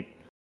squeaks 8,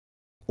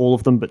 all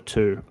of them but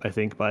 2, I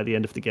think, by the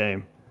end of the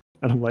game.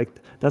 And I'm like,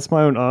 that's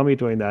my own army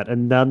doing that,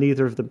 and now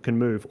neither of them can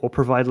move or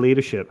provide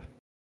leadership.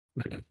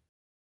 Yeah,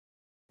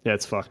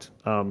 it's fucked.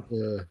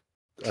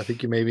 I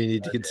think you maybe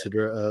need to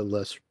consider a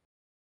less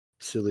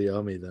silly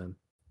army then.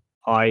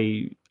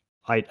 I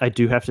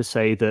do have to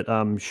say that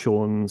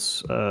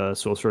Sean's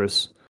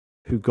sorceress,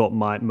 who got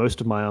most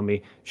of my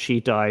army,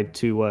 she died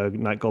to a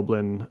night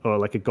goblin, or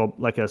like a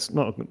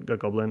not a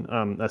goblin,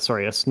 a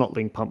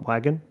snotling pump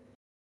wagon.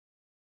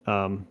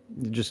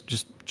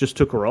 Just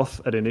took her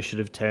off at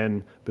initiative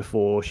 10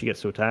 before she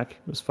gets to attack.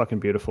 It was fucking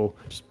beautiful.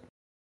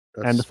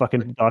 And the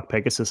fucking Dark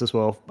Pegasus as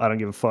well. I don't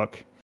give a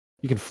fuck.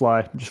 You can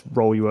fly, just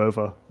roll you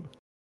over.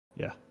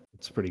 Yeah,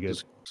 it's pretty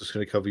good. Just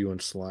gonna cover you in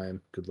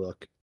slime. Good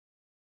luck.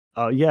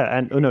 Yeah,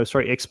 and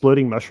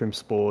exploding mushroom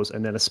spores,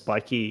 and then a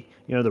spiky,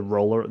 the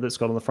roller that's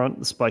got on the front,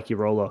 the spiky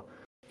roller,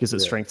 gives it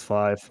strength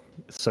 5.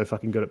 It's so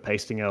fucking good at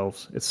pasting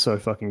elves. It's so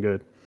fucking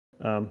good.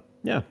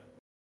 Yeah,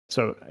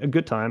 so a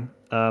good time.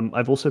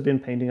 I've also been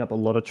painting up a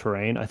lot of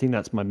terrain. I think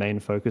that's my main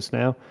focus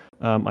now.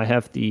 I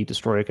have the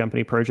Destroyer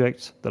Company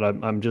project that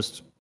I'm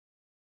just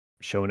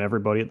showing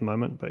everybody at the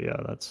moment. But yeah,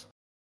 that's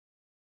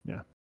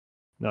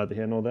neither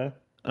here nor there.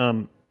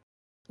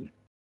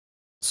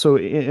 So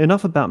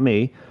enough about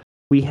me.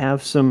 We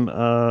have some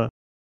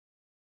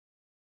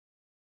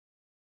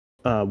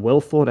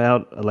well thought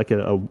out, like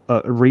a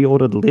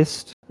reordered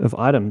list of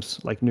items,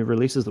 like new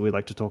releases that we'd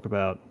like to talk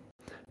about.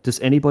 Does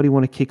anybody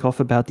want to kick off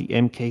about the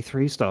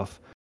MK3 stuff?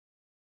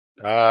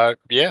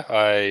 Yeah,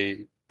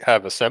 I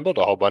have assembled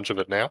a whole bunch of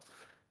it now.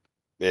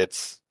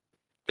 It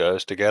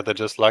goes together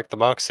just like the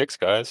Mark 6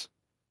 guys.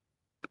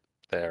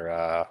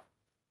 They're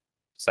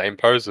same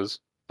poses,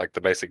 like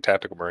the basic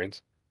tactical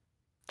marines.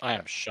 I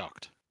am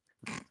shocked.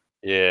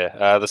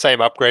 Yeah, the same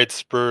upgrade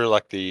sprue,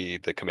 like the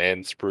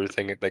command sprue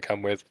thing that they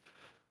come with.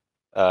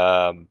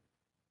 Yeah,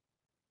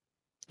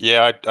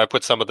 I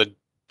put some of the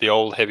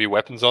old heavy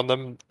weapons on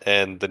them,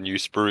 and the new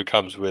sprue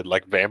comes with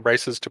like van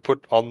braces to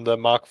put on the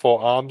Mark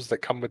 4 arms that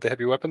come with the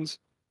heavy weapons.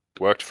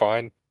 Worked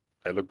fine.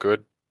 They look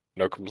good.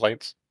 No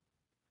complaints.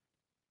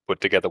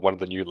 Put together one of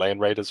the new Land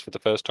Raiders for the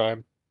first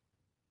time.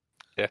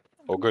 Yeah,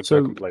 all good.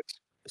 No complaints.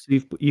 So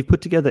you've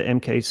put together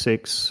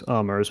MK6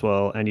 armor as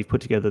well, and you've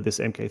put together this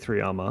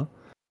MK3 armor.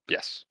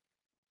 Yes.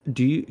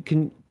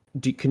 Can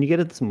you get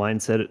at this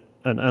mindset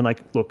and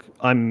like, look,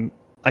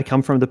 I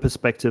come from the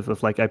perspective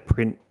of like, I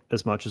print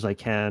as much as I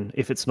can.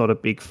 If it's not a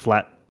big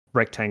flat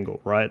rectangle,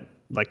 right?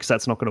 Like, because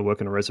that's not going to work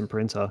in a resin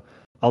printer.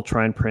 I'll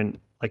try and print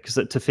like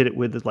to fit it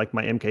with like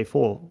my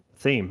MK4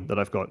 theme that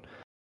I've got.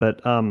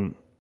 But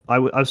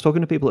I was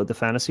talking to people at the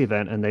fantasy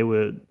event, and they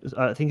were.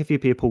 I think a few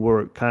people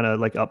were kind of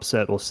like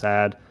upset or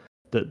sad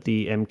that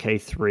the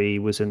MK3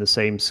 was in the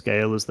same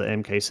scale as the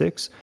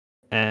MK6,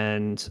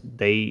 and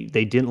they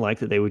didn't like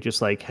that. They were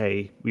just like,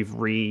 "Hey, we've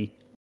we've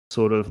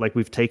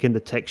taken the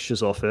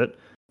textures off it,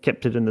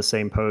 kept it in the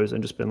same pose,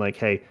 and just been like,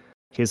 hey,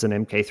 here's an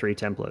MK3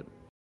 template."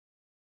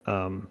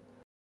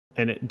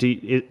 And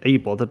are you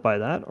bothered by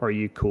that, or are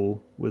you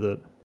cool with it?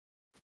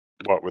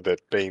 What, with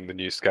it being the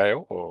new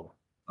scale, or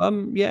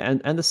Yeah,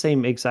 and the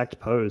same exact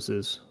pose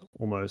is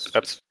almost.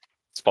 it's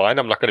fine.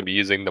 I'm not going to be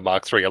using the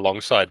Mark III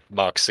alongside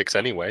Mark 6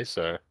 anyway,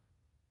 so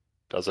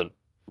doesn't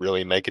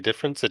really make a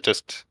difference. It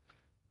just,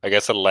 I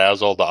guess, it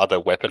allows all the other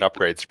weapon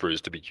upgrade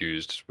sprues to be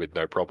used with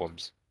no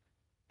problems.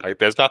 Like,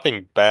 there's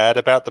nothing bad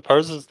about the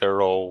poses.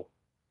 They're all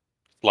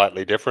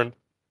slightly different.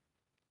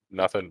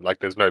 Nothing like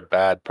there's no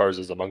bad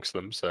poses amongst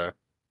them. So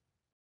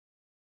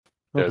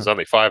there's Okay.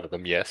 only 5 of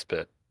them, yes,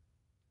 but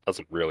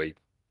doesn't really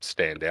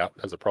stand out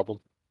as a problem.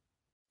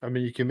 I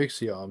mean, you can mix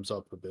the arms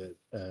up a bit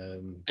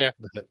and Yeah.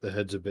 the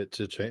heads a bit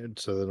to change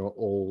so they're not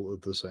all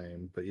the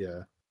same. But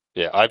yeah,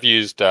 Yeah, I've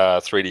used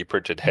 3D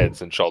printed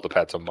heads and shoulder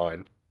pads on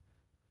mine.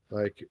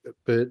 like,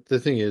 but the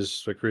thing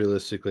is, like,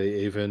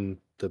 realistically, even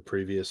the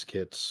previous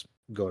kits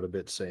got a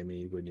bit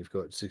samey when you've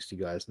got 60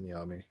 guys in the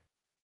army.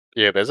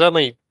 Yeah, there's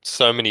only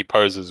so many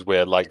poses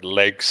where like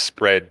legs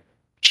spread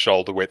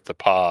shoulder width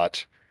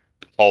apart,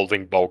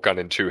 holding bolt gun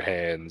in 2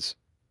 hands,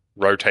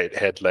 rotate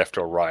head left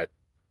or right.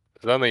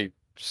 There's only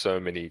so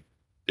many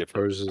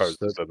different Poses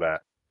poses of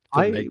that.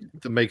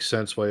 That makes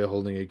sense while you're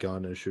holding a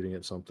gun and shooting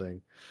at something.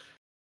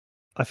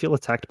 I feel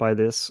attacked by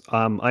this.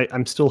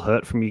 I'm still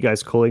hurt from you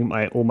guys calling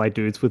all my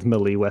dudes with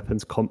melee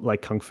weapons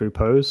like kung fu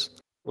pose.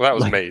 Well, that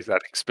was Like- me, I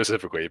think,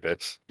 specifically,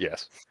 but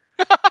yes.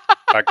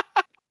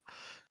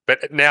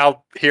 But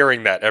now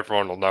hearing that,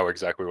 everyone will know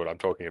exactly what I'm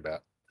talking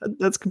about.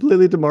 That's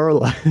completely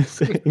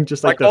demoralizing.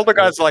 Just Like all the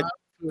guys, like,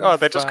 oh,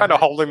 they're just kind of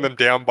Fine. holding them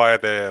down by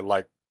their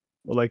like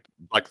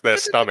their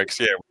stomachs,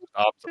 yeah, with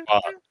arms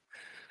apart.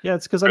 yeah,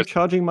 it's because I'm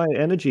charging my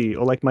energy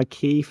or like my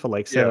ki for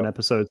like 7 Yeah.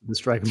 episodes of this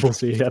Dragon Ball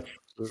Z.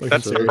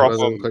 That's the they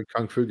problem. look like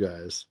kung fu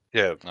guys.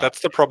 Yeah, Oh.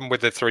 that's the problem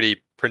with the 3D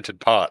printed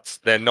parts.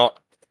 They're not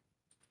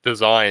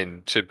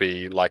designed to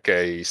be like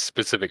a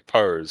specific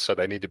pose, so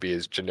they need to be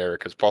as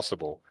generic as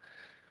possible.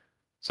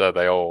 So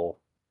they all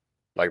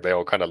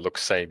kind of look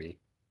samey.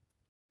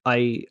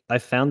 I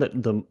found that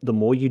the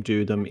more you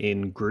do them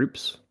in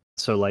groups,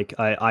 so like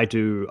I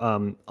do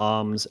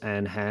arms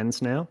and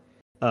hands now,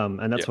 and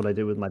that's Yeah. what I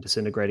do with my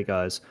disintegrator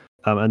guys.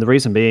 And the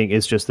reason being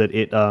is just that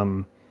it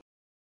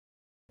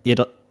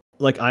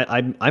like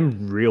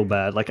I'm real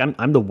bad. Like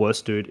I'm the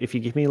worst dude. If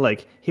you give me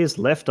like here's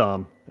left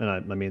arm, and I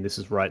mean this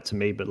is right to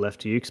me, but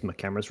left to you because my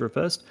camera's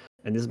reversed,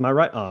 and this is my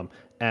right arm,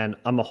 and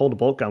I'm gonna hold a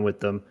bolt gun with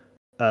them.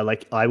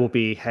 Like I will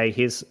be, hey,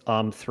 here's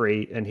arm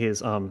 3 and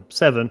here's arm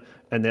 7,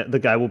 and the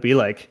guy will be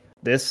like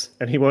this,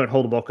 and he won't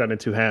hold a bolt gun in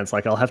 2 hands.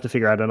 Like I'll have to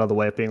figure out another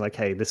way of being like,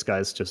 hey, this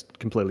guy's just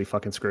completely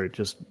fucking screwed.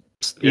 Just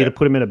either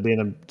put him in a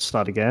bin and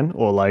start again,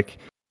 or like,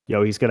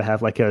 yo, he's gonna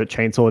have like a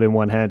chainsaw in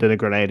one hand and a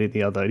grenade in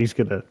the other, and he's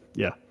gonna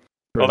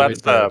Well,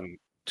 that's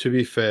To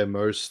be fair,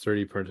 most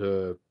 3D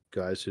printer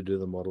guys who do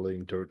the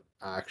modeling don't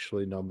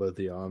actually number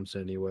the arms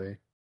anyway.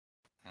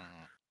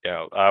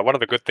 one of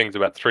the good things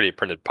about 3D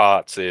printed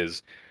parts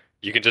is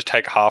you can just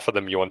take half of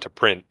them you want to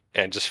print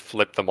and just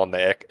flip them on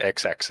the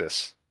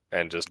x-axis,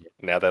 and just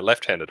now they're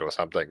left-handed or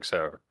something.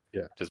 So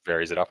Yeah. just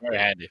varies it up. Very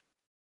handy.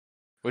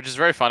 Which is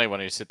very funny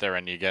when you sit there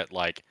and you get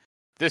like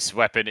this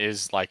weapon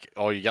is like,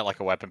 or you get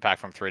like a weapon pack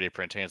from 3D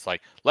printing. It's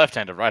like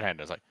left-handed,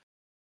 right-handed. It's like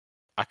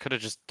I could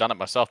have just done it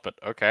myself, but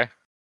okay.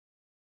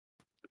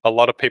 A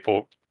lot of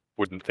people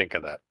wouldn't think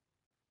of that.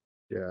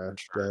 Yeah,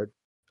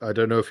 I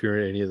don't know if you're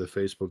in any of the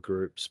Facebook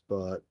groups,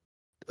 but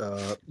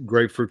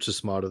grapefruits are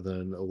smarter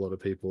than a lot of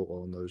people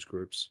on those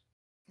groups.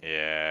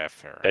 Yeah,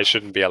 fair They enough.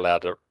 shouldn't be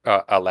allowed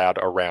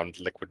around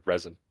liquid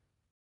resin.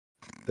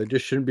 They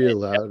just shouldn't be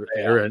allowed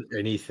around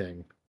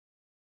anything.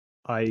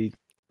 I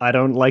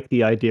don't like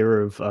the idea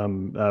of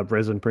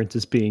resin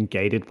printers being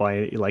gated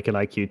by like an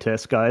IQ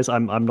test, guys.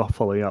 I'm not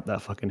following up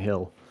that fucking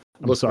hill.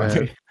 I'm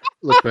sorry.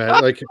 Look,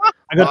 man, like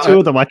I got 2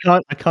 of them. I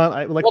can't.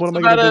 Like, What's what am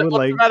I the going to matter- do with what's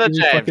like the matter, these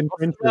James? fucking What's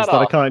the printers that I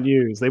matter? can't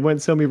use? They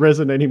won't sell me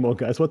resin anymore,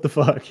 guys. What the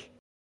fuck?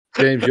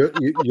 James,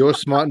 you're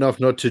smart enough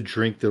not to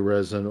drink the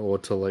resin or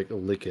to like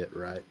lick it,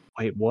 right?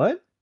 Wait,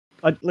 what?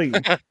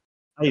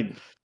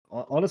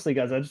 Honestly,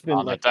 guys, I've just been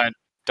Oh, no, like, don't.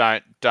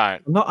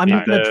 I'm not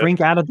going to the- drink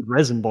out of the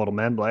resin bottle,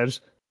 man. But I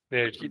just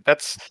Yeah,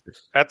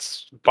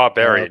 that's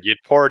barbarian. You'd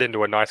pour it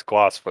into a nice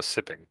glass for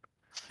sipping.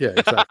 Yeah,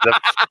 exactly.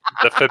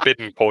 The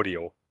forbidden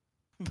cordial.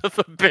 The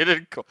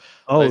forbidden.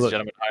 oh, Ladies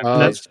and look, gentlemen,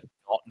 that's-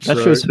 that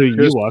So, shows who you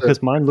just are to-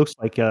 because mine looks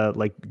like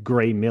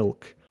grey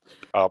milk.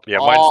 Yeah,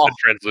 mine's Oh. the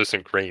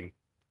translucent green.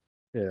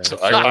 yeah. So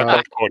So, I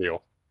like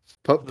cordial.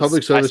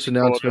 public service spicy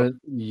cordial.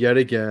 announcement yet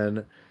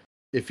again.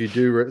 If you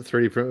do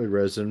 3D print with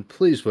resin,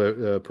 please wear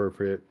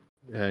appropriate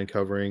hand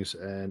coverings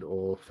and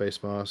or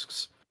face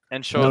masks.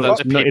 ensure that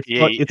the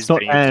PPE it's is not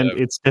being and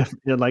observed. it's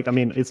definitely like I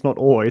mean it's not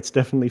or it's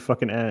definitely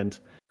fucking and.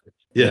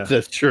 Yeah.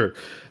 that's true.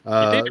 You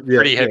need a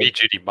pretty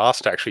heavy-duty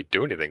mask to actually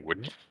do anything,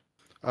 wouldn't you?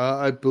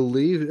 I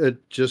believe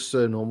it just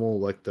a normal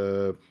like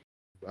the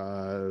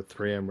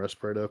 3M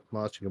respirator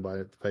mask. You can buy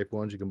the paper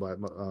ones. You can buy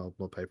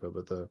not paper,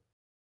 but the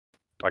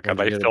Like, are ones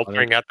you they get at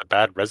filtering out the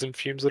bad resin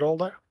fumes at all,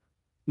 though?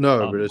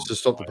 No, Um, but it's to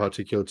stop the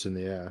particulates in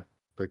the air.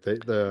 Like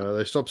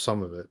they stop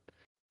some of it.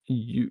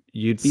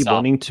 You'd be Some.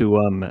 wanting to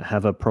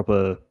have a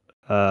proper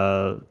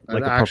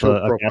like a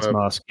proper gas proper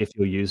mask if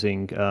you're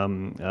using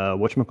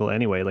whatchamacallit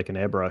anyway, like an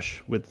airbrush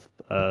with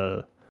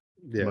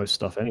yeah. most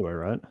stuff anyway,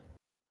 right?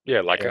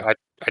 Yeah, like Yeah.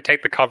 I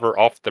take the cover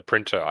off the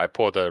printer, I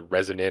pour the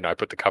resin in, I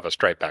put the cover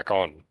straight back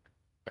on.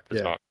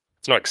 Like, Yeah.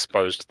 it's not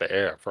exposed to the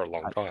air for a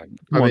long time.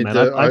 Come on, mean, man.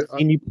 the- I've I-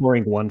 seen you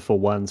pouring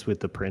 1-for-1s with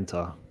the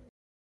printer.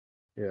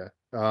 Yeah.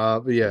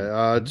 But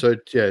yeah. So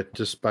yeah,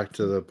 just back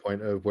to the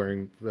point of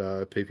wearing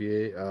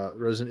PPE.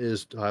 Resin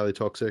is highly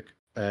toxic,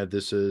 and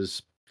this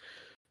is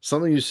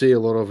something you see a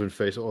lot of in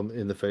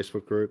the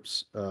Facebook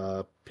groups.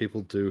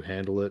 People do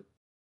handle it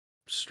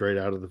straight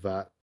out of the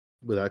vat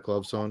without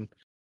gloves on.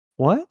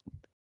 What?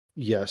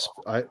 Yes,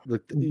 I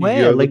look.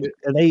 Where? Like,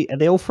 are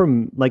they all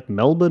from like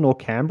Melbourne or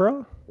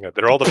Canberra? Yeah,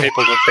 they're all the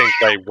people that think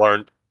they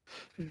won't,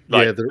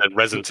 like, Yeah, that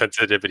resin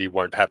sensitivity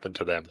won't happen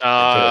to them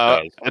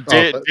until it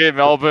does. Dear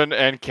Melbourne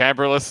and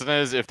Canberra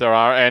listeners, if there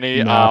are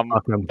any, Nah,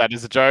 fuck 'em. that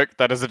is a joke.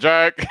 That is a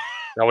joke.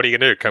 Now, what are you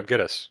gonna do? Come get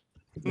us.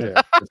 yeah,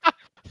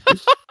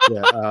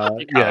 yeah,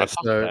 You yeah. can't.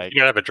 So You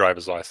don't have a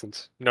driver's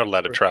license. You're not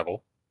allowed to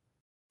travel.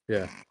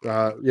 yeah,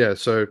 yeah.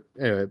 So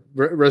anyway,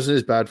 resin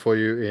is bad for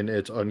you in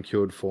its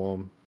uncured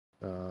form.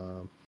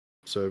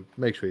 So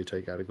make sure you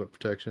take adequate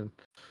protection.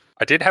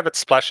 I did have it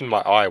splash in my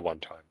eye one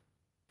time.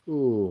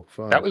 Ooh,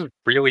 fun. That was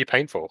really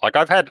painful. Like,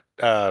 I've had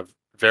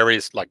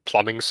various like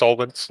plumbing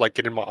solvents like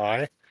get in my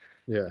eye.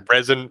 yeah.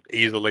 Resin,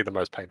 easily the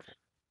most painful.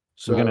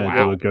 So I'm gonna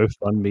do a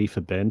GoFundMe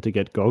for Ben to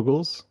get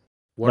goggles.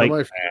 one like-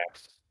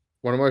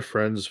 of my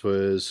friends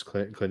was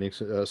cleaning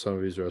some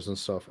of his resin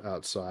stuff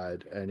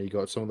outside, and he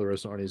got some of the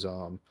resin on his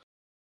arm.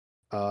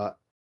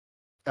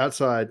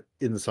 Outside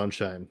in the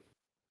sunshine.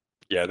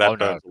 Yeah, that Oh, no.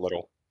 burns a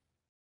little.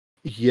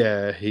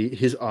 Yeah,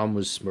 his arm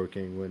was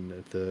smoking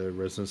when the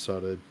resin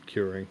started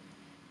curing.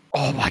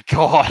 Oh my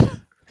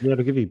god. Yeah,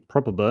 it'll give you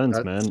proper burns,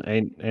 That's-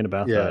 man. Ain't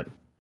about yeah. that.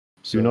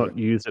 So, Do not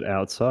use it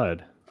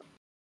outside.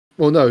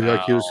 Well, no,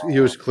 like he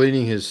was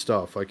cleaning his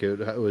stuff. Like it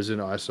was in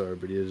ISO,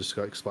 but he just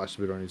like splashed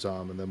a bit on his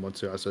arm, and then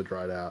once the ISO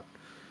dried out,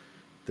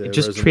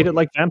 Just treat it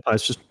like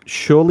vampires. Just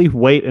surely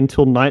wait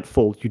until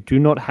nightfall. You do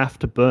not have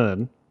to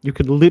burn. You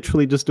could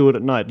literally just do it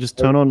at night. Just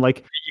turn on like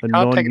a You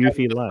can't take it out non-UV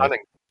in the light. sun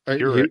and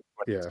cure it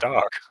when it's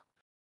dark.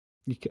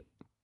 You can...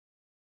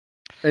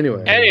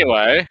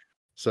 Anyway,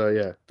 So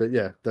yeah, but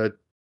yeah,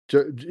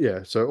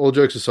 yeah. So all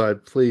jokes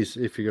aside, please,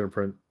 if you're gonna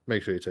print,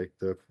 make sure you take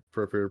the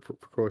appropriate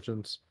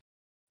precautions.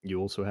 You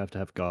also have to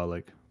have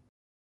garlic.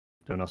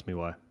 Don't ask me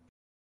why.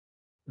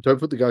 Don't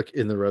put the garlic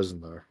in the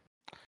resin though.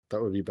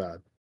 That would be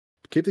bad.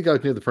 Keep the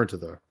garlic near the printer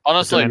though.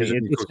 honestly, Don't use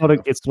it It's quick not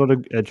enough. it's not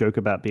a joke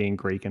about being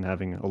Greek and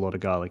having a lot of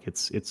garlic.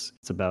 It's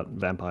about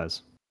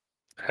vampires.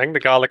 Hang the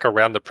garlic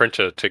around the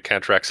printer to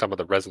counteract some of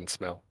the resin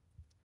smell.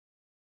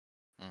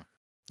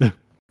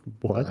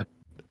 What?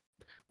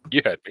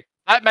 You heard me.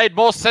 that made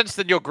more sense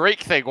than your Greek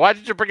thing. Why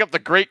did you bring up the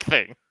Greek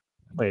thing?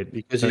 Wait,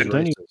 Because don't he's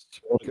don't you racist.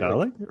 want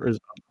garlic? Or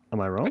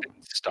am I wrong?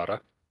 Stutter.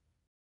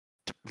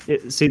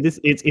 See,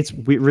 it's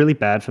really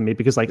bad for me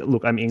because, like,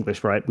 look, I'm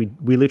English, right? We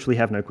literally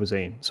have no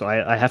cuisine, so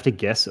I have to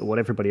guess at what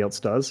everybody else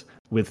does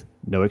with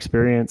no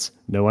experience,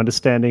 no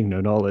understanding,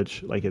 no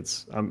knowledge. Like,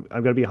 I'm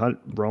gonna be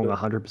wrong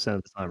 100%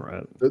 of the time,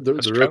 right? The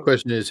That's real true.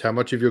 question is, how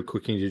much of your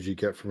cooking did you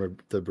get from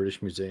the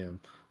British Museum?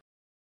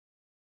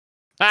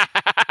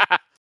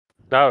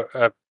 No,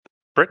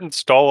 Britain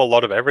stole a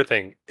lot of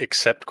everything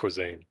except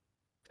cuisine.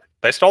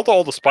 They stole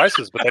all the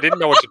spices, but they didn't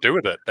know what to do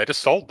with it. They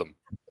just sold them.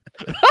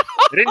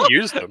 They didn't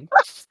use them.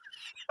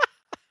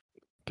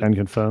 Can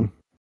confirm.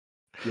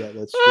 Yeah,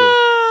 that's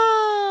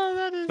true.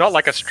 That is Not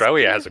like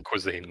Australia has a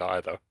cuisine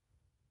either.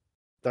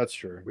 That's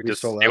true. We just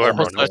stole steal that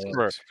everyone from else's. the-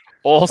 True.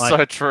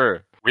 Also true.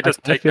 We just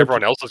I take feel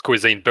everyone else's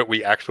cuisine, but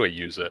we actually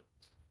use it.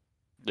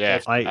 Yeah,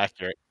 I-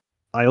 accurate.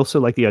 I also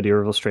like the idea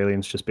of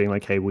Australians just being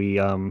like, hey,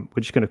 we're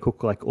just gonna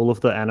cook like all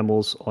of the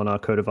animals on our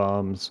coat of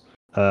arms.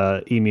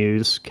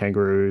 Emus,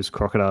 kangaroos,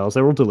 crocodiles,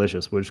 they're all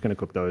delicious. We're just gonna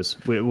cook those.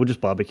 We'll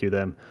just barbecue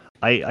them.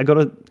 I'm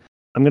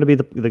gonna be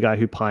the guy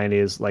who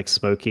pioneers like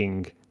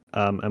smoking.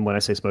 And when I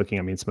say smoking,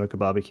 I mean smoke a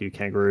barbecue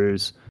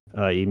kangaroos,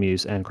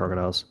 emus, and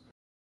crocodiles.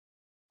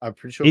 I'm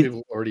pretty sure It-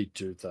 people already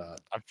do that.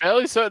 I'm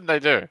fairly certain they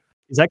do.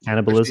 Is that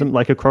cannibalism?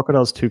 Like a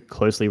crocodile's too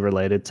closely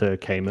related to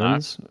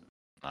caimans?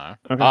 No.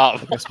 Okay, Oh,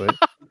 okay, sweet.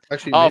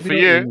 Actually, oh maybe for not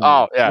you? emu.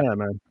 Oh, yeah. Yeah,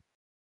 man.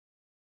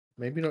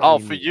 Maybe not. Oh,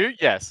 emu. for you?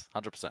 Yes,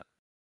 100%.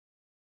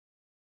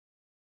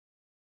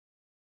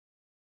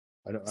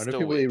 I know Still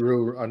people weird. eat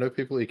real. I know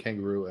people eat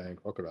kangaroo and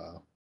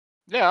crocodile.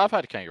 Yeah, I've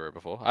had kangaroo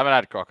before. I haven't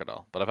had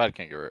crocodile, but I've had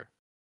kangaroo.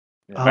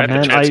 Oh, I had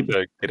man, the chance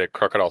to get a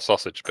crocodile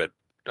sausage, but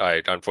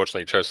I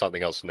unfortunately chose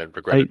something else and then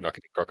regretted not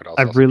getting crocodile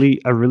I sausage.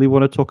 really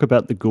want to talk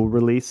about the Ghoul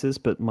releases,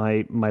 but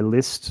my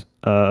list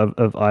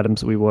of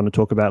items that we want to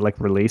talk about, like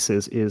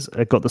releases, is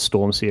I got the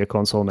Stormseer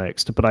console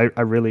next. But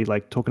I really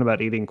like talking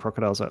about eating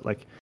crocodiles. I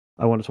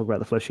want to talk about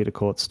the Flesh Eater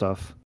Court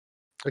stuff.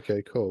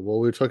 Okay, cool. Well,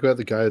 we'll talk about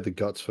the guy with the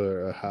guts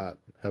for a hat.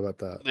 How about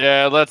that?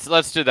 Yeah,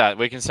 let's do that.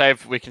 We can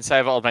save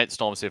old mate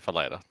Stormseer for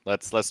later.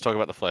 Let's talk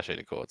about the Flesh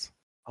Eater Courts.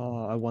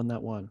 Oh, I won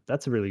that one.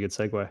 That's a really good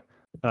segue.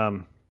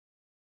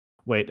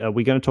 Wait, are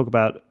we going to talk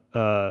about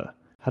how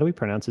do we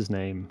pronounce his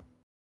name?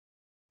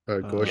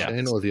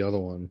 Gorshane or the other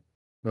one?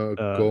 No,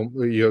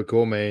 Uh, you got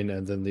Gormain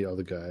and then the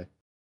other guy.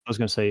 I was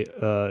going to say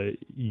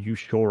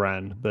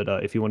Yushoran, but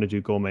if you want to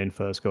do Gormain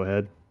first, go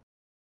ahead.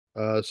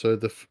 So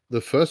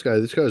the first guy,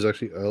 this guy was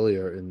actually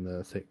earlier in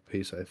the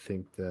piece, I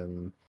think,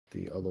 than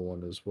the other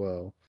one as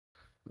well.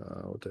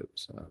 What date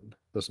was that?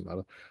 Doesn't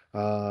matter.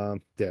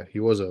 Yeah, he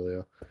was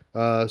earlier.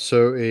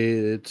 So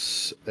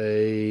it's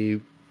a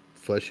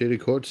Flesh Eater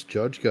Court's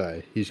judge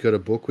guy. He's got a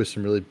book with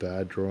some really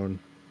bad drawn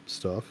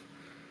stuff.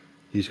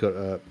 He's got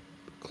a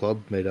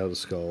club made out of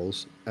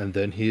skulls, and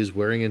then he is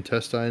wearing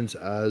intestines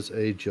as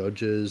a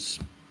judge's.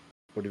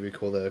 What do we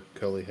call their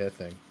curly hair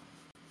thing?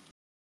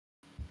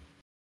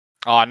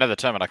 Oh, I know the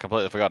term, and I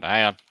completely forgot.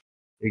 Hang on.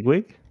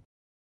 Bigwig?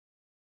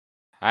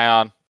 Hang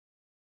on.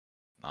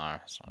 No,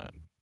 that's not it.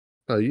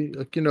 Oh,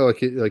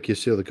 like you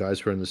see all the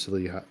guys wearing the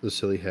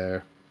silly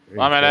hair.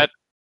 1 minute.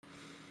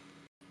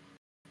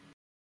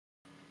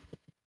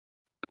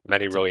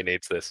 Manny really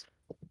needs this.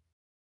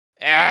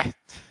 Yeah, I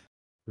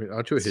mean,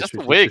 aren't you a it's just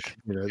history a wig. teacher?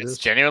 You know It's this?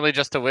 genuinely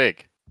just a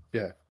wig.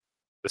 Yeah.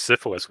 The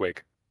syphilis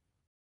wig.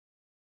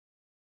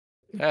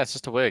 Yeah, it's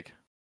just a wig.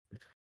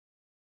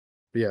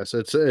 Yeah, so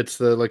it's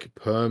the like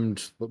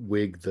permed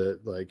wig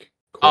that like.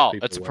 Oh,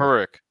 it's a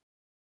peruke.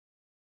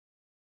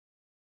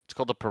 It's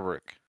called a peruke.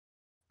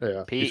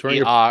 Yeah,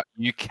 Peruke.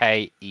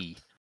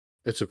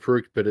 it's a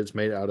peruke, but it's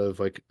made out of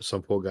like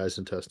some poor guy's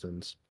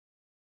intestines.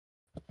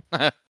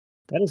 That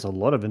is a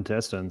lot of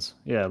intestines.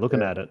 Yeah,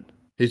 looking at it.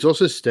 He's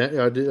also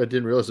I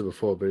didn't realize it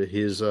before, but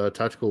his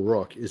tactical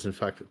rock is in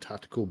fact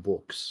tactical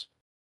books.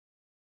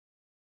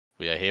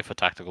 We are here for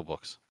tactical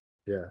books.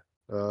 Yeah.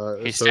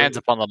 He stands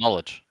upon the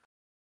knowledge.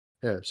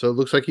 Yeah, so it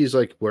looks like he's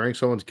like wearing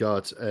someone's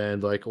guts,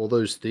 and like all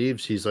those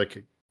thieves, he's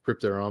like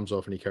ripped their arms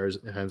off and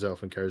he hands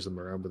off and carries them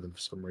around with him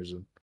for some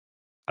reason.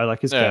 I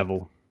like his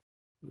gavel.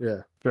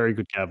 Yeah. Very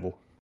good gavel.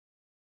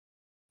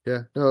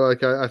 Yeah. No,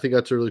 like I think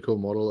that's a really cool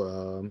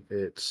model.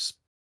 It's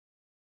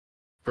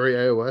very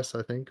AOS,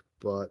 I think,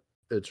 but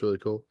it's really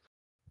cool.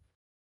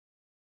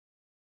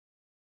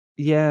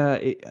 Yeah,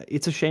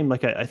 it's a shame.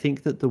 Like I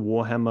think that the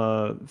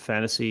Warhammer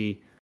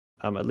fantasy,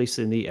 at least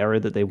in the era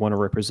that they want to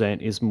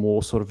represent, is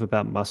more sort of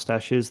about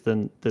mustaches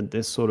than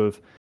this sort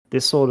of.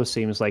 This sort of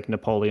seems like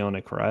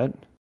Napoleonic, right?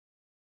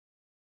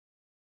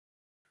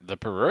 The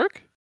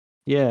peruke?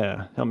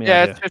 Yeah, help me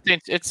Yeah, out it's here.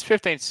 15th. It's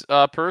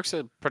 15th. Perukes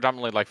are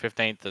predominantly like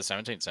 15th to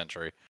 17th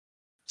century.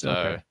 So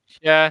Okay.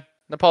 yeah,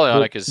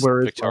 Napoleonic is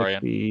Whereas Victorian.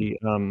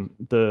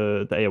 like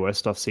the AOS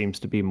stuff seems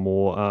to be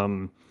more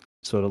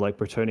sort of like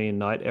Bretonian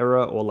Knight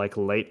era or like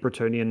late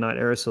Bretonian Knight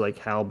era, so like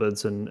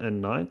halberds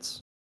and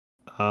knights.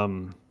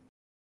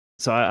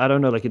 So I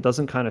don't know, like it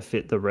doesn't kind of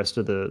fit the rest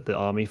of the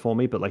army for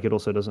me, but like it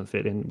also doesn't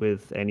fit in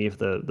with any of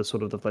the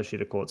sort of the Flesh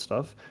Eater Court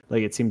stuff.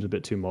 Like it seems a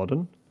bit too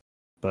modern,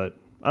 but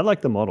I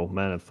like the model,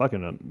 man. A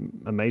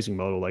fucking amazing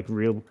model. Like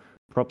real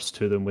props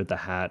to them with the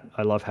hat.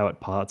 I love how it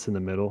parts in the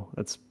middle.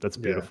 That's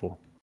beautiful.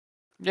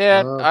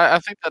 Yeah, I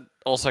think that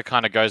also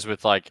kind of goes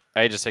with like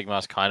Age of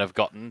Sigmar's kind of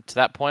gotten to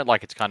that point.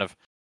 Like it's kind of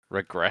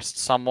regressed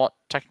somewhat,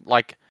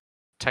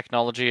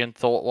 technology and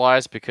thought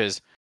wise, because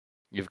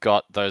you've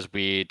got those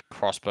weird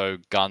crossbow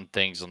gun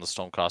things on the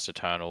Stormcast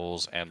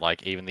Eternals, and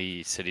like even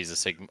the Cities of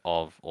Sigma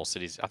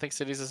I think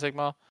Cities of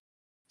Sigma,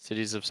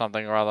 Cities of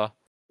something or other.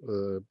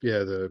 Yeah,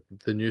 the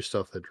new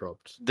stuff they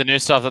dropped. The new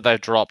stuff that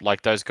they've dropped,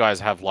 like those guys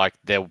have like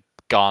their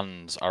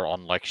guns are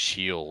on like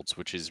shields,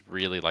 which is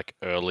really like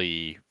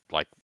early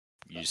like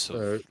use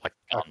of like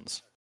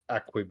guns.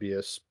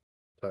 Aquibius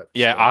type.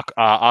 Yeah,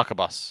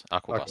 Arquebus.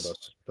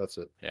 That's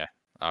it. Yeah,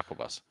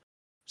 Arquebus.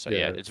 So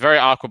yeah, it's very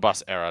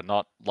Arquebus era,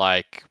 not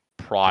like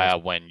prior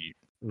when you.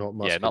 Not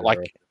musket not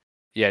era.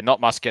 like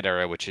not musket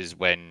era, which is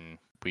when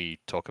we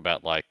talk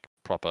about like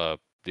proper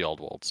the old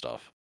world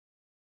stuff.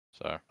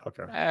 So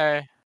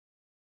okay.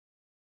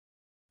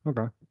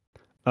 Okay.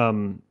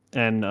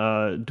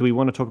 And do we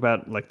want to talk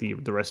about like the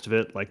rest of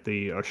it, like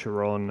the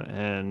Oshiron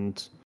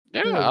and?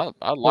 Yeah,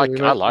 I like.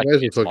 I like.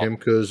 Might as well talk him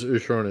because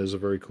Usharon is a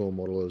very cool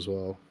model as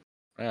well.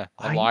 Yeah,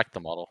 I like the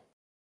model.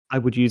 I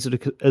would use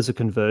it as a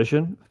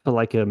conversion for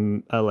like a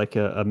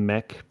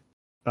mech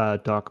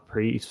dark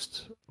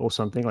priest or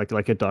something like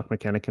a dark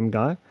mechanicum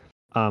guy.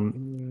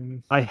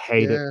 I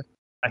hate it.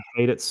 I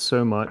hate it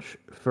so much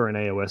for an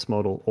AOS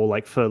model or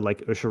like for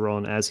like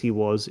Usharon as he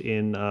was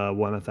in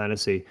Warhammer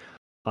Fantasy.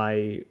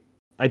 I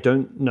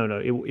don't no.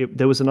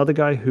 There was another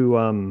guy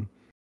who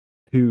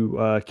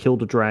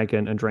killed a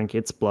dragon and drank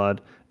its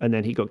blood, and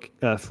then he got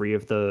free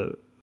of the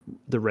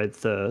red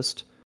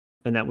thirst.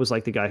 and that was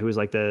like the guy who was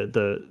like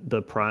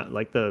the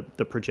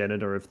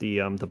progenitor of the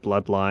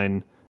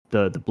bloodline,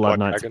 the Blood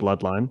Knight's Dragon.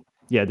 bloodline.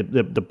 Yeah,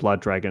 the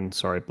Blood Dragon,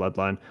 sorry,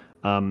 bloodline.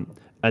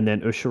 And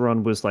then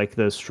Usharon was like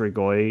the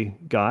Strigoi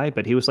guy,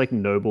 but he was like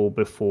noble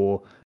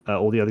before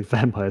all the other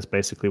vampires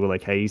basically were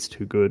like, hey, he's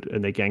too good,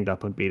 and they ganged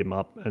up and beat him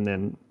up, and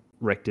then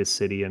wrecked his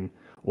city, and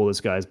all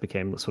those guys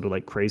became sort of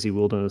like crazy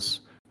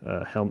wilderness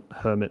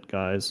hermit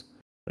guys.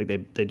 Like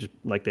they just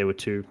like they were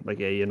too like,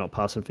 yeah, you're not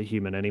passing for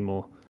human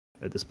anymore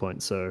at this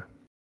point, so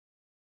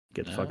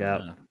get the fuck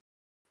out.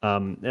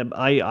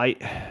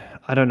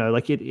 I don't know,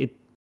 like it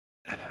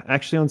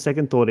actually on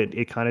second thought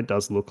it kind of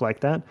does look like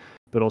that,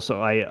 but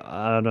also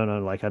I don't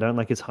know, like I don't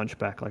like his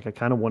hunchback. Like I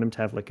kind of want him to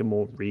have like a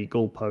more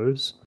regal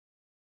pose,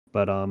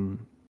 but I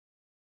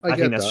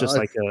think that's just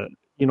like a,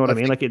 you know what I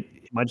mean? Like it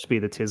might just be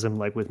the tism,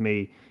 like with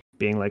me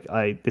being like,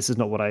 this is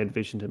not what I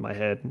envisioned in my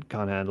head and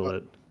can't handle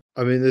it.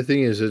 I mean, the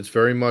thing is, it's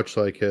very much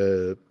like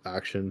a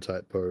action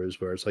type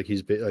pose where it's like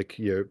he's like,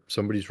 you know,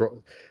 something's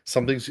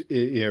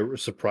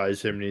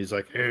surprised him and he's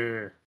like,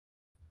 "Ugh."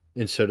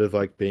 Instead of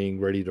like being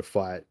ready to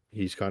fight,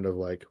 he's kind of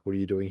like, what are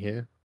you doing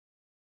here?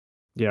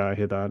 Yeah, I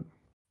hear that.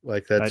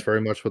 Like that's very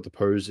much what the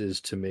pose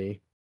is to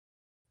me.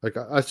 Like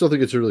I still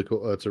think it's a really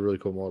cool. It's a really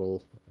cool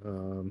model.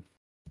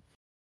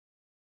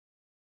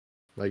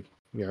 Like,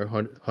 you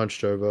know,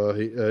 hunched over.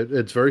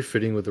 It's very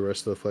fitting with the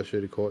rest of the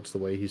flesh-eater courts. The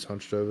way he's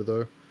hunched over,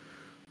 though.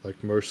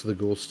 Like most of the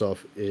ghoul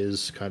stuff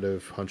is kind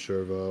of hunched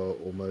over,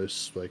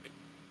 almost like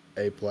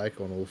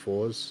ape-like on all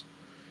fours.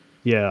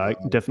 Yeah, I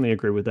definitely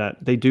agree with that.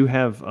 They do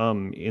have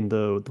in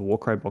the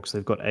Warcry box,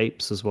 they've got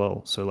apes as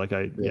well. So like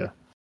yeah.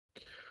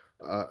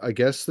 I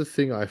guess the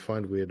thing I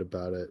find weird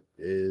about it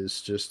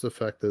is just the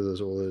fact that there's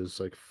all those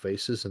like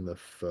faces in the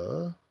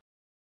fur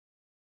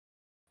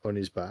on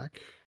his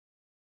back.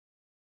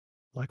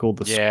 Like all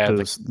the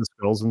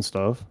skulls and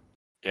stuff.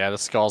 Yeah, the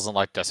skulls and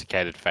like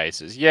desiccated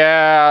faces.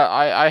 Yeah,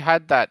 I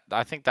had that.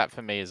 I think that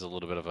for me is a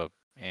little bit of a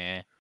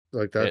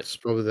Like that's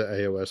probably the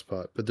AOS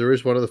part, but there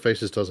is one of the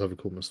faces does have a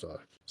cool mustache.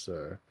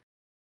 So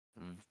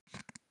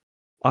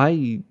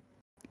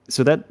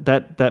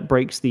that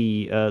breaks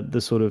the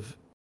sort of.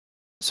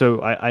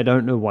 So I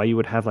don't know why you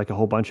would have like a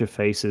whole bunch of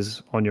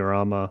faces on your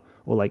armor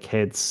or like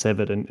heads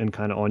severed and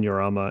kind of on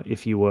your armor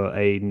if you were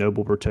a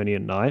noble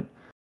Bretonnian knight.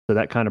 So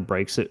that kind of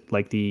breaks it,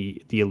 like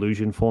the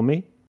illusion for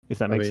me, if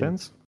that makes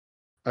sense.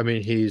 I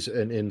mean, he's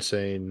an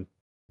insane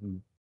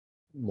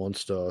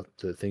monster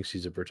that thinks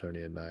he's a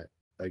Bretonnian knight,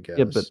 I guess.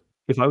 Yeah, but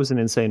if I was an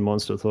insane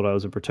monster that thought I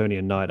was a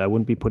Bretonnian knight, I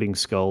wouldn't be putting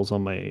skulls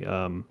on my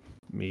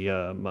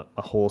my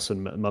horse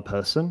and my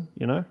person,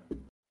 you know?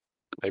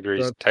 Maybe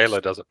his tailor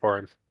does it for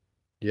him.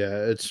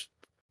 Yeah,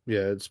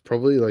 it's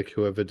probably like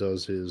whoever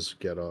does his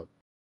get up,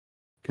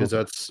 because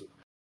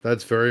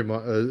that's very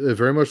much it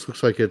very much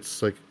looks like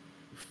it's like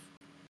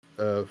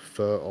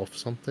fur off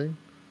something.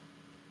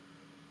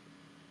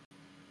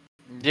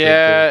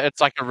 Yeah, it's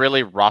like a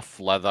really rough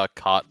leather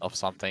cut of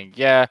something.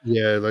 Yeah.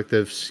 Yeah, like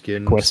they've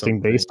skinned questing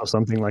something. beast or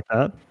something like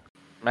that.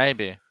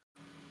 Maybe.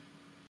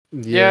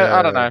 Yeah,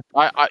 I don't know.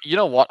 I you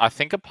know what? I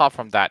think apart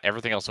from that,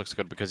 everything else looks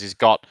good because he's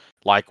got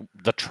like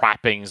the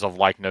trappings of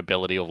like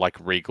nobility or like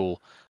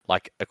regal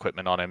like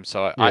equipment on him.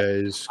 So I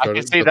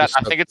can see that.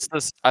 I think it's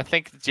this. I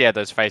think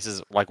those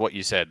faces, like what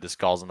you said, the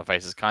skulls and the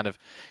faces, kind of.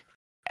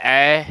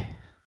 They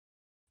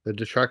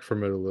detract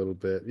from it a little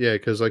bit. Yeah,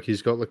 because like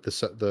he's got like the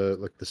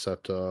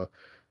scepter.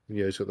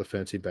 Yeah, he's got the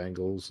fancy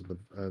bangles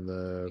and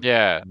the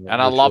yeah,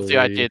 and I love the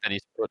idea that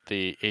he's put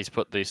the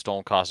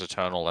Stormcast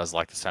Eternal as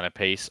like the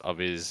centerpiece of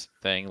his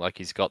thing. Like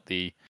he's got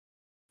the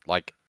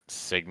like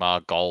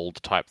Sigma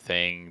gold type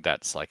thing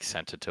that's like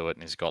centered to it,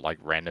 and he's got like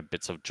random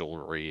bits of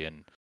jewelry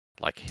and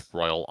like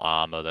royal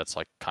armor that's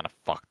like kind of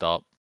fucked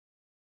up.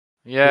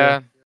 Yeah,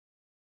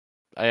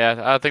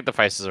 I think the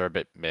faces are a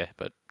bit meh,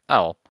 but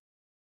oh.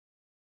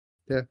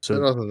 Yeah,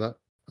 so other than that,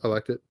 I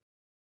liked it.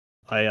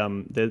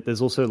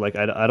 There's also like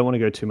I don't want to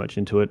go too much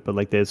into it, but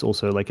like there's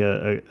also like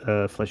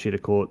a Flesh Eater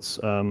Courts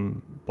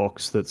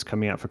box that's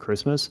coming out for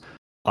Christmas.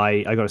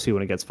 I got to see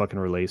when it gets fucking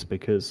released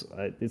because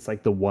it's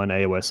like the one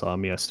AOS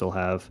army I still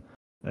have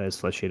as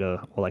Flesh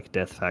Eater or like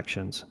Death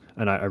factions,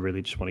 and I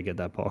really just want to get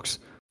that box.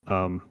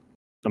 I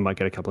might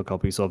get a couple of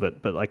copies of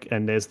it, but like,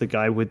 and there's the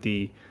guy with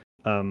the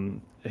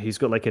he's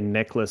got like a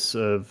necklace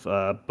of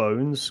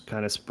bones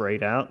kind of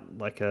sprayed out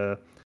like a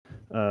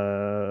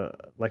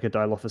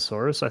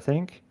Dilophosaurus, I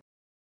think.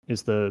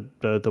 Is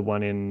the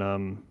one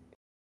in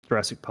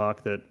Jurassic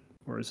Park that,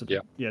 or is it? Yeah,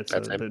 it's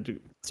the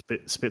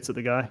spits at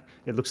the guy.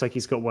 It looks like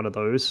he's got one of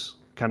those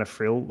kind of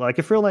frill, like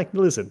a frill neck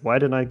lizard. Why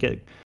didn't I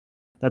get?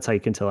 That's how you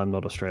can tell I'm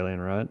not Australian,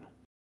 right?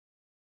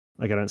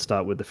 Like I don't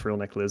start with the frill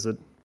neck lizard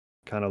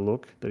kind of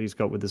look that he's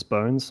got with his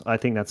bones. I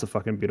think that's a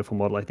fucking beautiful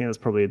model. I think that's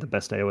probably the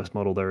best AOS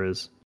model there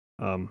is.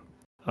 I'm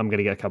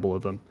gonna get a couple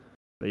of them,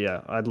 but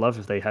yeah, I'd love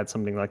if they had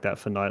something like that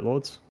for Night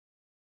Lords.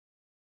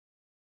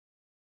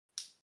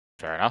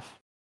 Fair enough.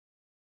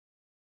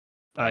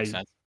 Makes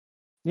sense.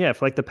 Yeah,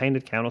 for like the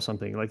painted count or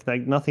something. Like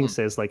nothing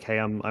says like, hey,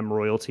 I'm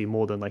royalty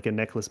more than like a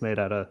necklace made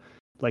out of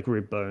like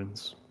rib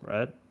bones,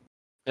 right?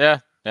 Yeah,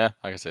 I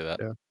can see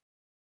that. Yeah.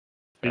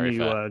 Didn't Very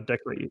you fair.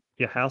 decorate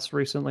your house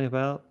recently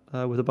about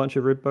with a bunch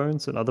of rib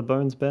bones and other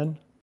bones, Ben?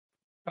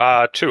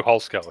 2 whole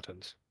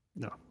skeletons.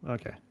 No.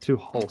 Okay. 2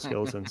 whole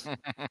skeletons.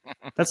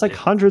 That's like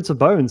hundreds of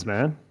bones,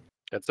 man.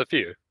 That's a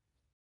few.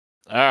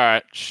 All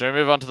right, should we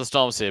move on to the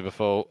storms here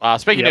before?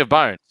 Speaking Yep. of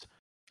bones,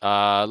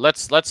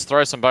 let's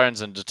throw some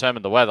bones and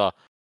determine the weather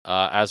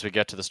as we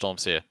get to the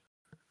storms here.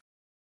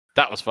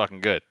 That was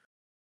fucking good.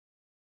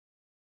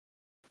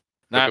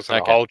 Took No, us on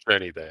a okay. whole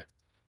journey there.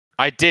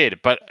 I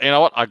did, but you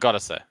know what? I gotta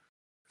say,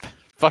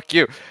 fuck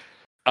you.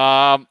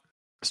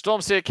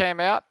 Storm Seer came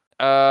out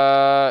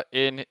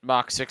in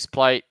Mark 6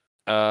 plate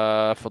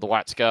for the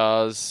White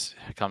Scars.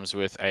 It comes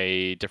with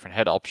a different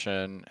head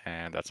option,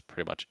 and that's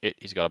pretty much it.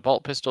 He's got a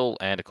bolt pistol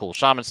and a cool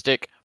shaman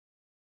stick.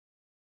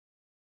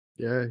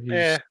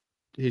 Yeah,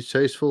 he's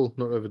tasteful,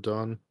 not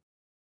overdone.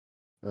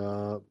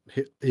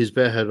 His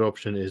bare head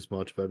option is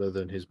much better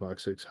than his Mark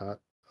 6 hat.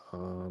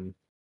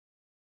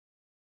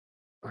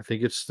 I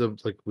think it's the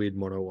weird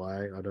mono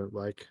eye I don't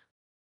like.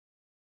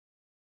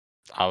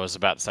 I was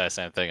about to say the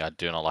same thing. I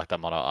do not like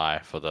that mono eye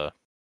for the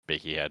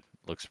beaky head.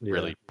 Looks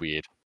really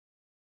weird.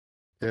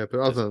 Yeah, but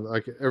other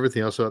than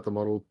everything else about the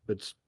model,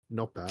 it's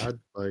not bad.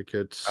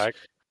 It's I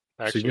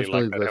actually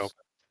significantly like that less. helmet.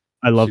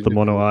 I love the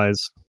mono significantly-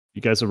 eyes.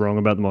 You guys are wrong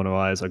about the mono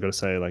eyes. I gotta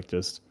say,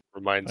 just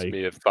Reminds Like-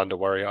 me of Thunder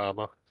Warrior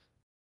armor.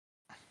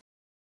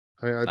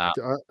 Nah.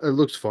 It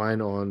looks fine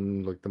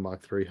on the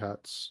Mark III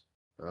hats.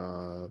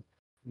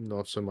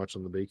 Not so much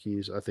on the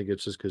beakies. I think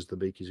it's just because the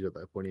beakies got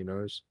that pointy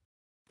nose.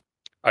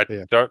 I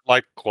Yeah. don't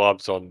like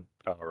gloves on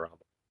power armor.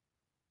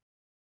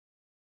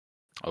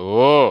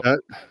 Oh,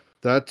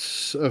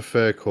 That's a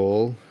fair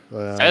call.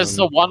 says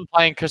the one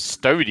playing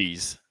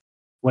Custodes.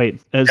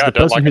 wait. As Yeah, I the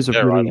don't person like who's it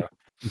there really either.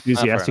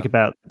 enthusiastic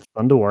about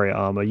Thunder Warrior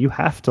armor, you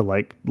have to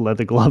like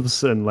leather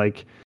gloves and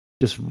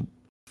just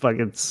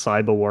fucking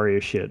cyber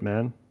warrior shit,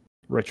 man.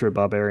 Retro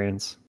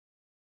barbarians,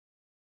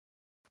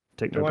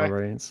 techno Do I?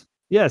 barbarians.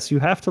 Yes, you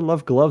have to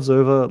love gloves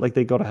over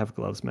they gotta have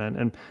gloves, man,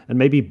 and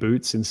maybe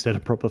boots instead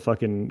of proper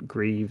fucking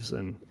greaves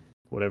and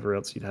whatever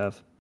else you'd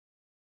have.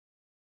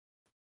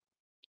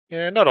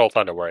 Yeah, not all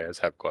Thunder Warriors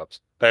have gloves.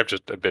 They have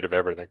just a bit of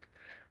everything.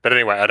 But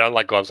anyway, I don't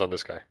like gloves on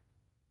this guy.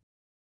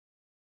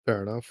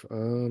 Fair enough.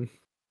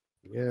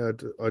 Yeah,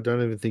 I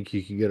don't even think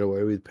you can get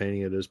away with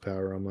painting it as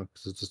power armor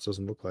because it just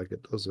doesn't look like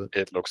it, does it?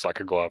 It looks like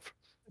a glove.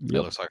 It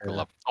looks like a Yeah.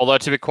 glove. Although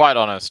to be quite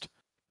honest,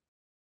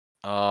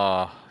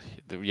 yeah,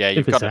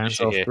 you've got an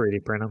issue here. 3D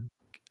print 'em.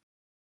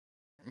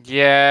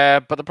 Yeah,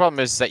 but the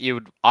problem is that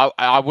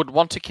I would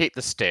want to keep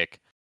the stick.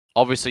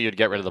 Obviously, you'd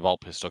get rid of the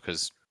bolt pistol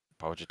because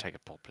why would you take a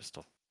bolt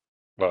pistol?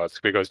 Well, it's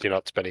because you're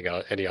not spending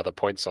any other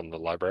points on the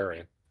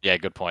librarian. Yeah,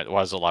 good point.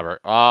 Why is the library?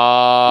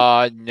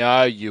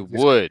 No, you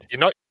would.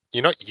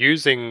 You're not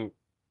using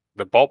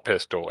the bolt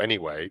pistol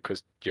anyway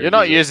because You're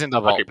not using the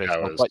bolt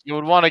pistol, but you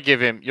would want to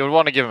give him. You would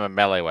want to give him a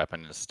melee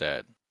weapon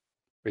instead.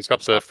 He's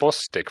got the force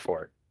stick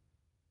for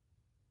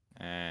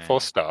it.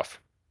 Force staff.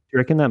 Do you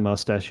reckon that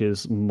mustache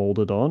is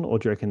molded on, or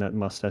do you reckon that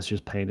mustache is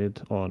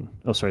painted on?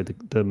 Oh, sorry,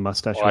 the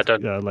mustache. Well, I with,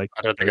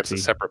 don't think it's a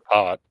goatee. separate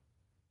part.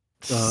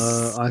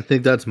 I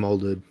think that's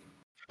molded.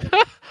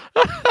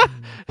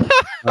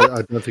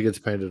 I don't think it's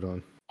painted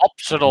on.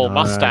 Optional No.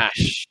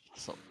 mustache.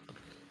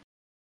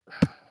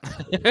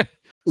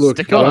 Look,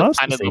 Stick Gotta on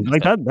ask and this then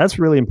thing. That's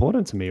really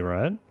important to me,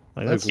 right?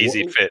 That's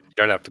Easy fit. You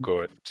don't have to glue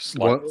it. Just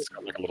it's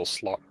got a little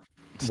slot.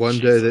 one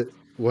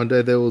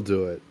day they will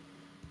do it.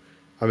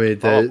 I mean,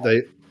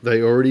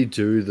 they already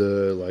do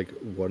the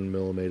 1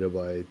 millimeter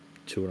by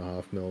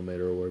 2.5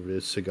 millimeter or whatever it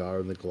is cigar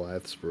and the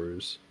Goliath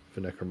sprues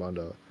for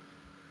Necromunda.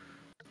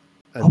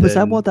 And Is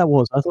that what that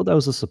was? I thought that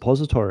was a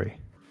suppository.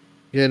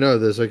 Yeah, no.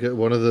 There's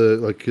one of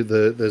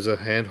the there's a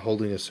hand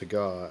holding a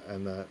cigar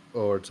and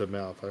or it's a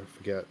mouth. I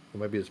forget. Or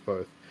maybe it's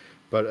both.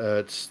 But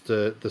it's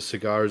the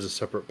cigar is a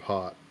separate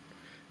part,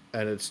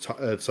 and it's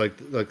it's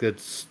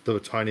the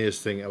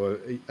tiniest thing ever.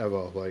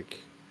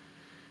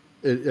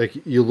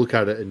 You look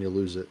at it and you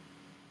lose it.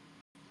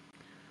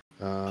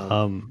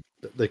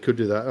 They could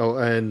do that. Oh,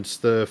 and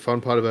the fun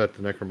part about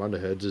the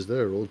Necromunda heads is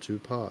they're all 2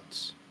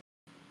 parts.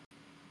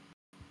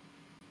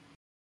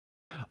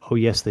 Oh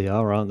yes, they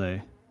are, aren't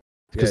they?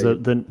 Because Yeah,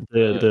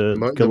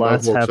 the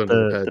Goliaths mohawks have on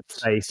their the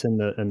heads. face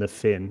and the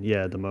fin.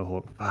 Yeah, the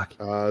mohawk. Fuck.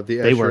 The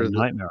They were Escher a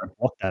nightmare. I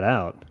blocked that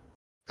out.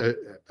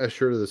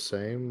 Escher are the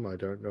same. I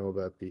don't know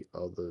about the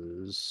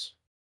others.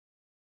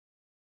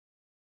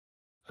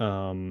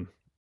 I'm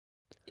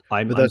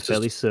But that's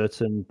fairly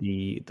certain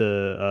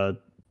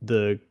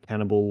the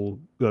cannibal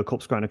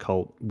corpse grinder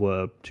cult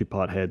were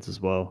 2-part heads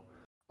as well.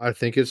 I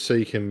think it's so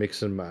you can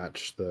mix and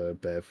match the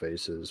bare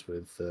faces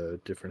with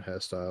different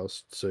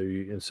hairstyles. So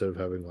instead of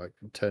having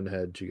 10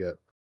 heads, you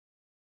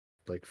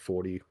get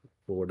 40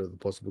 or whatever the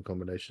possible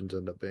combinations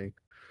end up being.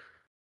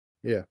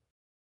 Yeah.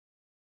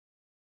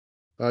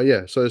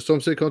 Yeah. So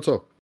Stormseer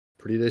console,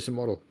 pretty decent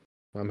model.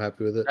 I'm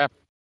happy with it. Yeah.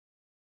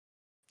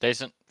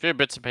 Decent. Few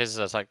bits and pieces.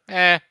 I was like,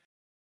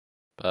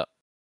 but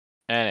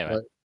anyway.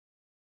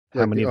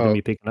 How many of them are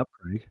you picking up,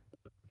 Craig?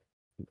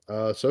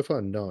 So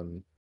far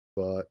none,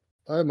 but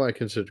I might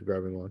consider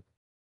grabbing one.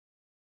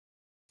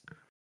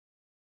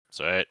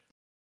 Sweet.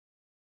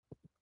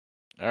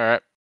 All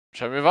right.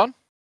 Shall we move on?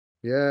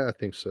 Yeah, I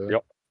think so.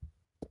 Yep.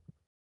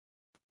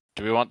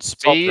 Do we want Assault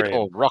speed or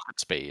Marine. rocket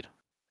speed?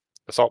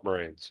 Assault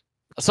Marines.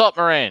 Assault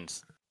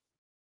Marines.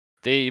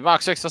 The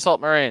Mark 6 Assault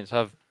Marines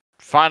have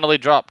finally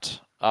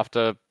dropped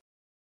after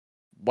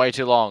way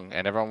too long,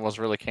 and everyone was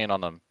really keen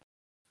on them.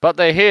 But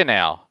they're here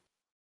now.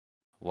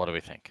 What do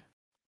we think?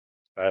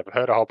 I've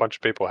heard a whole bunch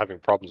of people having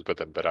problems with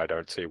them, but I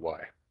don't see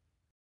why.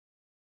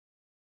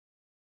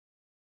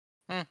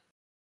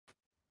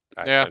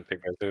 I Yeah. don't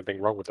think there's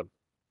anything wrong with them.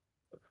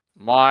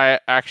 My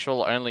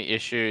actual only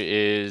issue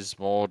is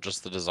more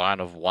just the design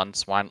of one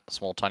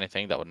small tiny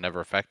thing that would never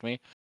affect me.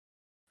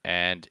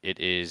 And it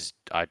is,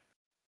 I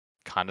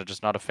kind of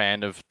just not a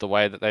fan of the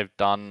way that they've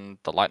done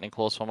the lightning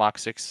claws for Mark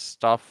 6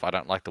 stuff. I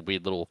don't like the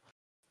weird little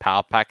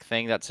power pack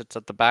thing that sits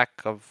at the back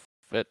of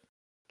it.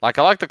 Like,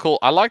 I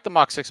like the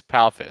Mark 6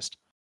 power fist.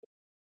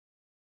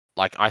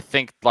 Like, I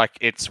think, like,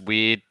 it's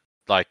weird,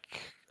 like,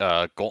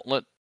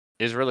 gauntlet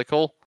is really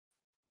cool.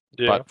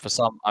 Yeah. But for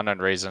some unknown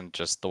reason,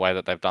 just the way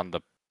that they've done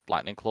the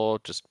lightning claw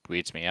just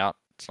weirds me out.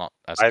 It's not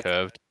as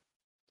curved.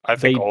 I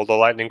think They- all the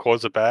lightning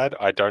claws are bad.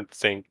 I don't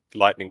think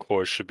lightning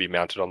claws should be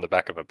mounted on the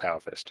back of a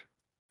power fist.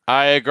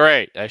 I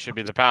agree. They should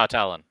be the power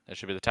talon. They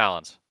should be the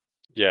talons.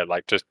 Yeah,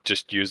 like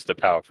just use the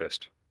power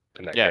fist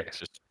in that Yeah, case.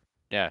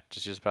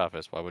 just use the power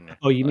fist. Why wouldn't you?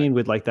 Oh, you Like, mean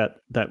with like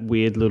that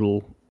weird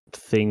little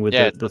thing with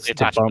Yeah, the the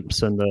attachment.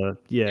 bumps and the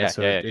yeah,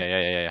 so yeah, it- yeah,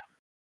 yeah, yeah.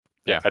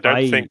 Yeah, I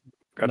don't think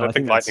no, I lightning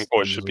think that's claws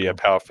dumb should as be a well.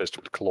 power fist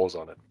with claws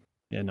on it.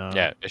 Yeah, no.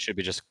 Yeah, it should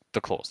be just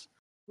the claws.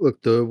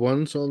 Look, the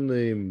ones on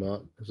the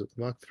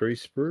Mark 3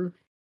 sprue?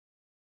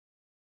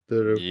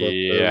 That have got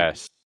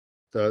Yes.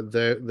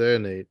 they're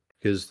neat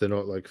because they're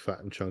not like fat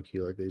and chunky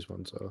like these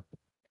ones are.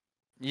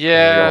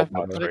 Yeah,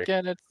 Mark but 3.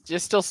 again, you're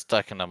still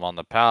sticking them on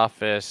the power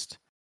fist.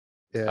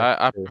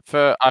 Yeah,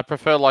 I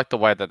prefer like the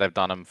way that they've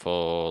done them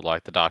for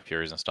like the Dark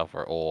Furies and stuff,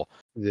 or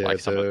yeah, like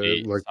some of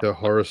the the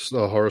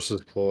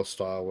Horus's claw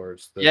style where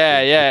it's the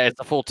it's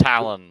a full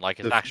talon, like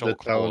it's the actual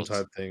talon claws.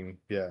 type thing.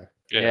 Yeah,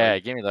 Yeah,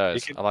 give me You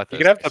those. can, I like you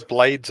those. can have the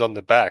blades on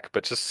the back,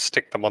 but just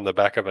stick them on the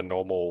back of a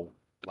normal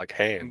like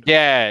hand.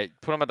 Yeah,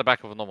 put them at the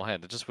back of a normal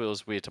hand. It just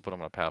feels weird to put them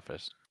on a power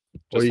fist.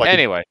 Just you like could-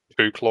 Anyway,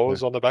 2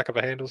 claws on the back of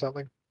a hand or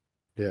something.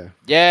 yeah.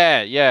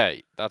 yeah,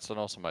 that's an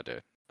awesome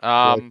idea.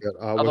 Like that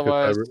artwork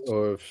otherwise-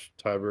 of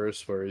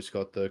Tiberius where he's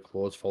got the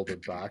claws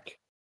folded back.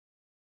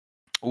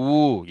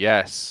 Ooh,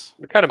 yes.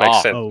 It kind of makes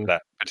Oh. sense Oh. for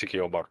that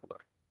particular model, though.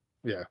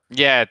 Yeah,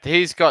 Yeah,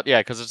 he's got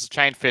because it's a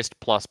chain fist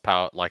plus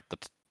power, like the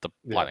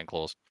Yeah. lightning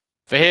claws.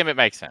 For him, it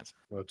makes sense.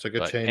 well, it's like a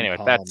But chain anyway,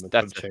 palm. that's- It's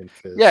that's not a chain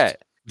fist. Yeah,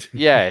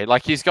 yeah,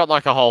 like he's got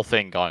like a whole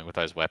thing going with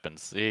those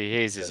weapons.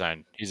 He's his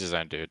own. He's his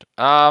own dude.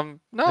 No,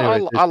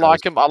 Anyway, I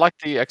like this him. I like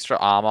the extra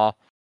armor.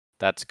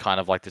 That's kind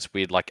of like this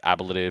weird, like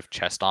ablative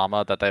chest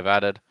armor that they've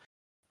added.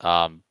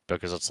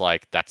 Because it's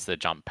like that's the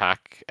jump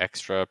pack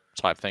extra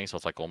type thing. So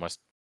it's like almost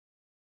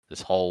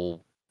this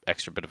whole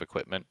extra bit of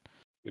equipment.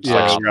 It's Yeah,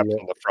 like straps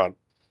on the front.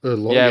 It with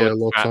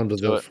locks straps onto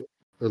to the it.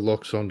 it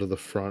locks onto the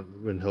front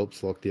and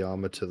helps lock the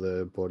armor to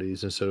the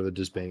bodies instead of it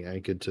just being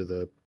anchored to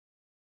the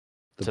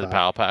To the back.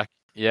 power pack.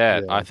 Yeah,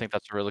 Yeah. I think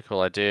that's a really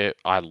cool idea.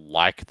 I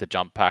like the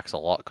jump packs a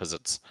lot because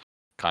it's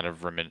kind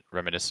of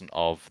reminiscent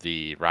of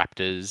the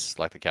Raptors,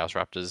 like the Chaos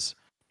Raptors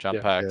jump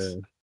Yeah. packs.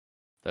 Yeah.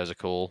 Those are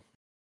cool.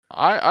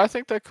 I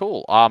think they're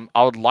cool.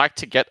 I would like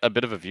to get a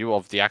bit of a view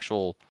of the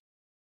actual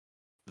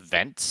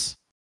vents.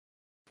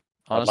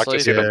 I'd like to Honestly,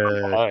 see them from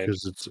Yeah, behind.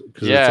 because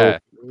Yeah.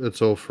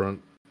 it's all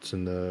front. It's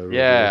in the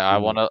yeah, I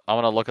revelation.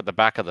 wanna look at the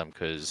back of them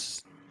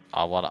because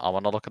I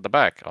wanna look at the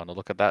back. I wanna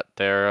look at that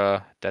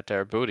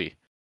their booty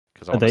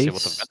because I Are wanna they see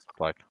what the s- vents look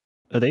like.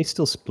 Are they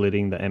still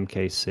splitting the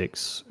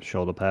MK6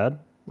 shoulder pad,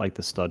 like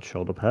the stud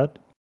shoulder pad?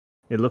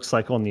 It looks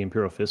like on the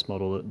Imperial Fist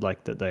model,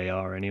 like that they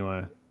are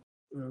anyway.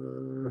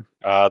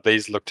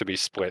 These look to be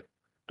split.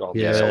 On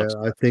the Yeah, solid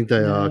I think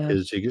they are Yeah.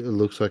 because it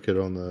looks like it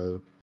on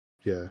the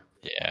Yeah,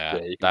 Yeah,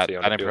 you can that see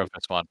on that the Imperial build.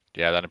 Fist one.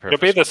 Yeah, that Imperial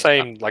It'll be Fist the one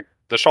is same. Like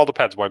the shoulder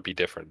pads won't be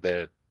different.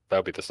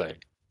 They'll be the same.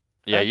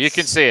 Yeah, you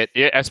can That's- see it,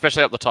 yeah,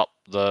 especially up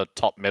the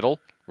top middle,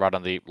 right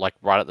on the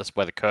right at this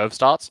where the curve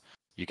starts.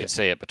 You can Yeah.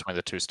 see it between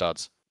the two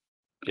studs.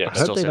 Yeah, I I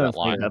still hope they see don't that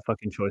line. make that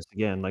fucking choice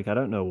again. Like I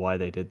don't know why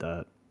they did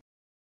that.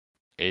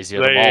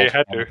 Easier They to mold,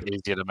 had and to.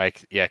 easier to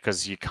make. Yeah,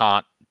 because you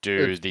can't do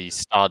It's- the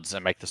studs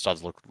and make the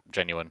studs look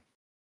genuine.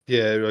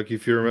 yeah. Like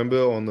if you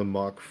remember on the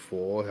Mark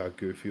IV, how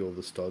goofy all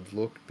the studs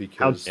looked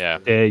because Yeah.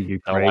 Dare you,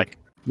 They're Craig? like-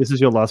 This is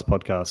your last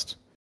podcast.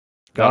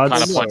 They'll Guards,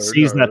 kind of No,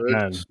 seize no, that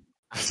man.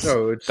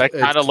 they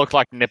kind of it's- look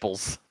like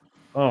nipples.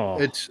 Oh,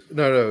 It's it's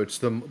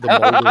the molding.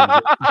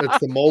 It's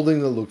the molding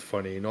that looked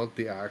funny, not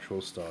the actual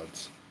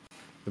studs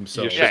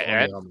themselves should- on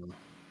Yeah, the armor.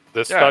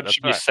 The stud that's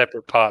should be right.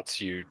 separate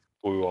parts. You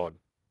glue on.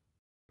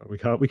 we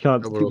can't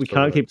That would also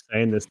work. keep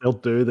saying this. They'll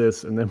do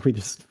this, and then we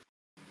just.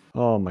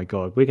 Oh my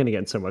god, we're gonna get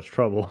in so much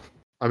trouble.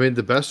 I mean,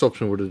 the best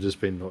option would have just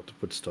been not to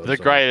put studs. The on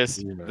it,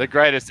 greatest, you know. the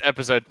greatest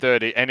episode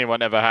 30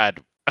 anyone ever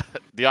had.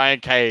 The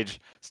Iron Cage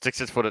sticks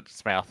his foot at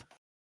its mouth.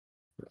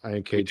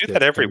 Iron Cage do gets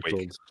that every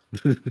week.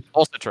 cancelled.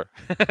 Also true.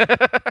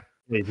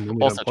 He's normally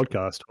on Also a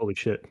podcast. Holy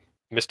shit.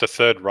 Mr.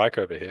 Third Reich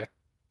over here.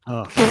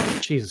 Oh,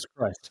 Jesus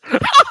Christ.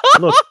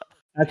 Look,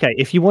 okay,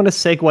 if you want to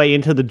segue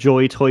into the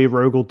Joy Toy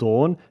Rogel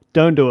Dawn,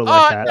 don't do it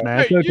like that,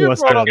 man. Don't do You us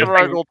brought up dirty. the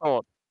Rogel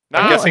Dawn.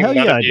 I'm Nah, guessing hell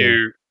none yeah, of I did.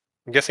 you.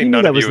 I'm guessing You knew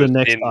none that of was you the have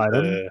next seen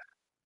item. the.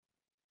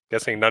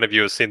 Guessing none of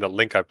you have seen the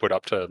link I put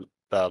up to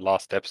the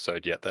last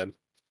episode yet. Then.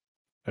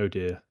 Oh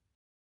dear.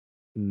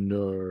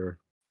 No.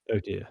 Oh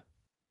dear.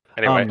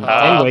 Anyway.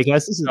 Anyway,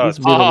 guys, this will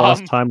be the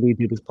last time we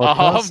do this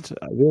podcast.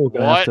 We're all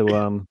going to have to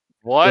go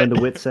what? into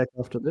WITSEC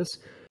after this.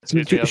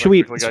 Excuse me, as I Should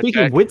we? quickly go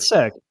Speaking of check.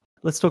 WITSEC,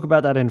 let's talk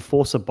about that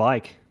Enforcer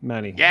bike,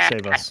 Manny. Yeah,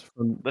 Save us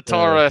from the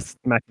Taurus.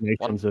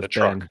 machinations of The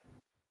truck. Ben.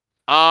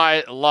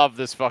 I love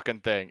this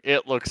fucking thing.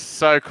 It looks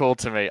so cool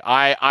to me.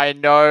 I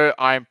know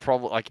I'm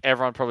probably like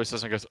everyone probably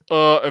says and goes,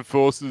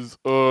 Enforcers,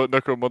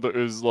 Necromunda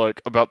is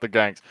like about the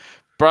gangs.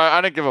 Bro,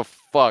 I don't give a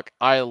fuck.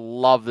 I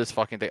love this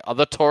fucking thing.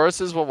 The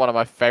Tauruses were one of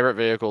my favorite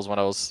vehicles when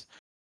I was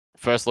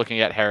first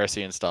looking at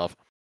Heresy and stuff.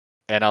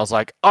 And I was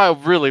like, I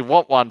really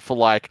want one for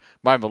like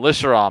my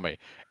militia army.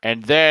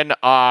 And then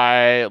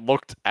I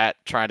looked at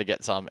trying to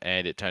get some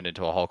and it turned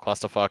into a whole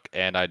clusterfuck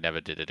and I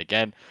never did it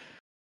again.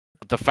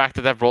 The fact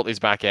that they've brought these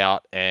back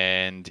out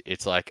and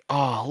it's like,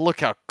 oh,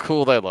 look how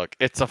cool they look.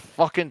 It's a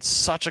fucking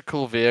such a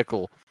cool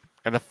vehicle.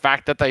 And the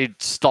fact that they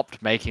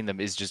stopped making them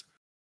is just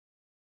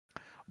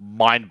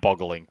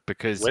mind-boggling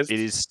because it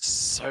is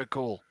so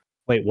cool.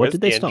 Wait, what did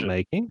they stop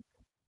making?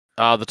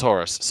 The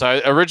Taurus. So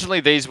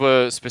originally these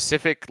were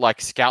specific like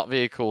scout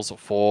vehicles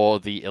for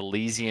the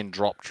Elysian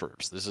drop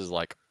troops. This is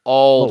like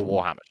old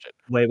Warhammer shit.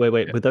 Wait.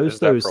 Yeah, Were those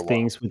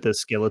things with the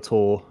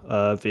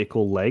Skeletor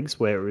vehicle legs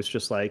where it was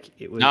just like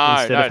it was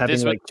instead of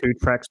having like 2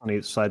 tracks on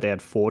each side, they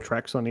had 4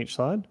 tracks on each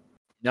side?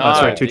 No,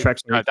 sorry, 2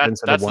 tracks on each side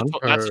instead of 1.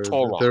 That's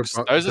Taurus.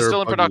 Those are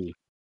still in production.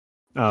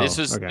 This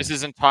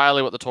is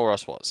entirely what the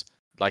Taurus was.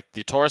 Like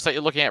the Taurus that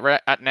you're looking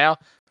at now,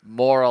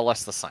 more or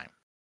less the same.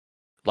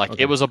 Like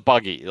it was a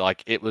buggy.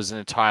 Like it was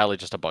entirely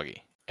just a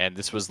buggy. And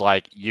this was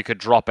like you could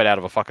drop it out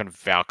of a fucking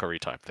Valkyrie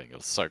type thing. It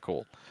was so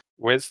cool.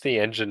 Where's the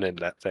engine in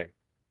that thing?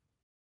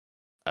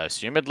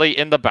 Assumedly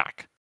in the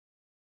back.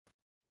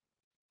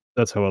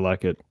 That's how I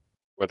like it.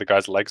 Where the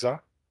guy's legs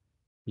are?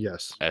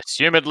 Yes.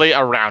 Assumedly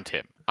around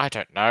him. I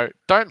don't know.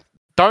 Don't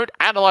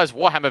analyze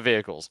Warhammer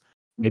vehicles.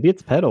 Maybe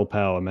it's pedal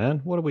power,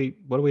 man. What are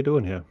we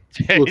doing here?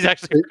 Look, He's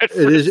actually it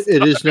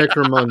is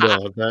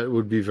Necromunda. That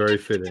would be very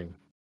fitting.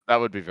 That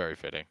would be very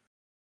fitting.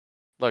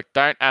 Look,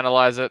 don't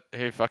analyze it.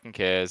 Who fucking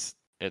cares?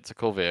 It's a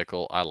cool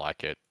vehicle. I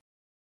like it.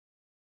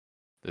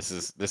 This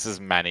is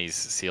Manny's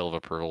seal of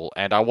approval,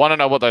 and I want to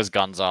know what those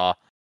guns are,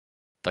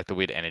 like the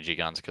weird energy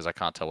guns, because I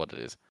can't tell what it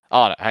is.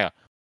 Oh, no, hang on,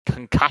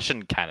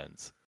 concussion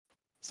cannons.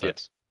 So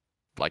Yes.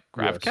 Like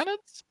grav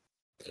cannons.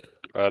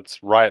 It's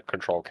riot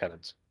control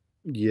cannons.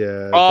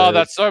 Yeah. Oh,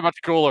 that's so much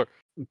cooler.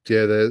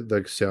 Yeah, they're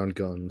like sound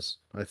guns,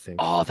 I think.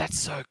 Oh, that's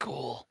so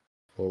cool.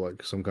 Or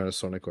like some kind of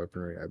sonic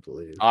weaponry, I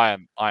believe. I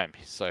am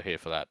so here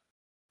for that.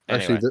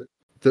 Anyway. Actually,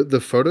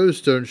 the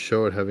photos don't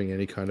show it having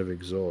any kind of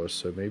exhaust,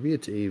 so maybe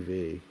it's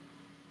EV.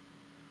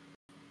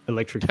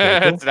 Electric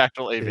vehicle? It's an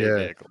actual EV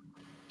vehicle.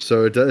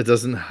 So it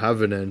doesn't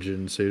have an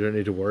engine, so you don't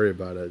need to worry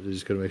about it. You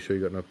just got to make sure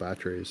you got enough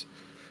batteries.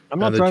 I'm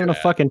not driving a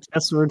fucking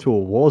Tesla into a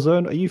war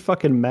zone. Are you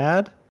fucking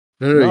mad?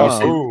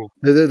 No.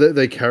 You see,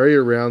 they carry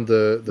around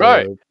the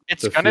right.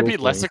 It's the going to be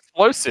fuel less thing.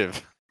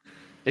 explosive.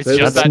 It's That's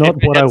just that not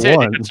what I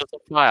want. It's just a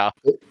fire.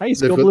 Hey,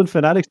 Goblin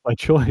Fanatics by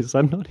choice.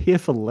 I'm not here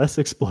for less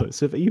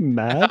explosive. Are you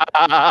mad?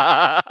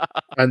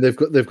 And they've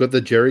got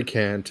the jerry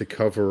can to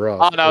cover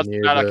up. Oh no,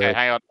 okay,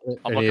 hang on.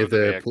 Any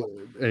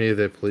of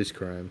their police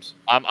crimes.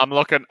 I'm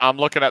looking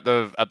at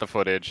the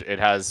footage. It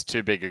has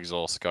 2 big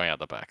exhausts going out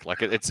the back.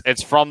 Like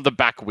it's from the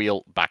back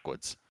wheel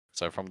backwards.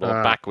 So from the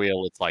back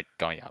wheel, it's like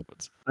going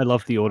upwards. I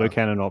love the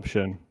autocannon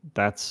option.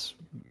 That's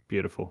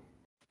beautiful.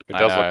 It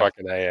does look like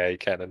an AA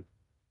cannon.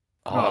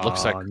 Oh, it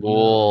looks so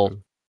cool.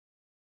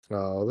 No.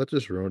 Oh, that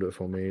just ruined it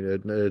for me.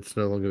 It's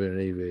no longer an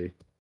EV.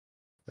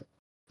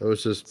 That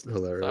was just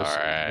hilarious. All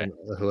right.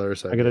 A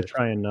hilarious idea. I gotta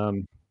try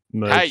and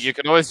merge. Hey, you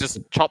can always just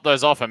chop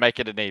those off and make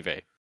it an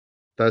EV.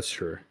 That's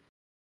true.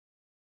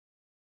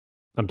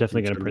 I'm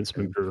definitely gonna print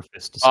some Imperial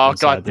Fists. Oh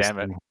god damn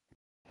it!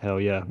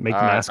 Hell yeah, make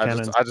mass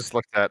cannons. I just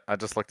looked at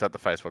the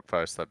Facebook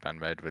post that Ben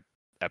made with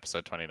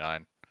episode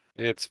 29.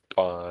 It's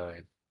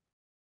fine.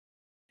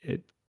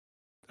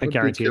 I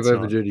guarantee it's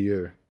not. Do to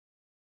you?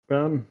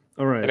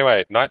 All right.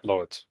 Anyway, Night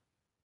Lords.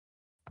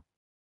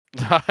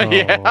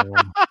 Yeah.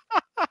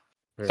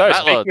 So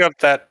speaking of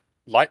that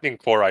lightning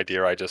core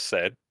idea I just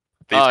said,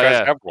 these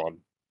guys have one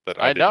that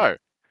I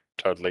didn't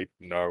totally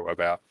know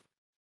about.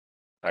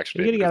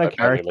 Actually, you're getting out of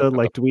character.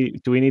 Like, do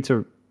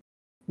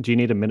you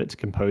need a minute to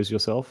compose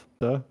yourself,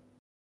 sir?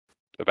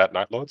 About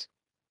Night Lords?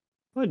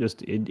 Well,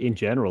 just in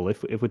general.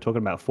 If we're talking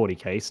about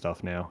 40k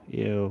stuff now,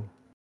 ew.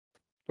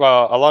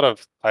 Well, a lot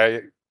of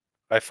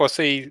I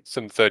foresee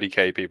some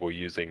 30k people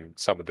using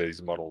some of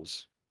these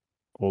models.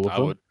 All of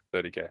them?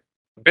 30k.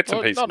 Bits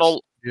and pieces. Not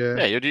all.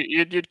 Yeah,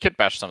 you'd kit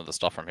bash some of the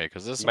stuff from here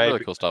because there's some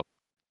really cool stuff.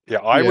 Yeah,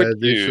 I would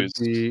this use.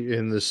 would be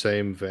in the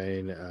same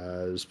vein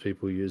as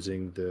people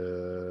using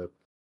the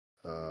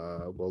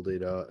World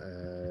Eater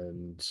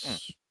and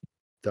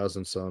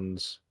Thousand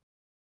Suns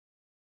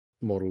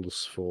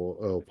models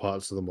or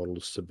parts of the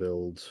models to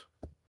build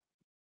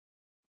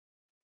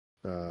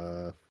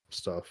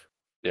stuff.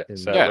 Yeah, in-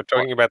 so Yeah, we're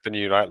talking about the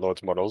new Night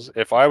Lords models.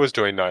 If I was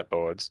doing Night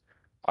Lords,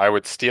 I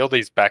would steal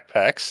these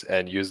backpacks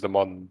and use them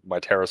on my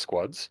Terror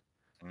squads,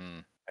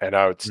 Mm, and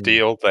I would Mm.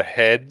 steal the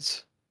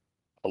heads,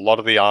 a lot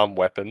of the arm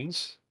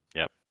weapons,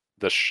 Yep.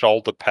 the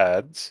shoulder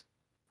pads,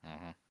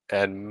 mhm.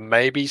 and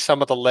maybe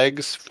some of the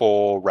legs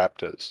for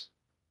raptors,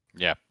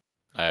 Yeah.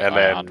 and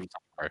I then 100%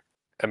 agree.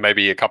 and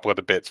maybe a couple of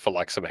the bits for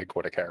like some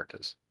headquarter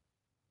characters.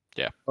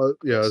 yeah, I was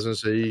Yes. gonna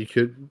say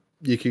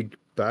you could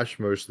bash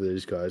most of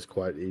these guys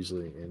quite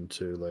easily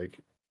into like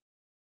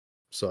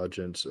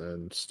sergeants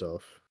and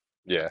stuff.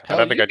 Yeah, I Hell,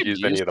 don't think you I'd could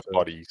use any use of the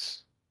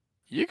bodies.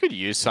 you could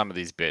use some of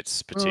these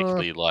bits,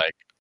 particularly like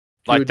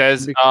You would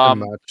there's mix and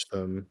match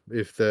them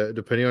if they're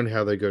depending on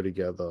how they go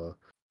together,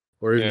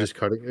 or even Yeah. just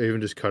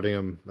cutting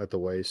them at the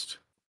waist.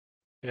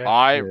 Yeah,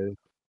 I Yeah,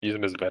 use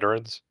them as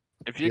veterans.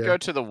 if you Yeah. go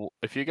to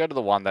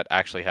the one that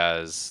actually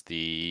has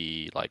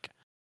the like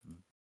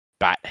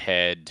bat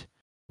head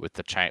with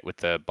the chain with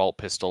the bolt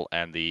pistol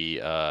and the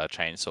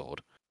chainsword.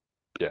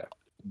 Yeah.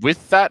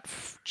 With that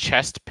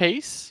chest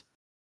piece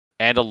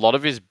and a lot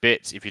of his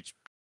bits, if you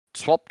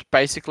swapped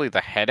basically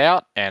the head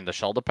out and the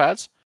shoulder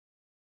pads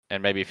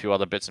and maybe a few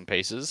other bits and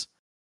pieces,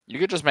 you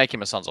could just make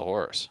him a Sons of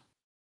Horus.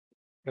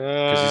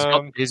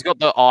 Because he's got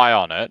the eye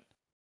on it.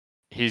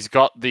 He's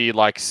got the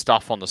like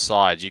stuff on the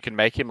sides. You can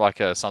make him like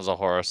a Sons of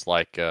Horus,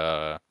 like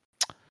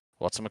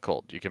what's him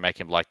called? You can make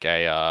him like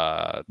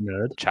a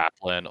Nerd.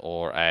 chaplain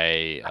or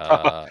a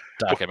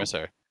dark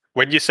emissary.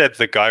 When you said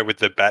the guy with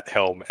the bat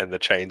helm and the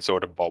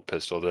chainsword and bolt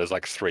pistol, there's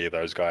like 3 of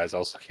those guys. I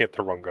was looking at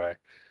the wrong guy.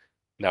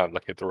 Now I'm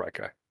looking at the right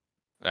guy.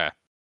 Yeah.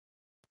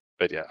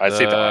 But yeah, I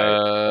see the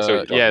eye. I see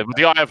what you're Yeah, talking with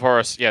the Eye of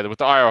Horus. Yeah, with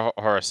the Eye of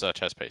Horus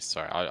chest piece.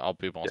 Sorry, I'll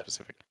be more Yeah.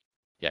 specific.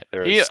 Yeah,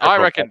 There are I several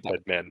reckon.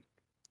 bat-head men.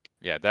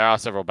 Yeah, there are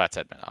several Bat's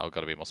Head men. I've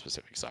got to be more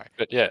specific. Sorry.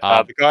 But yeah,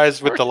 Um, the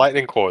guys with the reckon-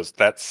 lightning cores,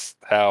 that's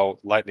how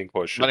lightning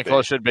cores should Lightning be.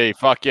 Claw should be.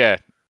 Fuck yeah.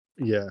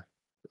 Yeah,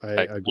 I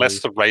Like, agree.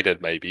 less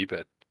rated maybe,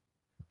 but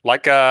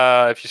like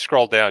if you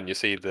scroll down, you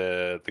see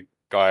the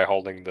guy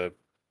holding the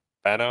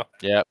banner.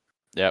 Yep.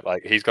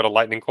 Like he's got a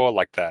lightning core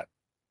like that.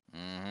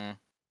 Mm-hmm.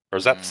 Or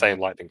is that the same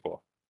lightning core?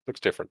 Looks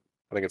different.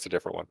 I think it's a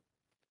different one.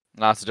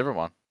 No, it's a different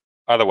one.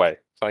 Either way,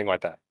 something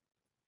like that.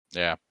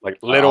 Yeah. Like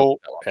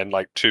little and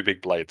like 2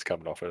 big blades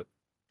coming off it.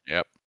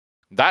 Yep.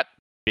 That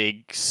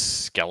big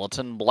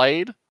skeleton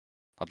blade,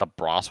 like the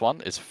brass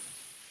one, is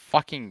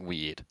fucking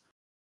weird.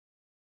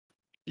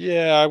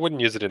 Yeah, I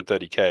wouldn't use it in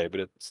 30k,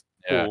 but it's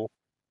Yeah. cool.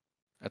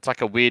 It's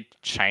like a weird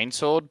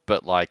chainsword,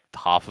 but like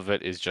half of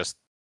it is just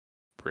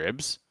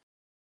ribs.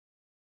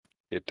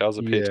 It does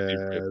appear to be Yeah,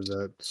 ripped.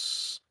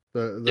 that's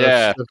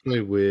Yeah.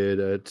 definitely weird.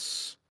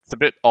 It's It's a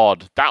bit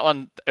odd. That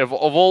one, of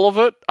all of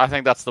it, I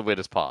think that's the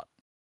weirdest part.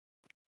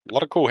 A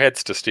lot of cool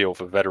heads to steal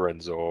for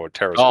veterans or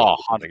terror Oh,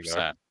 squads or something, though.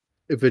 100%.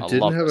 if it I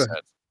didn't love have those a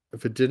heads.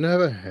 if it didn't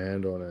have a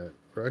hand on it,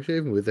 or actually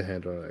even with a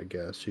hand on it, I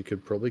guess you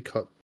could probably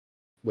cut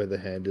where the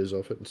hand is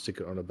off it and stick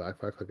it on a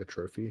backpack like a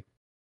trophy.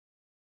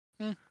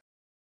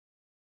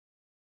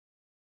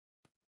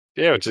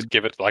 Yeah, just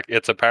give it like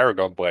it's a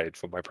paragon blade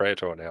for my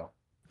Praetor now.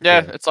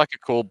 Yeah, Yeah. it's like a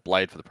cool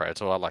blade for the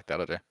Predator. I like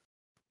that idea.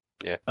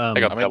 Yeah, they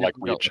got I their mean, like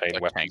you've weird got, chain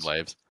like, weapons.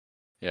 glaives.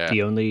 Yeah.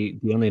 The only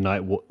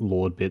Night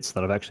Lord bits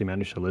that I've actually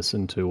managed to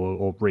listen to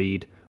or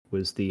read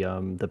was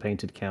the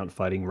Painted Count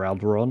fighting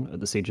Raldoron at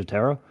the Siege of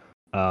Terror,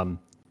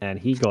 and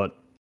he got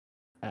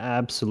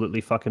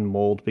absolutely fucking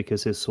mauled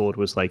because his sword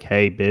was like,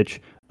 "Hey, bitch,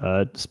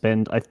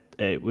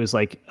 it was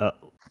like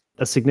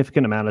a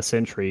significant amount of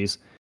centuries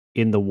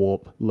in the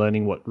warp,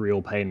 learning what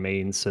real pain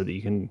means, so that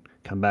you can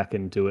come back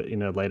and do it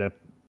in a later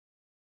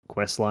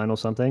quest line or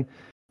something."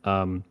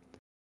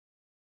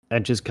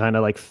 And just kind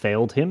of like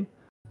failed him.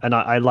 And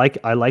I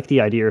like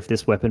the idea of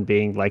this weapon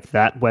being like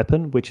that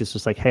weapon, which is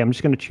just like, hey, I'm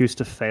just going to choose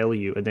to fail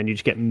you, and then you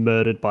just get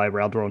murdered by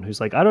Raldoron,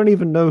 who's like, I don't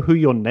even know who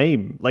your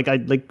name.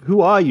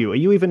 Who are you? Are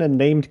you even a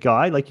named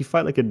guy? Like, you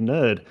fight like a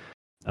nerd,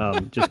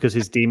 just because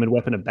his demon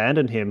weapon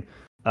abandoned him,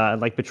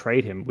 and like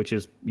betrayed him, which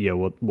is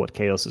what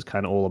Chaos is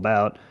kind of all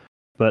about.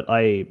 But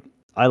I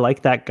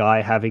like that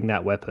guy having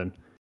that weapon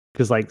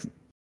because like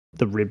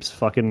the ribs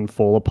fucking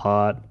fall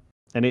apart.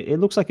 And it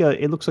looks like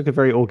a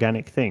very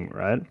organic thing,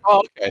 right?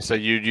 Oh, okay. So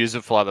you'd use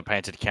it for like the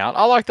Painted Count.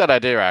 I like that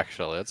idea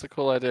actually. It's a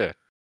cool idea.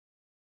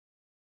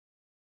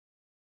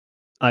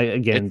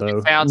 I'm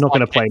sounds not going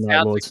to like- play it Night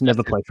sounds Lords.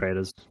 Never excessive. play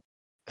traders.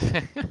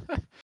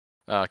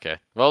 Okay.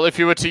 Well, if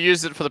you were to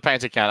use it for the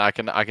Painted Count,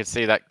 I could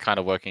see that kind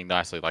of working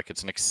nicely. Like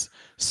it's an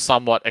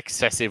somewhat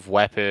excessive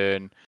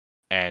weapon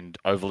and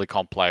overly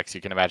complex. You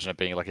can imagine it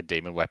being like a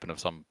demon weapon of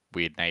some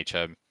weird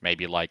nature.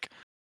 Maybe like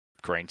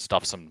green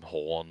stuff some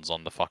horns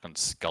on the fucking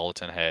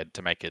skeleton head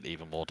to make it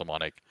even more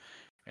demonic,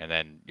 and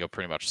then you're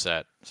pretty much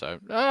set. So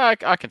I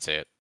can see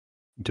it.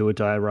 Do a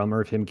diorama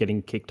of him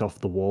getting kicked off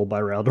the wall by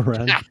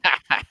Raldoran.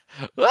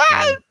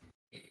 Ah!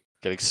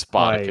 Getting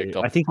Sparta kicked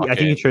off. I think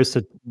he chose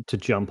to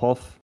jump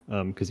off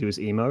because he was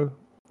emo.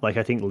 Like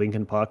I think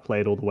Linkin Park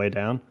played all the way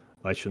down.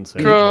 I shouldn't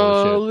say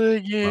all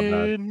the shit. My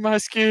bad. In my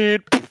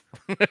skin.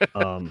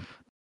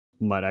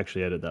 Might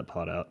actually edit that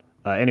part out.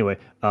 Anyway,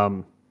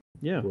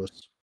 yeah.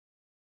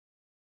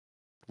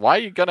 Why are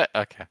you gonna?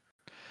 Okay.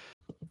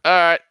 All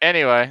right.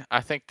 Anyway,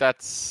 I think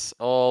that's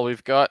all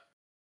we've got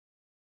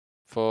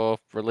for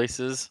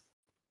releases.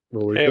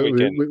 Well,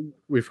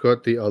 we've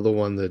got the other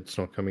one that's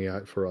not coming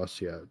out for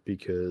us yet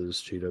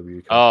because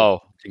GW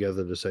can't get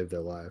together to save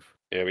their life.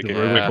 Yeah, we can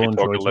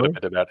talk a little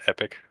bit about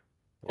Epic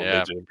or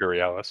Legion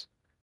Imperialis.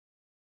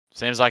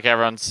 Seems like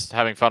everyone's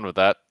having fun with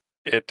that.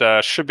 It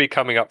should be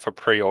coming up for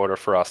pre-order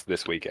for us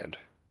this weekend.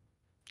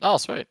 Oh,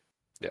 sweet.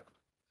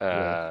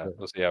 Yeah.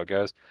 We'll see how it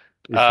goes.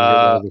 You can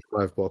get one of the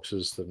 5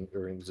 boxes that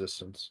are in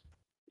existence.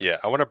 Yeah,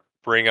 I want to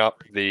bring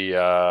up the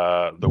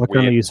Why can't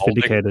I weird use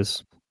molding.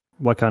 Vindicators?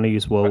 Why can't I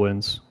use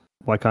Whirlwinds?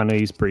 Why can't I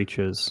use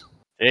Breaches?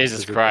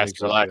 Jesus Christ,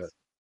 relax.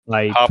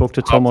 I talked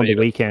to Tom on the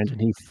weekend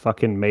and he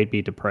fucking made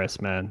me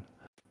depressed, man.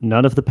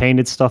 None of the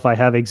painted stuff I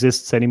have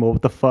exists anymore.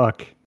 What the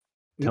fuck?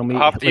 Tell me.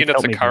 Half the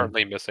units are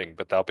currently missing,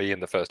 but they'll be in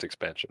the first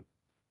expansion.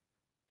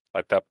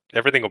 Like that,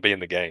 everything will be in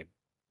the game.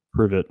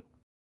 Prove it.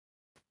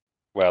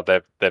 Well,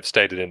 they've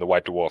stated in the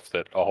White Dwarf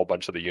that a whole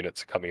bunch of the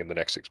units are coming in the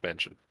next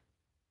expansion.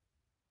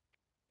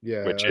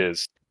 Yeah, which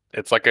is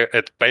it's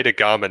Beta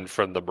Garmin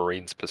from the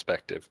Marines'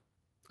 perspective.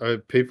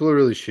 People are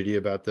really shitty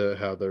about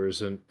how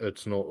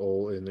it's not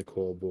all in the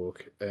core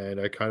book, and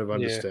I kind of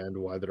understand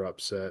why they're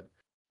upset.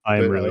 I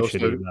am really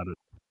shitty about it.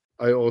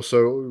 I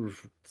also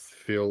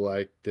feel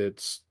like they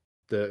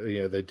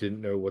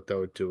didn't know what they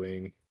were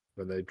doing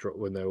when they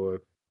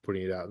were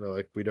putting it out, and they're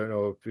like, we don't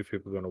know if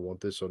people are going to want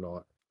this or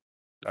not.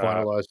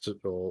 Finalized it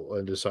all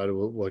and decided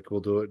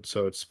we'll do it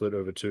so it's split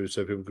over 2,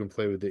 so people can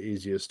play with the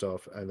easier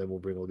stuff, and then we'll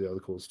bring all the other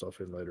cool stuff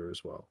in later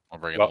as well. I'll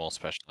bring in the more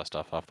specialized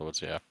stuff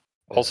afterwards. Yeah.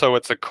 Also,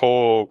 it's a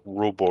core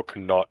rule book,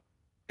 not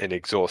an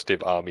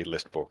exhaustive army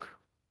list book.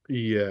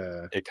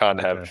 Yeah. It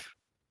can't have.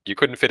 You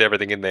couldn't fit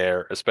everything in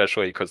there,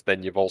 especially because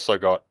then you've also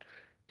got.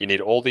 You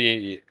need all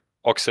the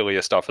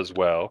auxiliary stuff as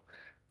well.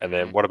 And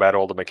then what about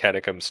all the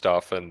Mechanicum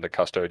stuff and the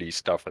Custody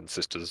stuff and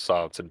Sisters of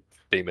Science and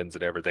Demons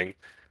and everything?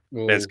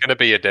 Well, there's going to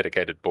be a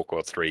dedicated book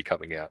or 3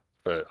 coming out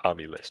for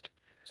army list.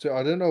 So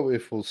I don't know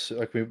if we'll see,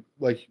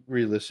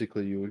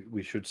 realistically,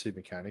 we should see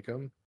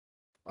Mechanicum.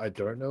 I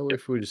don't know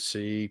if we'd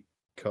see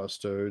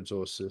Custodes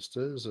or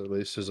Sisters, at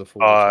least as a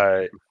full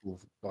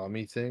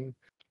army thing.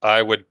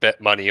 I would bet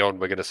money on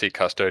we're going to see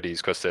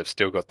Custodes because they've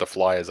still got the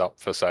flyers up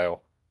for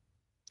sale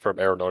from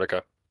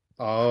Aeronautica.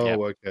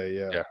 Oh, okay,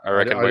 yeah. Yeah, I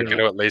reckon we're going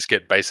to at least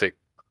get basic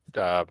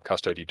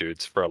Custody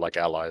dudes for like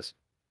allies.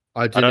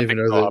 I didn't even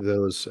know that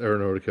there was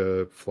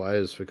Aeronautica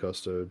flyers for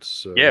Custodes.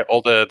 So. Yeah,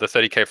 all the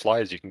 30k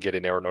flyers you can get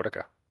in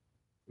Aeronautica.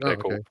 They're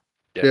cool.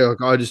 Yeah,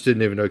 I just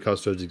didn't even know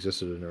Custodes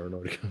existed in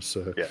Aeronautica.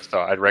 So so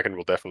I reckon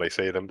we'll definitely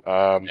see them.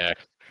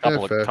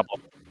 Couple.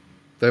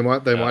 They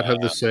might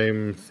have the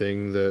same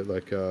thing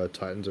that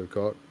Titans have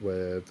got,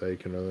 where they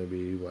can only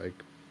be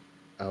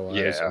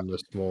allies and the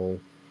small.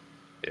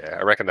 Yeah,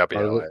 I reckon they'll be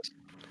allies.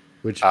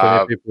 Which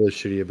plenty of people are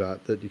shitty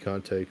about, that you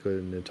can't take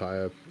an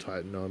entire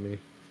Titan army.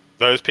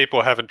 Those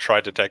people haven't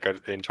tried to take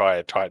an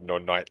entire Titan or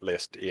Knight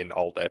list in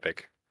old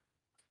Epic.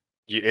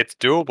 It's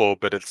doable,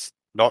 but it's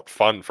not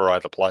fun for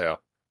either player.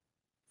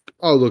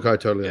 Oh, look, I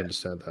totally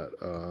understand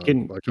that.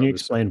 Can you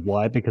explain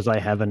why? Because I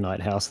have a Night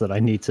House that I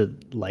need to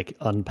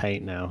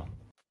unpaint now.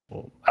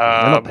 They're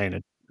not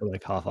painted; they're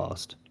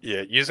half-assed.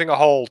 Yeah, using a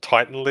whole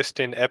Titan list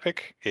in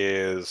Epic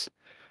is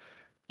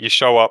you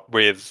show up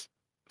with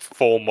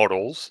 4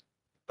 models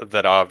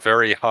that are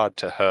very hard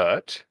to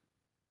hurt.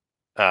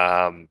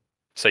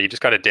 So you're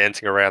just kind of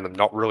dancing around them,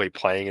 not really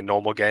playing a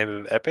normal game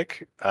of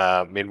Epic.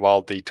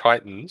 Meanwhile, the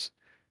Titans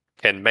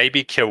can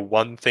maybe kill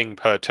 1 thing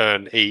per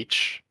turn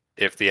each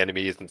if the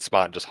enemy isn't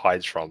smart and just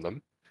hides from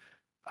them.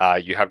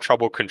 You have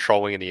trouble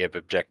controlling any of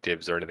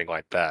objectives or anything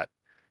like that.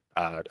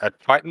 A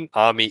Titan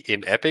army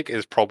in Epic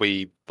is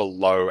probably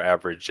below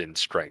average in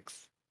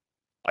strength.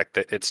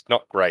 It's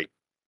not great.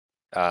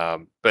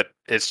 But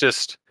it's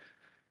just,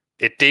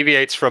 it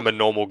deviates from a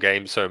normal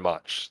game so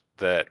much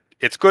that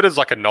it's good as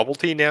a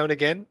novelty now and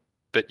again,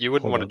 but you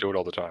wouldn't want to do it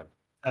all the time.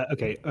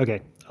 Okay.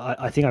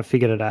 I think I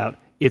figured it out.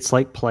 It's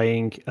like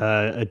playing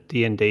a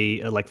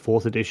D&D,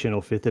 4th edition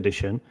or 5th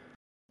edition,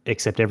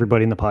 except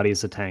everybody in the party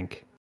is a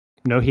tank.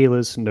 No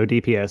healers, no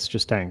DPS,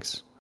 just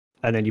tanks.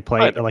 And then you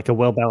play a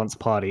well-balanced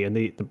party, and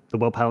the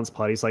well-balanced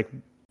party is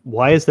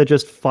why is there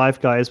just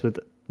 5 guys with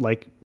a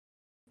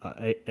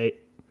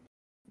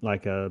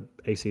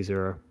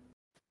AC0?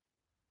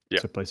 Yeah.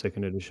 To play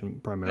 2nd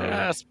edition primarily.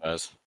 Yeah, I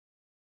suppose.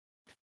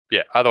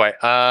 Yeah, either way.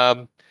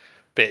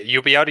 But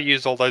you'll be able to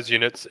use all those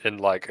units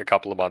in a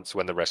couple of months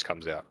when the rest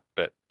comes out.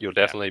 But you'll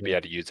definitely be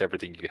able to use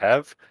everything you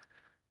have.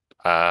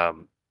 I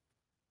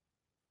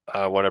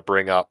want to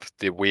bring up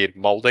the weird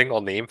molding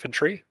on the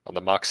infantry, on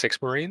the Mark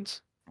 6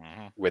 Marines,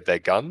 with their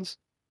guns.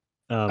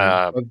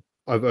 I've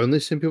only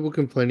seen people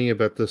complaining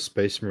about the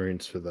Space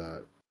Marines for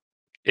that.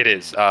 It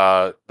is.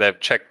 They've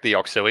checked the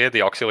auxilia. The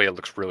auxilia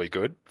looks really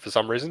good for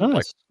some reason. Like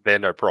Nice. they're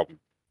no problem.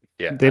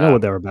 Yeah. They know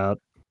what they're about.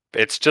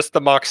 It's just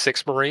the Mark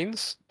 6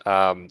 Marines.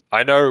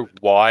 I know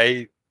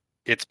why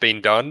it's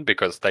been done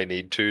because they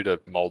need to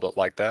mold it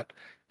like that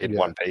in Yeah.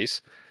 one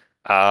piece.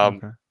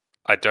 Okay.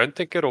 I don't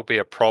think it'll be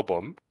a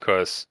problem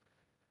because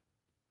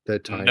They're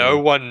tiny. no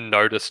one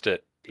noticed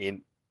it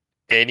in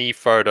any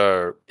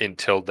photo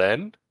until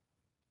then.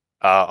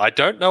 I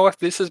don't know if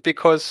this is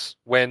because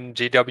when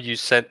GW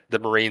sent the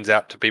Marines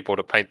out to people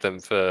to paint them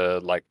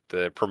for like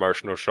the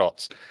promotional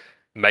shots,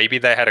 maybe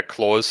they had a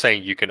clause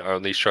saying you can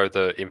only show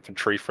the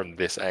infantry from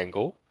this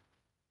angle.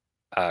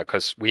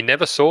 Because we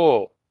never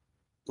saw,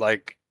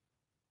 like,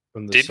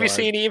 From the did we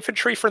see any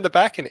infantry from the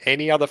back in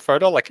any other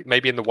photo? Like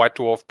maybe in the White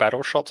Dwarf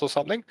battle shots or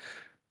something?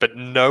 But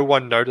no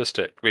one noticed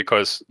it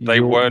because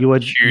they weren't you're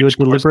huge.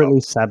 deliberately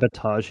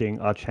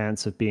sabotaging our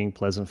chance of being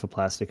pleasant for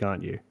plastic,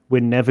 aren't you?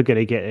 We're never going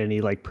to get any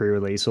like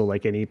pre-release or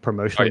like any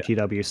promotional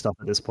GW stuff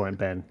at this point,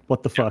 Ben.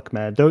 What the fuck,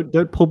 man?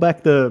 Don't pull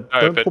back the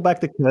pull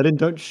back the curtain.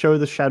 Don't show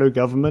the shadow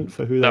government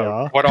for who they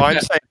are. What I'm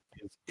saying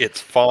is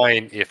it's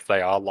fine if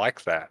they are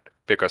like that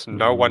because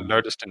no one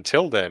noticed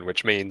until then,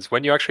 which means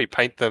when you actually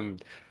paint them,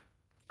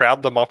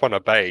 crowd them up on a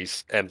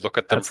base and look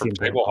at them That's from the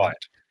important table part.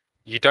 height,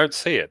 you don't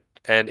see it.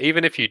 And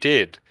even if you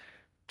did,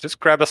 just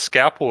grab a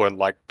scalpel and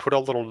like put a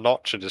little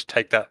notch and just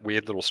take that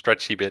weird little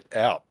stretchy bit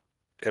out.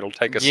 It'll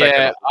take a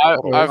second.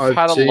 I've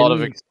had a lot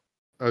of.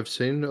 I've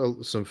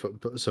seen some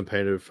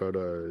painted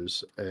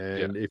photos,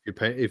 and if you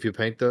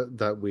paint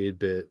that weird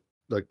bit,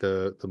 like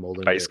the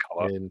molding base bit,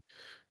 color.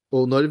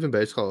 well, not even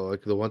base color.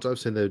 Like the ones I've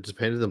seen, they've just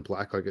painted them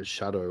black, like a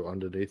shadow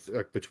underneath,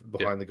 like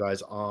behind the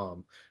guy's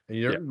arm, and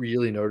you don't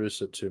really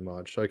notice it too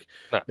much. Like,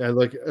 and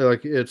like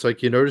it's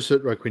like you notice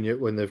it like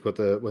when they've got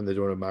when they're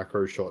doing a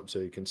macro shot, so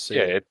you can see.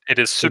 Yeah, it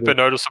is super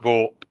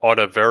noticeable on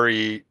a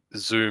very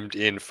zoomed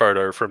in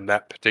photo from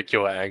that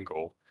particular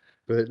angle.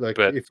 But like,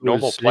 if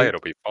normal play,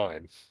 it'll be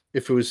fine.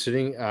 If it was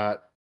sitting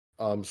at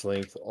arm's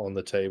length on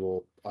the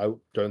table, I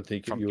don't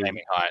think from you would.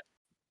 gaming height.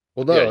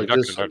 Well, no, Yeah, like you're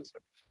not just gonna notice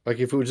it. like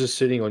if it was just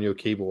sitting on your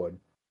keyboard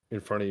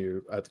in front of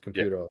you at the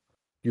computer,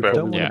 you I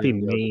probably don't want to be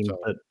wouldn't able to mean, tell.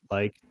 but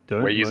like,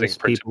 We're don't using most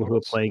printed people who are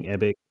models. playing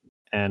Epic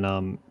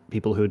and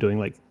people who are doing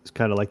like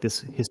kind of like this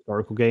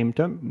historical game,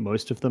 don't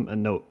most of them?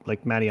 And no,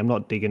 like Manny, I'm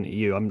not digging at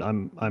you.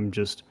 I'm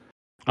just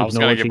I was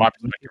going to give my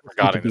acknowledging perspective people need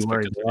regarding to be this, but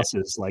wearing continue.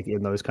 glasses like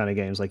in those kind of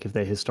games, like if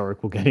they're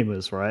historical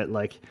gamers, right?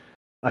 Like,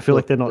 I feel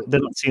like they're not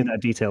seeing that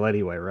detail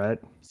anyway, right?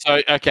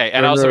 So okay,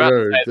 and I was about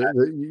to say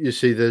that. You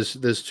see,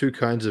 there's two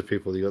kinds of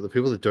people. You got the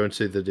people that don't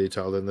see the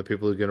detail, and the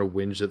people who are going to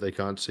whinge that they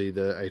can't see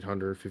the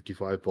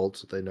 855 bolts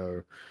that they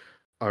know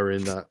are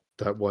in that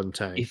one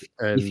tank.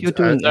 If you're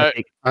doing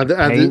Epic,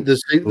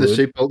 the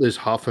seatbelt is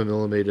 0.5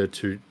 millimeter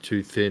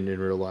too thin in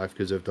real life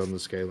because they've done the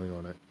scaling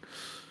on it.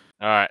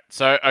 All right,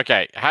 so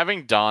okay,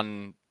 having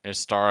done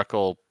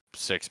historical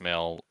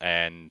 6mm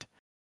and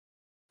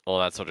all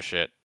that sort of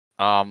shit,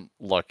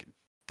 look,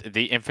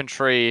 the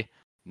infantry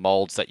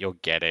molds that you're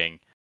getting,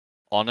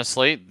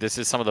 honestly, this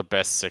is some of the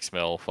best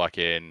 6mm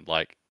fucking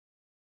like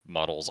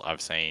models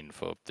I've seen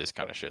for this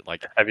kind of shit.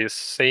 Like, have you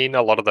seen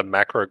a lot of the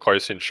macro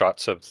close-in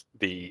shots of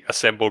the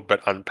assembled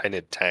but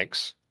unpainted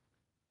tanks?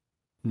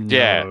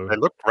 Yeah, they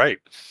look great.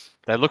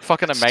 They look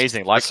fucking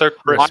amazing. Like, they're so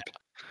crisp.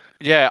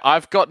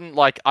 I've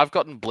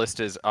gotten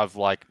blisters of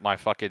like my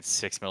fucking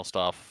 6mm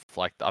stuff.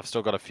 Like, I've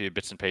still got a few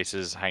bits and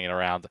pieces hanging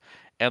around,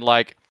 and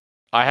like,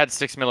 I had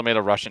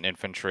 6mm Russian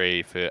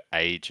infantry for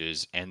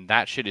ages, and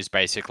that shit is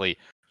basically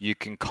you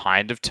can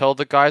kind of tell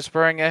the guy's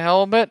wearing a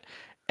helmet,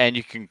 and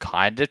you can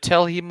kind of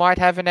tell he might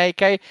have an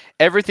AK.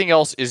 Everything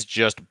else is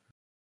just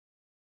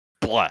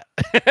blah.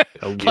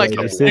 Like,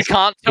 you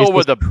can't tell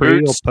where the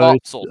boot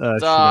stops or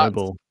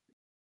starts.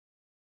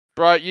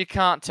 Bro, you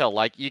can't tell.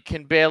 Like, you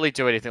can barely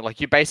do anything. Like,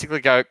 you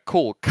basically go,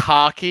 cool,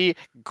 khaki,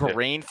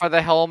 green for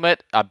the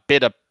helmet, a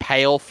bit of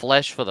pale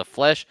flesh for the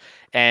flesh,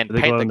 and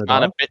paint the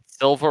gun a bit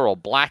silver or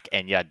black,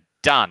 and you're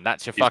done.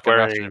 That's your fucking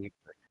Russian.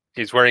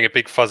 He's wearing a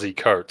big fuzzy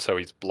coat, so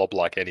he's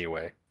blob-like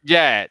anyway.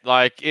 Yeah,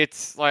 like,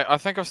 it's like, I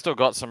think I've still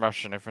got some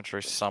Russian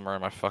infantry somewhere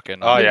in my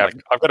fucking. Oh, yeah,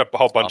 I've got a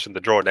whole bunch in the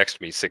drawer next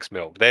to me,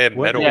 6mm. They're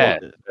metal,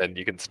 and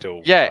you can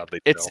still. Yeah,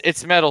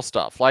 it's metal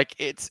stuff. Like,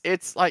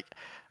 it's like.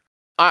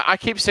 I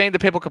keep seeing the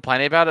people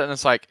complaining about it, and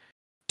it's like,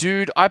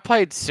 dude, I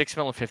played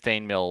 6mm and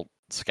 15mm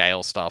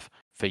scale stuff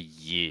for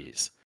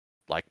years,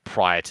 like,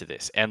 prior to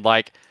this. And,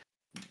 like,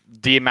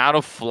 the amount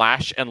of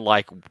flash and,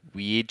 like,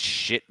 weird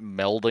shit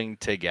melding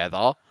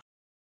together.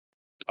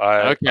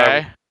 I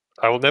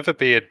will never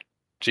be a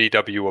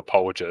GW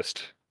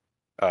apologist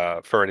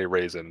for any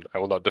reason. I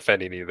will not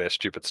defend any of their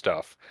stupid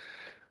stuff.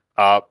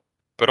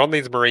 But on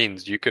these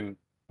Marines, you can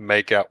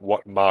make out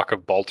what mark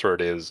of bolter it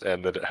is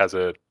and that it has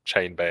a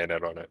chain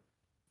bayonet on it.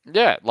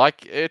 Yeah,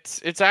 like,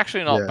 it's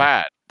actually not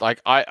bad.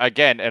 Like,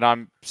 and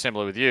I'm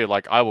similar with you,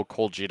 like, I will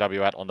call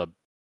GW out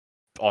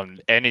on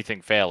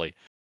anything fairly.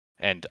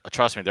 And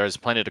trust me, there is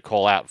plenty to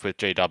call out with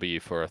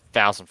GW for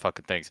 1,000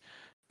 fucking things.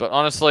 But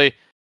honestly,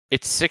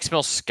 it's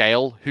 6mm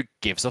scale, who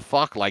gives a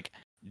fuck? Like,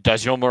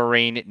 does your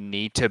marine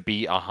need to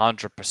be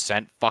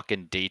 100%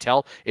 fucking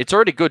detailed? It's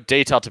already good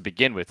detail to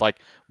begin with. Like,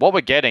 what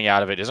we're getting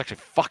out of it is actually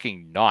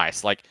fucking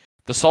nice. Like,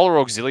 the solar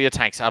auxilia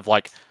tanks have,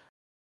 like,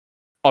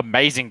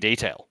 amazing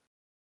detail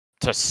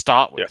to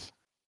start with. Yeah.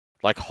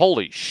 Like,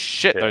 holy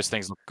shit, Yeah. those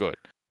things look good.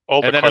 All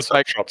And the then it's concept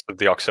like, shots of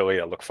the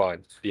auxilia look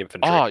fine. The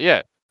infantry. oh,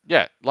 yeah.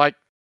 Yeah. Like,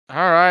 all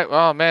right.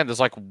 Well, man, there's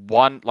like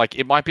one, like,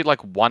 it might be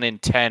like 1 in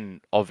 10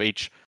 of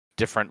each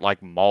different,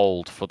 like,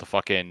 mold for the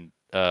fucking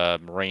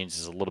Marines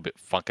is a little bit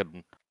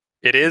fucking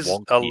It is.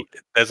 wonky.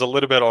 There's a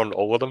little bit on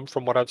all of them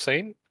from what I've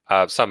seen.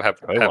 Some have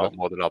Very well. it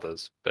more than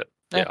others, but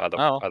Yeah, yeah,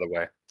 oh. either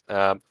way.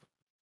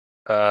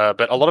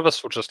 But a lot of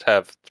us will just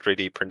have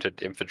 3D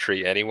printed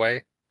infantry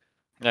anyway.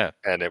 Yeah.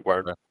 And it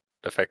won't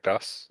affect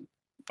us.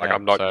 Like, Yeah,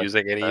 I'm not so-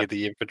 using any of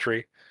the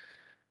infantry.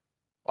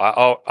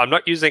 I'm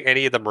not using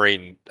any of the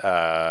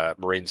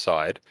marine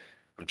side.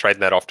 I'm trading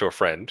that off to a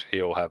friend.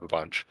 He'll have a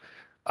bunch.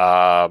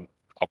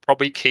 I'll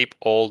probably keep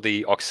all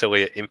the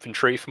auxilia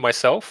infantry for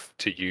myself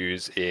to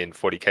use in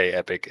 40k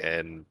epic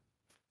and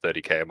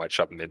 30k. I might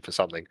shove them in for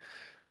something.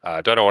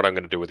 Don't know what I'm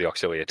going to do with the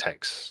auxilia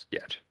tanks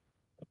yet.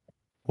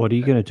 What are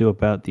you going to do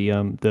about the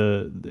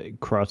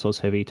Kratos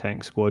heavy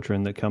tank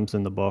squadron that comes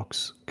in the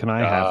box? Can I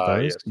have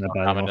those? Yes. Can I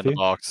buy them Coming off in the you?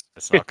 box.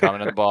 It's not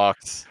coming in the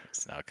box.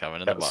 It's not coming in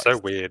the That was box. so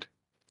weird.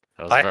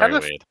 That was I very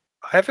have weird.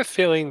 I have a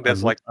feeling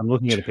there's I'm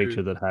looking at a two-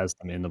 picture that has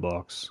them in the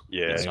box.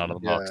 Yeah. It's not in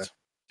the Yeah. box.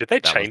 Did they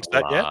That was change a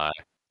that yet? lie.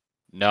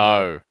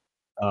 No.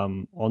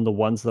 On the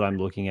ones that I'm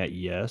looking at,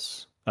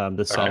 yes.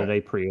 The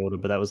Saturday pre-order,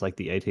 but that was like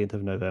the 18th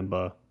of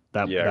November.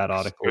 That 'cause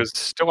article. It was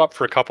still up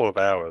for a couple of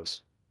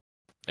hours.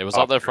 It was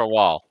up there for a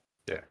while.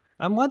 Yeah.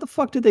 And why the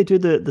fuck did they do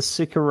the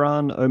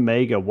Sikaran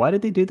Omega? Why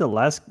did they do the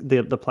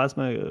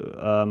plasma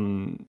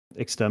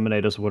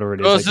exterminators, whatever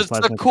it is? Because like it's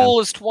plasma the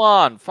coolest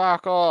one.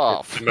 Fuck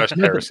off. The most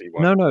No, but- heresy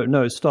one.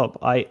 No, stop.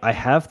 I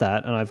have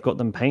that and I've got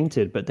them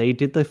painted, but they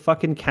did the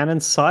fucking cannon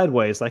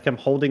sideways, like I'm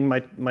holding my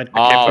Oh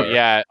Kimbo.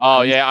 yeah.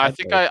 I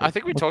think we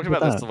What's talked up with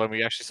about this that? when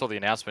we actually saw the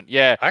announcement.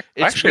 Yeah. I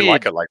It's actually weird.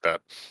 like it like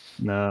that.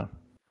 Nah.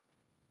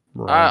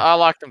 Wrong. I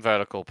like them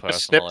vertical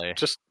Just personally.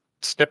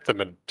 snip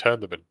them and turn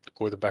them and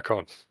glue them back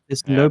on.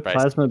 There's Yeah, no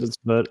basically.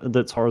 plasma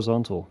that's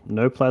horizontal.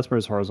 No plasma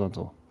is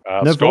horizontal.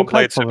 No Stormblade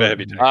Volkite super probably-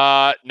 heavy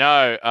tank.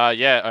 No.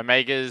 Yeah.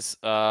 Omega's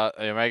the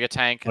Omega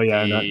tank. Oh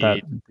yeah,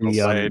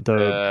 the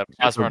the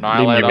Plasma the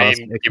Annihilator.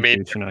 You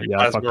mean Executioner. Yeah,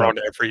 I fucked plasma up. on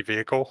every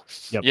vehicle?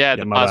 Yep, Yeah, yep,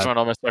 the my plasma bad. on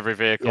almost every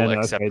vehicle Yeah, no,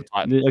 except okay.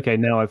 Titan. Okay,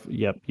 now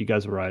you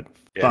guys are right.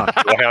 Yeah. Fuck.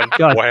 Warhound,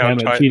 God Warhound damn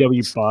it, Titan.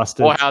 GW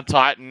bastards. Warhound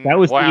Titan. That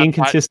was the Warhound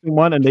inconsistent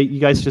one, and you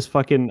guys just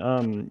fucking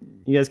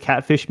you guys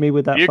catfished me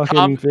with that You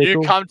fucking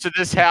vehicle. you come to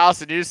this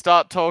house and you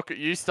start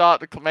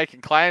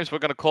making claims. We're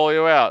gonna call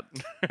you out.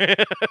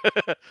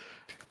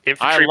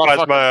 Infantry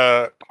love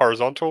plasma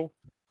horizontal.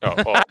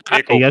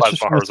 Vehicle You guys plasma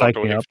just trying to psych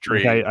horizontal me up. infantry.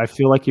 Okay, I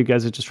feel like you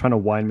guys are just trying to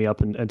wind me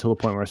up until the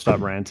point where I start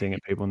ranting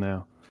at people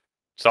now.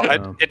 So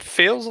it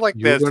feels like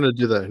You were there's going to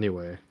do that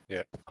anyway.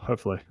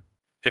 Hopefully,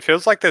 it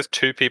feels like there's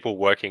two people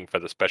working for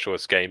the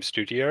Specialist Game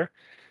Studio.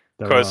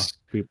 there are. 'Cause-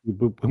 We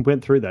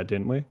went through that,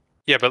 didn't we?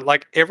 Yeah, but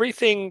like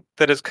everything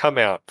that has come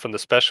out from the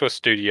Specialist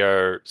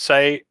Studio,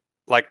 say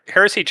like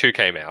Heresy 2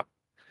 came out.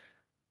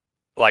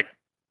 Like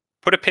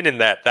put a pin in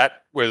that.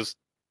 That was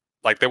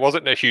like there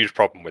wasn't a huge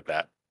problem with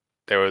that.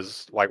 There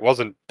was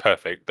wasn't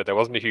perfect, but there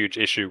wasn't a huge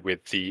issue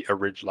with the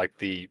original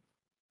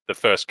the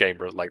first game,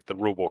 like the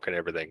rulebook and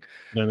everything.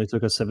 It only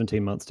took us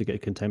 17 months to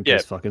get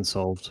Contemptors fucking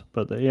solved,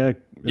 but the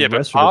but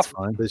rest of it's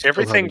fine. They still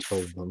Everything haven't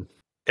told them.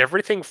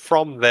 Everything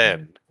from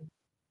then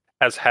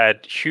has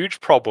had huge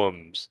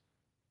problems,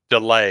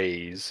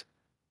 delays,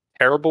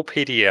 terrible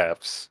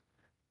PDFs.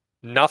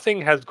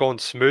 Nothing has gone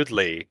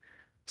smoothly.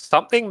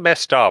 Something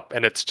messed up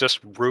and it's just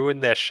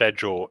ruined their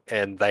schedule,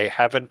 and they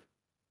haven't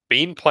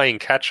been playing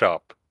catch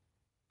up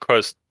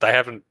because they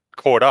haven't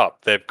caught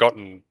up. They've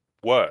gotten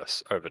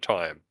worse over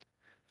time.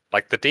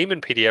 Like the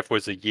Demon PDF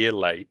was a year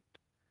late.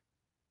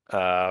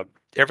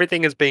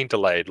 Everything is being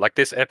delayed. Like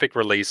this Epic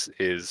release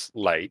is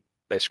late.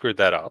 They screwed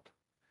that up.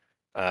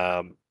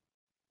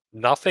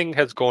 Nothing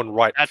has gone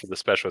right for the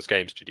Specialist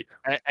Game Studio.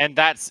 And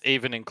that's not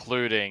even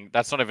including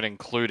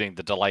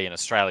the delay in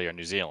Australia and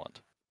New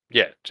Zealand.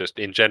 Yeah, just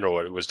in general,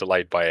 it was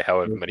delayed by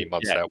however many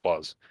months that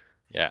was.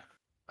 Yeah.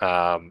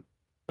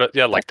 But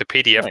yeah, like the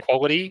PDF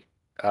quality,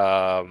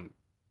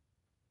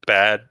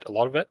 bad, a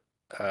lot of it.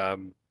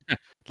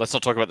 Let's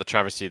not talk about the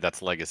travesty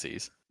that's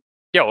Legacies.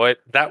 Yeah, well,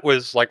 that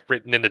was like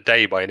written in a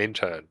day by an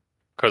intern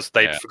because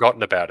they'd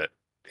forgotten about it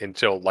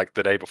until like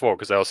the day before,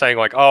 because they were saying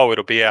like, oh,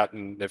 it'll be out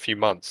in a few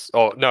months.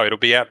 Oh no, it'll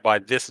be out by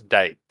this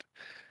date.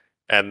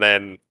 And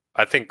then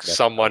I think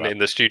someone in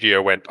the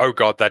studio went, oh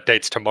god, that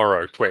date's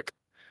tomorrow, quick.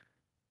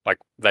 Like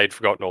they'd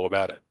forgotten all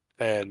about it.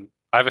 And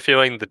I have a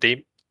feeling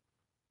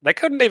they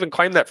couldn't even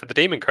claim that for the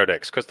Demon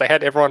Codex because they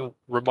had everyone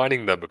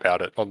reminding them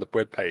about it on the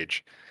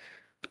webpage.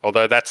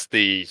 Although that's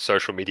the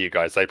social media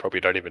guys, they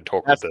probably don't even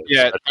talk with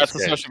the that's the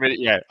social media.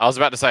 Yeah, I was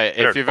about to say,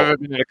 if you've ever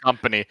been in a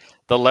company,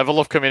 the level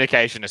of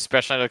communication,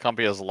 especially in a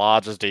company as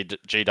large as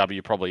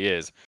GW probably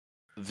is,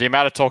 the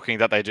amount of talking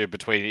that they do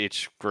between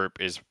each group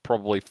is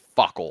probably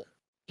fuck all.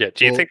 Yeah.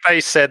 Do you Well- think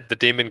they said the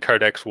Demon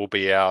Codex will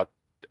be out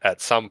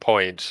at some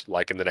point,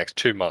 like in the next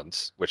 2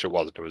 months, which it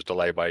wasn't? It was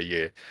delayed by a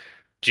year.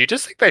 Do you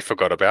just think they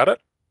forgot about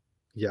it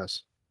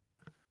Yes.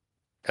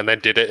 and then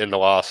did it in the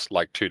last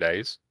like 2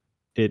 days?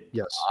 It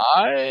Yes.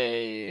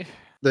 I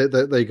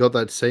They got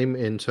that same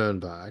intern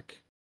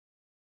back.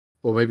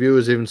 Or maybe it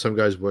was even some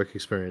guy's work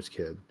experience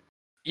kid.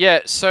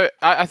 Yeah, so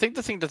I think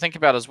the thing to think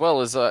about as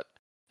well is that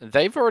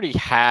they've already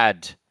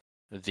had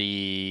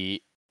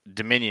the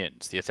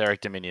Dominions, the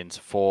Etheric Dominions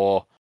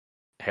for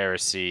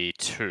Heresy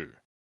 2.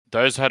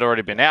 Those had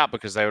already been out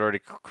because they had already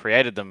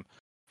created them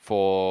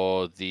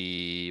for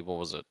the what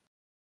was it?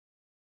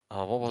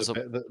 What was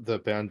it? The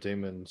Bound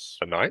Demons.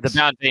 The Knights? The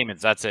Bound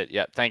Demons, that's it.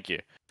 Yeah, thank you.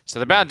 So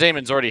the Bound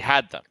Demons already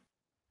had them.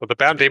 Well, the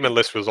Bound Demon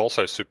list was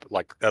also super,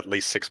 like at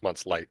least 6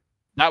 months late.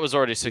 That was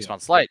already 6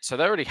 months late. So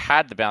they already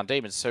had the Bound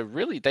Demons. So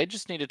really, they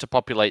just needed to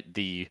populate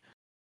the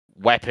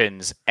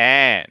weapons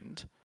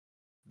and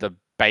the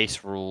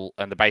base rule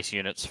and the base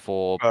units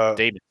for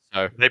demons.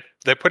 So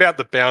They put out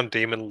the Bound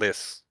Demon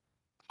list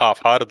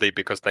half-heartedly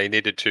because they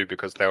needed to,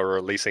 because they were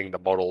releasing the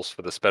models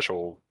for the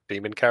special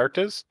demon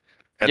characters,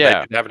 and they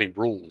Yeah. didn't have any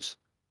rules,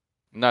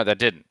 no, they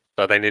didn't.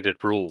 so they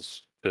needed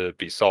rules to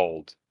be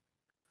sold.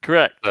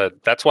 Correct.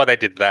 That's why they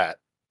did that.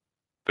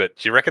 But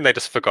do you reckon they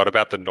just forgot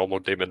about the normal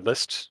demon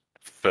list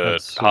for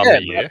That's- half Yeah,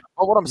 a year?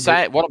 But what I'm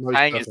saying, Most is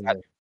that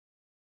definitely.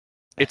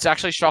 it's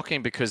actually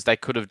shocking because they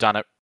could have done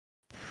it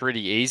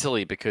pretty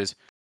easily because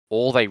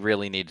all they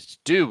really needed to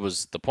do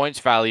was the points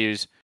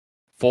values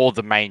for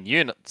the main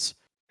units.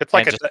 It's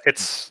like And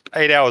it's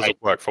 8 hours of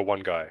work for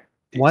one guy.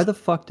 Why the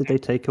fuck did they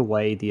take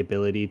away the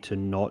ability to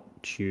not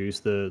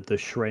choose the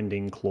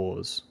shrending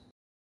clause?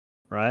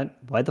 Right?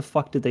 Why the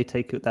fuck did they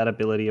take that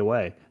ability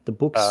away? The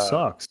book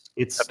sucks.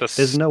 at the There's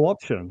s- no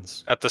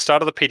options. At the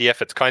start of the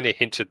PDF, it's kind of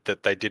hinted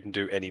that they didn't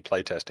do any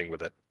playtesting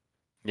with it.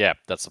 Yeah,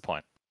 that's the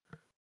point.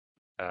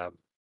 Do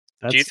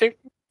That's, you think?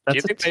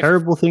 that's a think they've-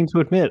 terrible thing to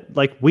admit.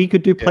 Like, we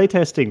could do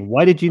playtesting.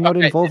 Why did you not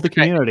Okay, involve the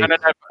okay, community? No,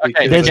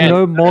 okay, There's again,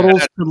 no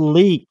models to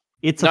leak.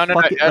 It's No, a no,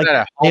 no, fucking no, like no, no.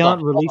 they Hold on,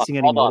 aren't hold on, releasing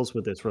any hold on. models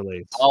with this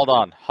release. Hold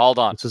on.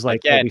 Which is like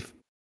Again,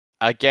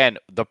 again,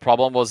 the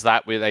problem was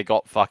that they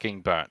got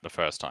fucking burnt the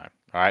first time.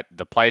 Right?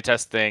 The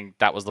playtest thing,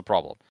 that was the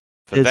problem.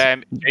 For It's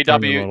them,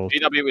 dummy models.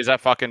 GW is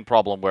that fucking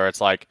problem where it's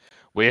like,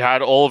 we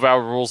had all of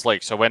our rules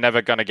leaked, so we're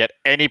never going to get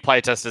any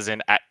playtesters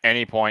in at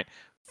any point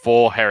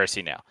for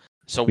Heresy now.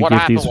 So what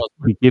happened was...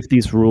 we give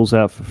these rules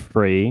out for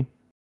free.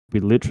 We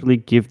literally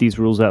give these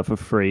rules out for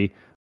free.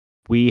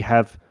 We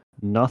have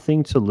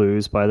nothing to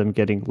lose by them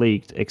getting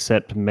leaked,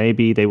 except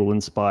maybe they will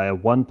inspire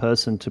one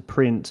person to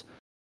print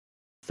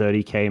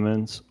 30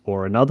 Caymans,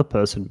 or another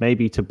person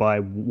maybe to buy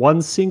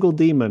one single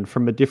demon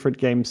from a different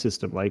game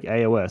system like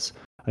AOS.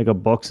 I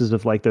got boxes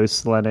of like those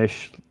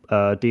Slaanesh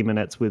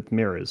demonettes with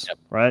mirrors,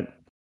 right?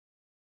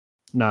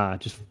 Nah,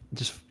 just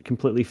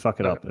completely fuck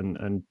it up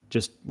and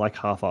just like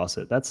half-ass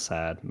it. That's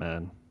sad,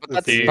 man. But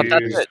that's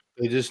it.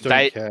 They just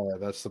don't care.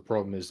 That's the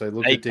problem. Is they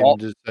looked at them and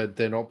just said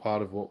they're not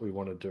part of what we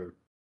want to do.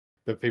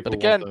 But people. But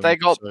again, want them, they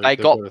got so they've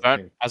got a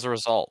burnt thing. as a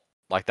result.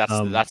 Like that's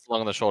the long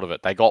and the short of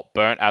it. They got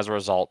burnt as a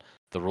result.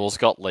 The rules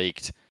got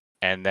leaked,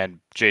 and then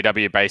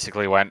GW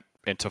basically went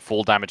into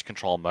full damage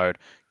control mode,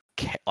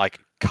 like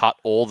cut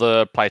all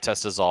the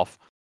playtesters off,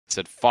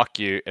 said "fuck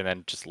you," and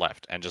then just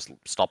left and just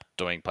stopped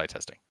doing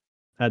playtesting.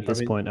 At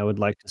this point, I would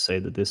like to say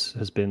that this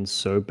has been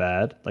so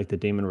bad, like the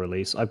demon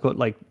release. I've got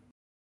like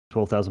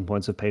 12,000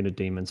 points of painted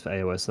demons for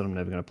AOS that I'm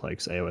never going to play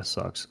because AOS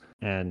sucks.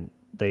 And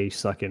they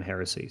suck in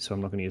Heresy, so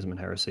I'm not going to use them in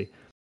Heresy.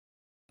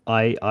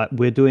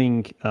 We're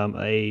doing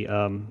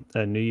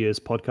a New Year's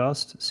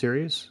podcast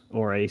series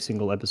or a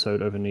single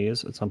episode over New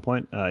Year's at some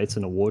point. It's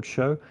an award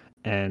show.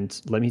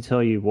 And let me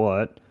tell you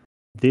what,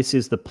 this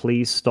is the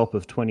please stop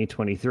of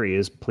 2023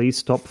 is please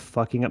stop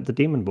fucking up the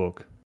demon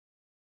book.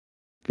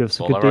 Give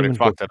us a good They've already demon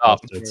fucked book. it up.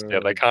 Yeah,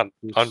 they can't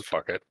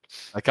unfuck it.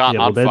 I can't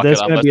unfuck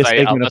there's it going to be a unless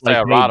segment of they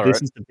like, hey, errata this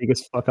it. is the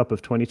biggest fuck up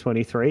of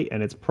 2023,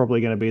 and it's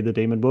probably going to be the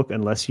demon book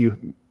unless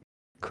you,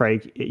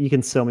 Craig, you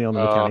can sell me on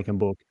the Mechanicum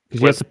book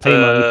because you have to pay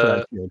money for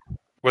that shit.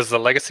 Was the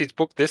Legacies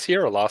book this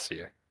year or last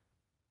year?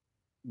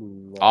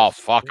 Oh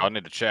fuck! I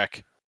need to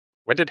check.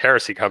 When did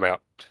Heresy come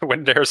out?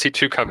 When did Heresy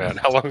 2 come out?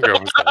 How long ago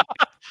was that?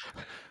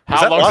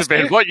 How long has it been?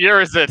 Year? What year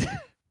is it?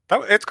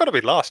 It's got to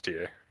be last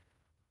year.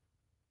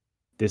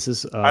 This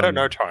is. I don't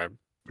know time.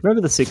 Remember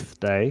the 6th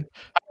day?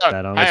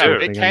 Hang on,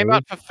 it came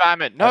out for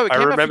Famine. No, it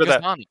came out for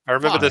Kazani. I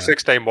remember the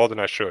 6th day more than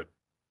I should.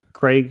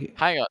 Craig,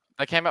 hang on,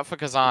 they came out for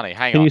Kazani.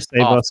 Hang on. Can you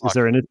save us? Fuck.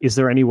 Is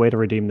there any way to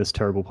redeem this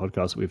terrible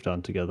podcast that we've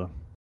done together?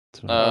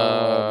 Do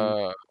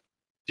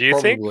you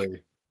Probably. think?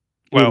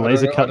 Well, Well,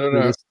 laser I cut don't through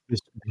know. this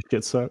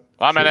shit, so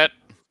 1 minute.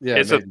 Yeah,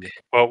 maybe.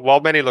 Well,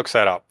 while Manny looks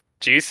that up,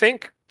 do you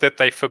think that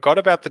they forgot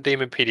about the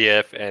Demon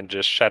PDF and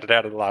just shut it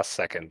out at the last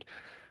second?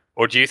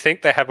 Or do you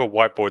think they have a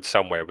whiteboard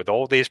somewhere with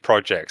all these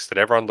projects that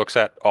everyone looks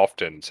at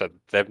often, so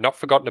they've not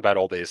forgotten about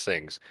all these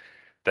things?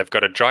 They've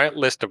got a giant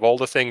list of all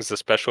the things the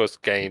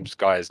specialist games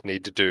guys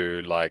need to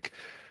do, like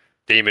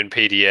Demon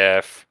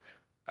PDF,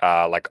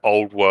 like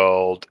Old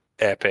World,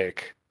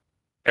 Epic,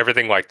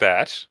 everything like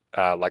that,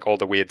 like all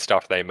the weird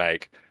stuff they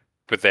make,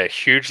 but they're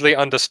hugely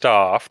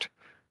understaffed.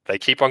 They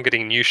keep on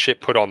getting new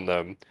shit put on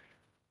them.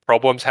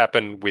 Problems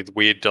happen with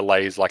weird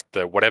delays, like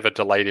the whatever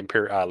delayed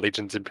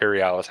Legions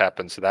Imperialis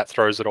happened, so that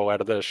throws it all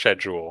out of the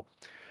schedule.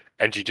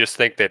 And you just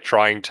think they're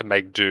trying to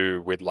make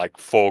do with like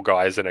 4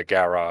 guys in a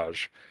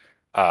garage,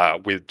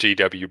 with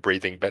GW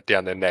breathing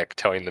down their neck,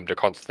 telling them to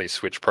constantly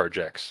switch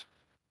projects.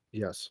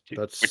 Yes,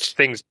 Which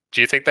things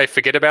do you think they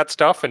forget about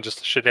stuff and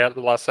just shit out at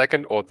the last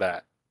second, or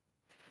that?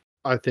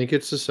 I think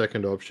it's the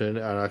second option,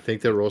 and I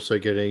think they're also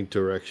getting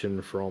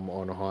direction from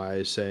on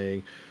high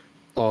saying,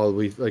 "Oh,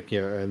 we like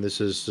and this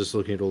is just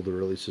looking at all the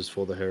releases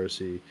for the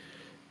Heresy.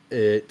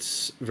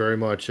 It's very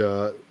much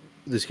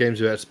this game's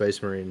about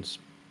Space Marines,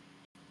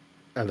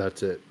 and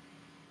that's it.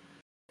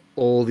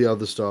 All the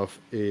other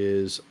stuff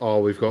is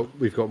we've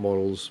got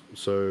models,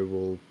 so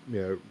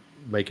we'll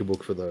make a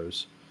book for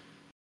those."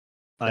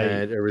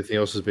 And everything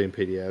else has been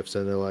PDFs,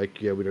 and they're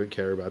like, "Yeah, we don't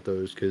care about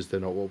those because they're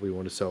not what we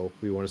want to sell.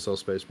 We want to sell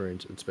Space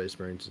Marines and Space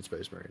Marines and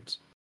Space Marines."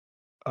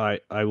 I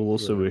will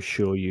also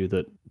assure you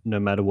that no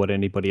matter what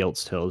anybody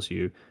else tells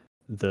you,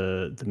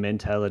 the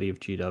mentality of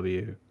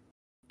GW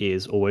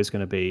is always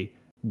going to be,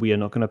 we are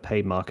not going to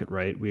pay market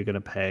rate. We're going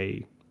to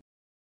pay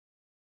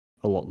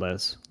a lot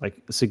less,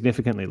 like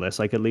significantly less,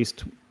 like at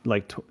least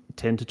like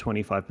 10 to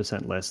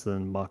 25% less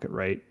than market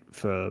rate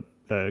for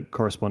a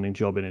corresponding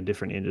job in a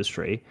different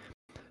industry.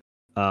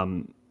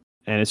 And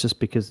it's just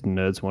because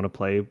nerds want to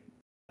play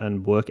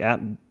and work at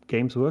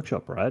Games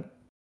Workshop, right?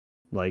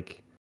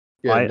 Like,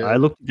 I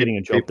looked at getting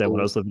a job there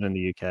when I was living in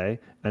the UK,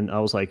 and I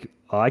was like,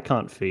 I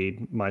can't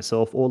feed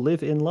myself or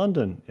live in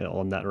London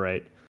on that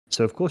rate.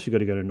 So of course you got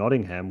to go to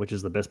Nottingham, which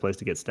is the best place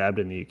to get stabbed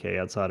in the UK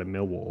outside of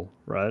Millwall,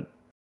 right?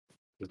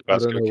 I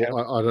don't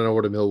know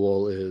what a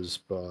Millwall is,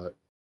 but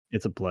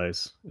it's a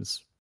place.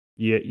 It's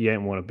you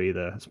ain't want to be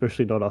there,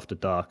 especially not after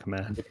dark,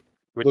 man.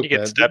 Wouldn't you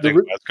get stabbed in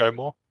Glasgow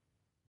more?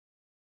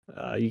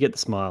 You get the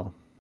smile.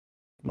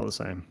 Not the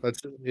same.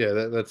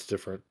 That's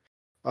different.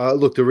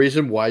 Look, the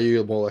reason why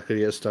you're more likely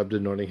to get stabbed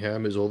in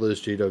Nottingham is all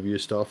those GW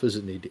staffers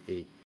that need to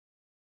eat.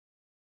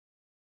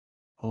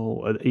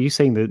 Oh, are you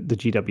saying the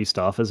GW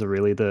staffers are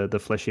really the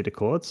flesh eater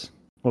courts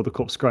or the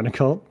corpse grinder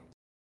cult?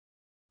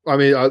 I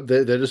mean,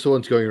 they're just the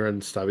ones going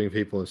around stabbing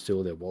people and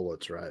stealing their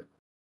wallets, right?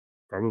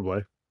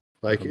 Probably.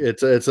 Like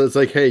it's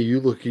like, hey, you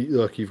look,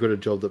 you've got a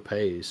job that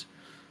pays,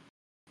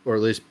 or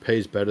at least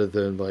pays better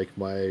than like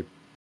my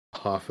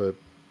 .5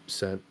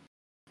 cent,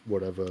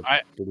 whatever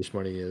British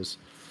money is.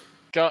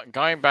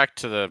 Going back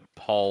to the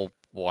whole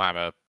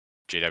Warhammer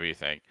GW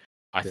thing,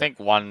 I think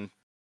one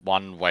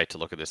way to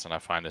look at this, and I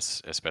find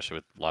this especially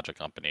with larger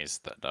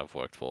companies that I've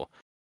worked for,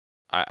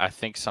 I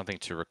think something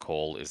to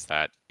recall is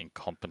that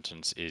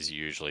incompetence is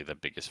usually the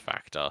biggest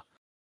factor,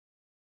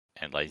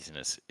 and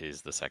laziness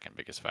is the second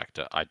biggest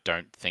factor. I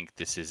don't think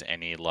this is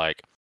any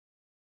like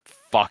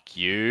fuck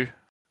you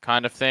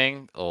kind of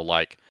thing or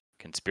like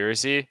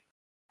conspiracy.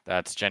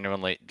 That's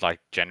generally like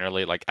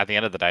at the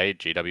end of the day,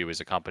 GW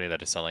is a company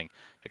that is selling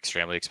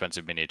extremely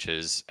expensive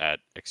miniatures at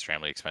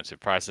extremely expensive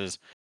prices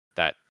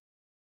that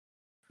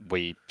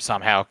we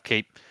somehow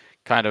keep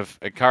kind of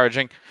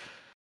encouraging.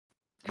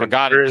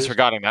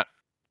 Disregarding that.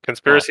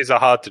 Conspiracies are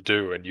hard to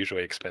do and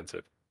usually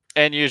expensive.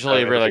 And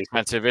usually really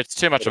expensive. It's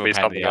too much of a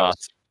pain in the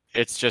ass.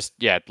 It's just,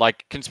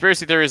 like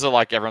conspiracy theories are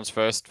like everyone's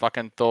first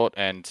fucking thought,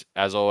 and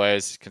as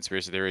always,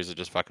 conspiracy theories are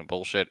just fucking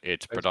bullshit.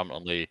 It's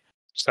predominantly...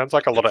 Sounds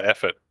like a lot of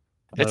effort.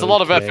 It's a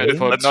lot of effort.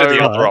 Let's do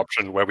the other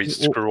option where we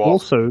screw off.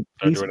 Also,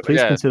 please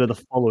consider the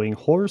following.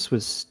 Horus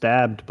was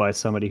stabbed by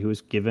somebody who was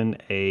given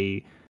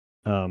a...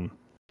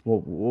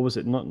 what was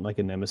it? Not like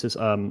a nemesis.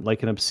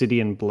 Like an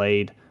obsidian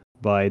blade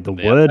by the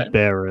word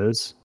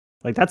bearers.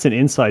 Like, that's an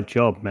inside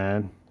job,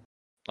 man.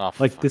 Oh,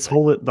 like this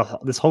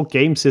whole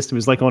game system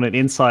is like on an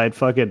inside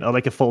fucking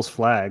like a false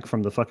flag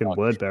from the fucking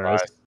word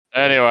bearers.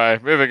 Anyway,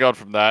 moving on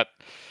from that.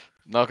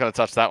 Not going to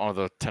touch that one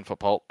with a 10-foot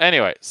pole.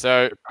 Anyway,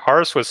 so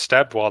Horus was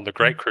stabbed while on the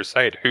Great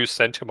Crusade. Who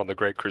sent him on the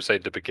Great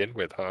Crusade to begin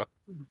with, huh?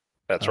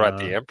 That's right,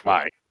 the Emperor.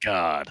 My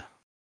God.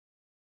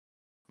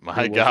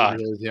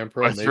 Really the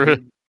Emperor.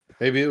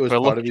 Maybe it was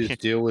part of his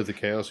deal with the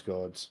Chaos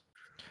Gods.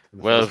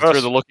 Well,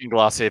 through the looking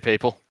glass here,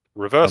 people.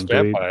 Reverse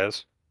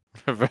vampires.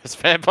 Reverse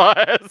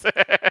vampires.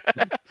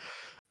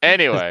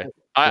 Anyway,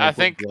 I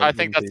think that's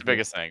the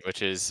biggest thing,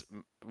 which is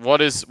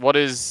what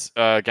is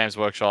Games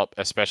Workshop,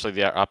 especially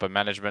the upper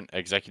management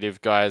executive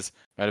guys,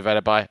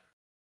 motivated by?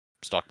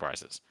 Stock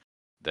prices.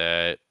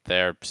 They're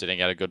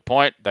sitting at a good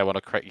point. They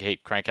want to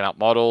keep cranking up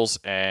models,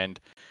 and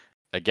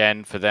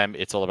again, for them,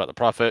 it's all about the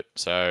profit.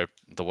 So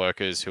the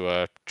workers who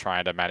are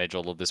trying to manage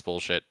all of this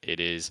bullshit, it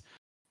is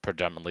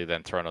predominantly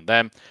then thrown on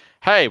them.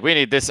 Hey, we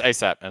need this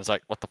ASAP. And it's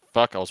like, what the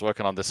fuck? I was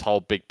working on this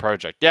whole big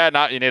project. Yeah,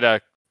 no, you need to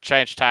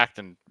change tact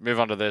and move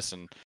on to this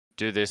and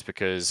do this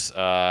because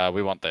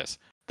we want this.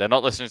 They're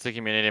not listening to the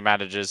community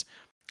managers.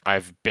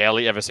 I've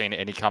barely ever seen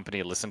any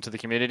company listen to the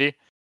community.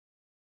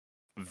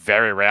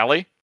 Very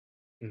rarely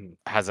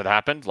has it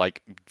happened.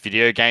 Like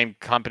video game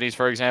companies,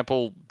 for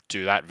example,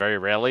 do that very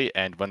rarely.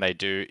 And when they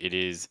do, it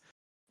is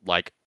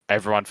like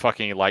everyone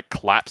fucking like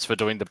claps for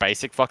doing the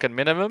basic fucking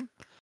minimum.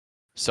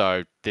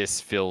 So this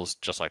feels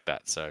just like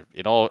that. So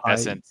in all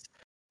essence,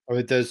 I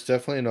mean, there's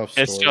definitely enough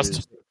It's stories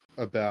just-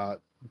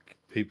 about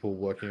people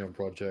working on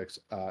projects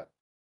at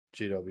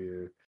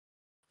GW,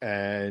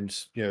 and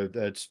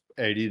that's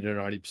 80 to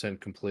 90%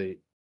 complete,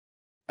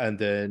 and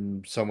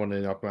then someone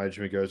in upper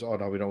management goes, "Oh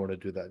no, we don't want to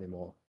do that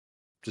anymore.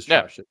 Just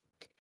Yeah. trash it."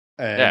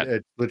 And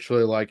it's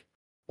literally like,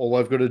 all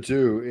I've got to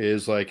do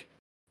is like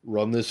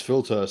run this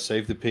filter,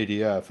 save the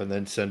PDF, and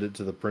then send it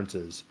to the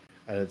printers,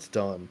 and it's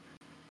done.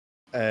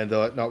 And they're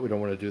like, "No, we don't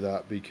want to do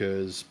that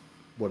because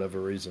whatever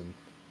reason,"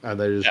 and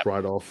they just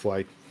write off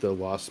like the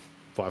last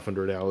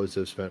 500 hours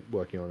they've spent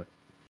working on it.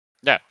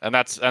 Yeah, and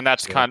that's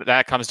kind of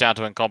that comes down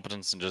to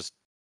incompetence and just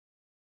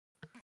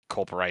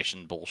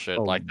corporation bullshit.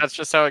 Like that's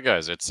just how it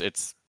goes.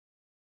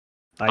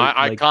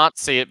 I can't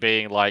see it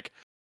being like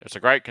it's a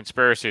great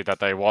conspiracy that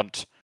they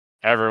want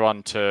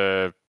everyone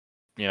to,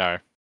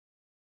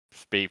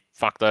 be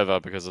fucked over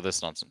because of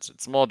this nonsense.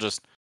 It's more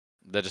just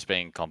they're just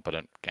being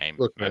incompetent game.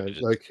 Look, man,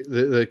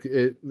 managers.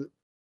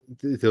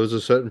 there was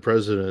a certain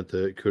president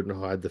that couldn't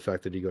hide the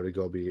fact that he got a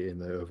gobby in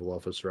the Oval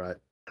Office, right?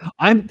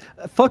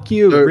 Fuck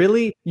you, So-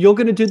 really? You're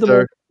gonna do the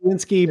so-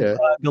 Lewinsky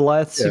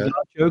Goliath cigar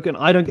joke, and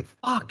I don't get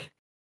fuck.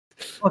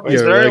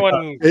 Is there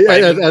anyone?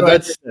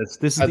 That's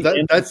This is the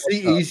end that's of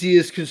the stuff.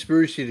 easiest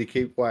conspiracy to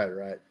keep quiet,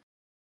 right?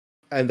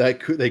 And they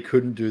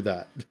couldn't do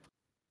that.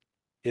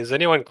 Is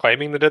anyone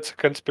claiming that it's a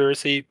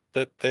conspiracy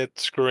that they're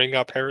screwing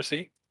up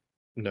heresy?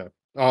 No.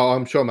 Oh,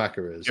 I'm sure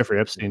Macca is. Jeffrey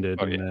Epstein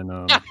did, Oh, yeah. and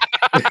then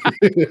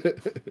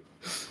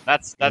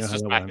That's how just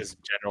that Macca's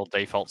general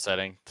default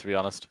setting, to be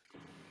honest.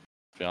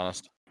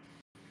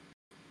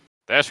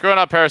 They're screwing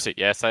up heresy.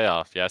 Yes, they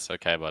are. Yes,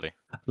 okay, buddy.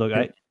 look,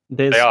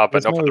 They are, but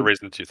there's not for the no-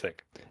 reasons you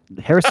think.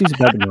 Heresy's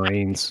about the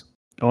Marines.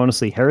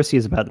 Honestly, heresy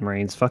is about the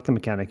Marines. Fuck the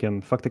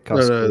Mechanicum. Fuck the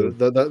Cusco.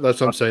 No,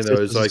 that's what I'm saying though.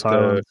 Is like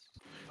fuck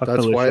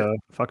that's why- militia.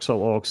 Fuck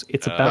Sol Orcs.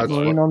 It's Yeah, about that's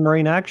Marine on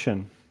Marine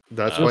action.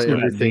 that's No, why it's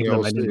not everything that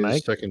else I didn't is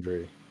make.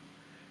 secondary.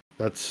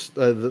 That's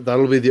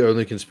that'll be the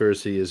only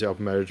conspiracy is the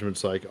upper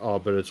management's like, oh,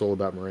 but it's all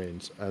about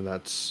Marines, and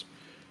that's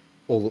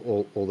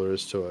all there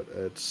is to it.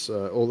 It's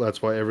all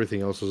that's why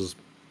everything else is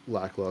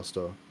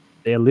lackluster.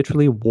 They are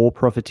literally war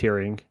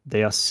profiteering.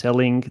 They are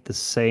selling the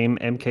same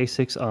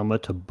MK6 armor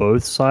to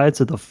both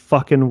sides of the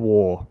fucking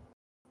war,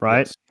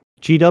 right? Yes.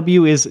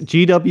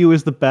 GW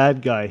is the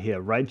bad guy here,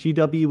 right?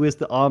 GW is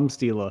the arms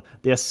dealer.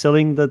 They are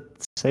selling the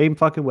same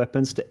fucking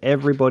weapons to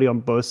everybody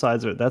on both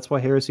sides of it. That's why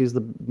Heresy is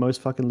the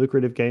most fucking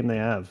lucrative game they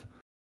have.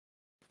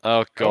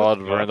 Oh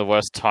god, we're in the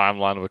worst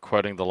timeline. We're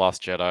quoting The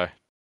Last Jedi.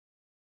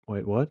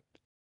 Wait, what?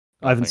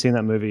 I haven't Nothing. seen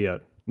that movie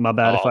yet. My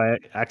bad if Oh. I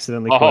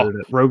accidentally Oh. quoted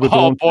it. Rogue Oh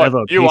Dawn boy, forever.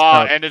 you Peace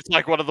are, out. and it's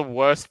like one of the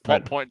worst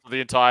plot Right. points of the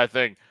entire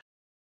thing.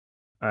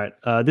 All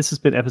right, this has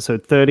been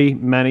episode 30.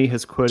 Manny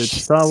has quoted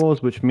Star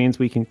Wars, which means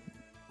we can.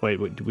 Wait,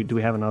 do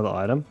we have another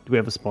item? Do we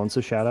have a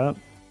sponsor shout out?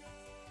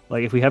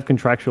 Like, if we have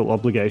contractual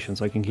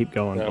obligations, I can keep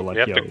going. No, but like, you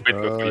have yo, to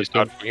quit before you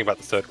start talking about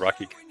the Third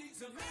Reich.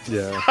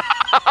 Yeah.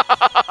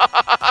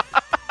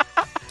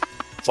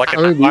 It's like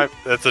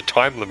it's a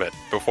time limit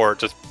before it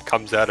just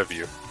comes out of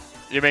you.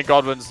 You mean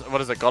Godwin's?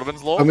 What is it?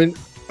 Godwin's law? I mean,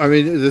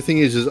 the thing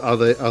is are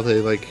they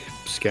like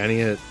scanning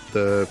it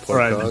the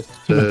Right.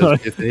 podcast No,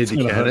 to if they need it's to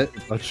gonna can hurt it?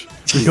 too much.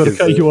 We gotta Because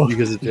cut you off.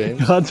 because of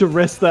James. Can't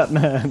arrest that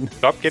man.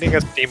 Stop getting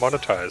us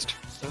demonetized.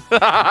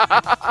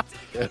 I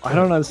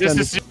don't understand.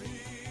 this is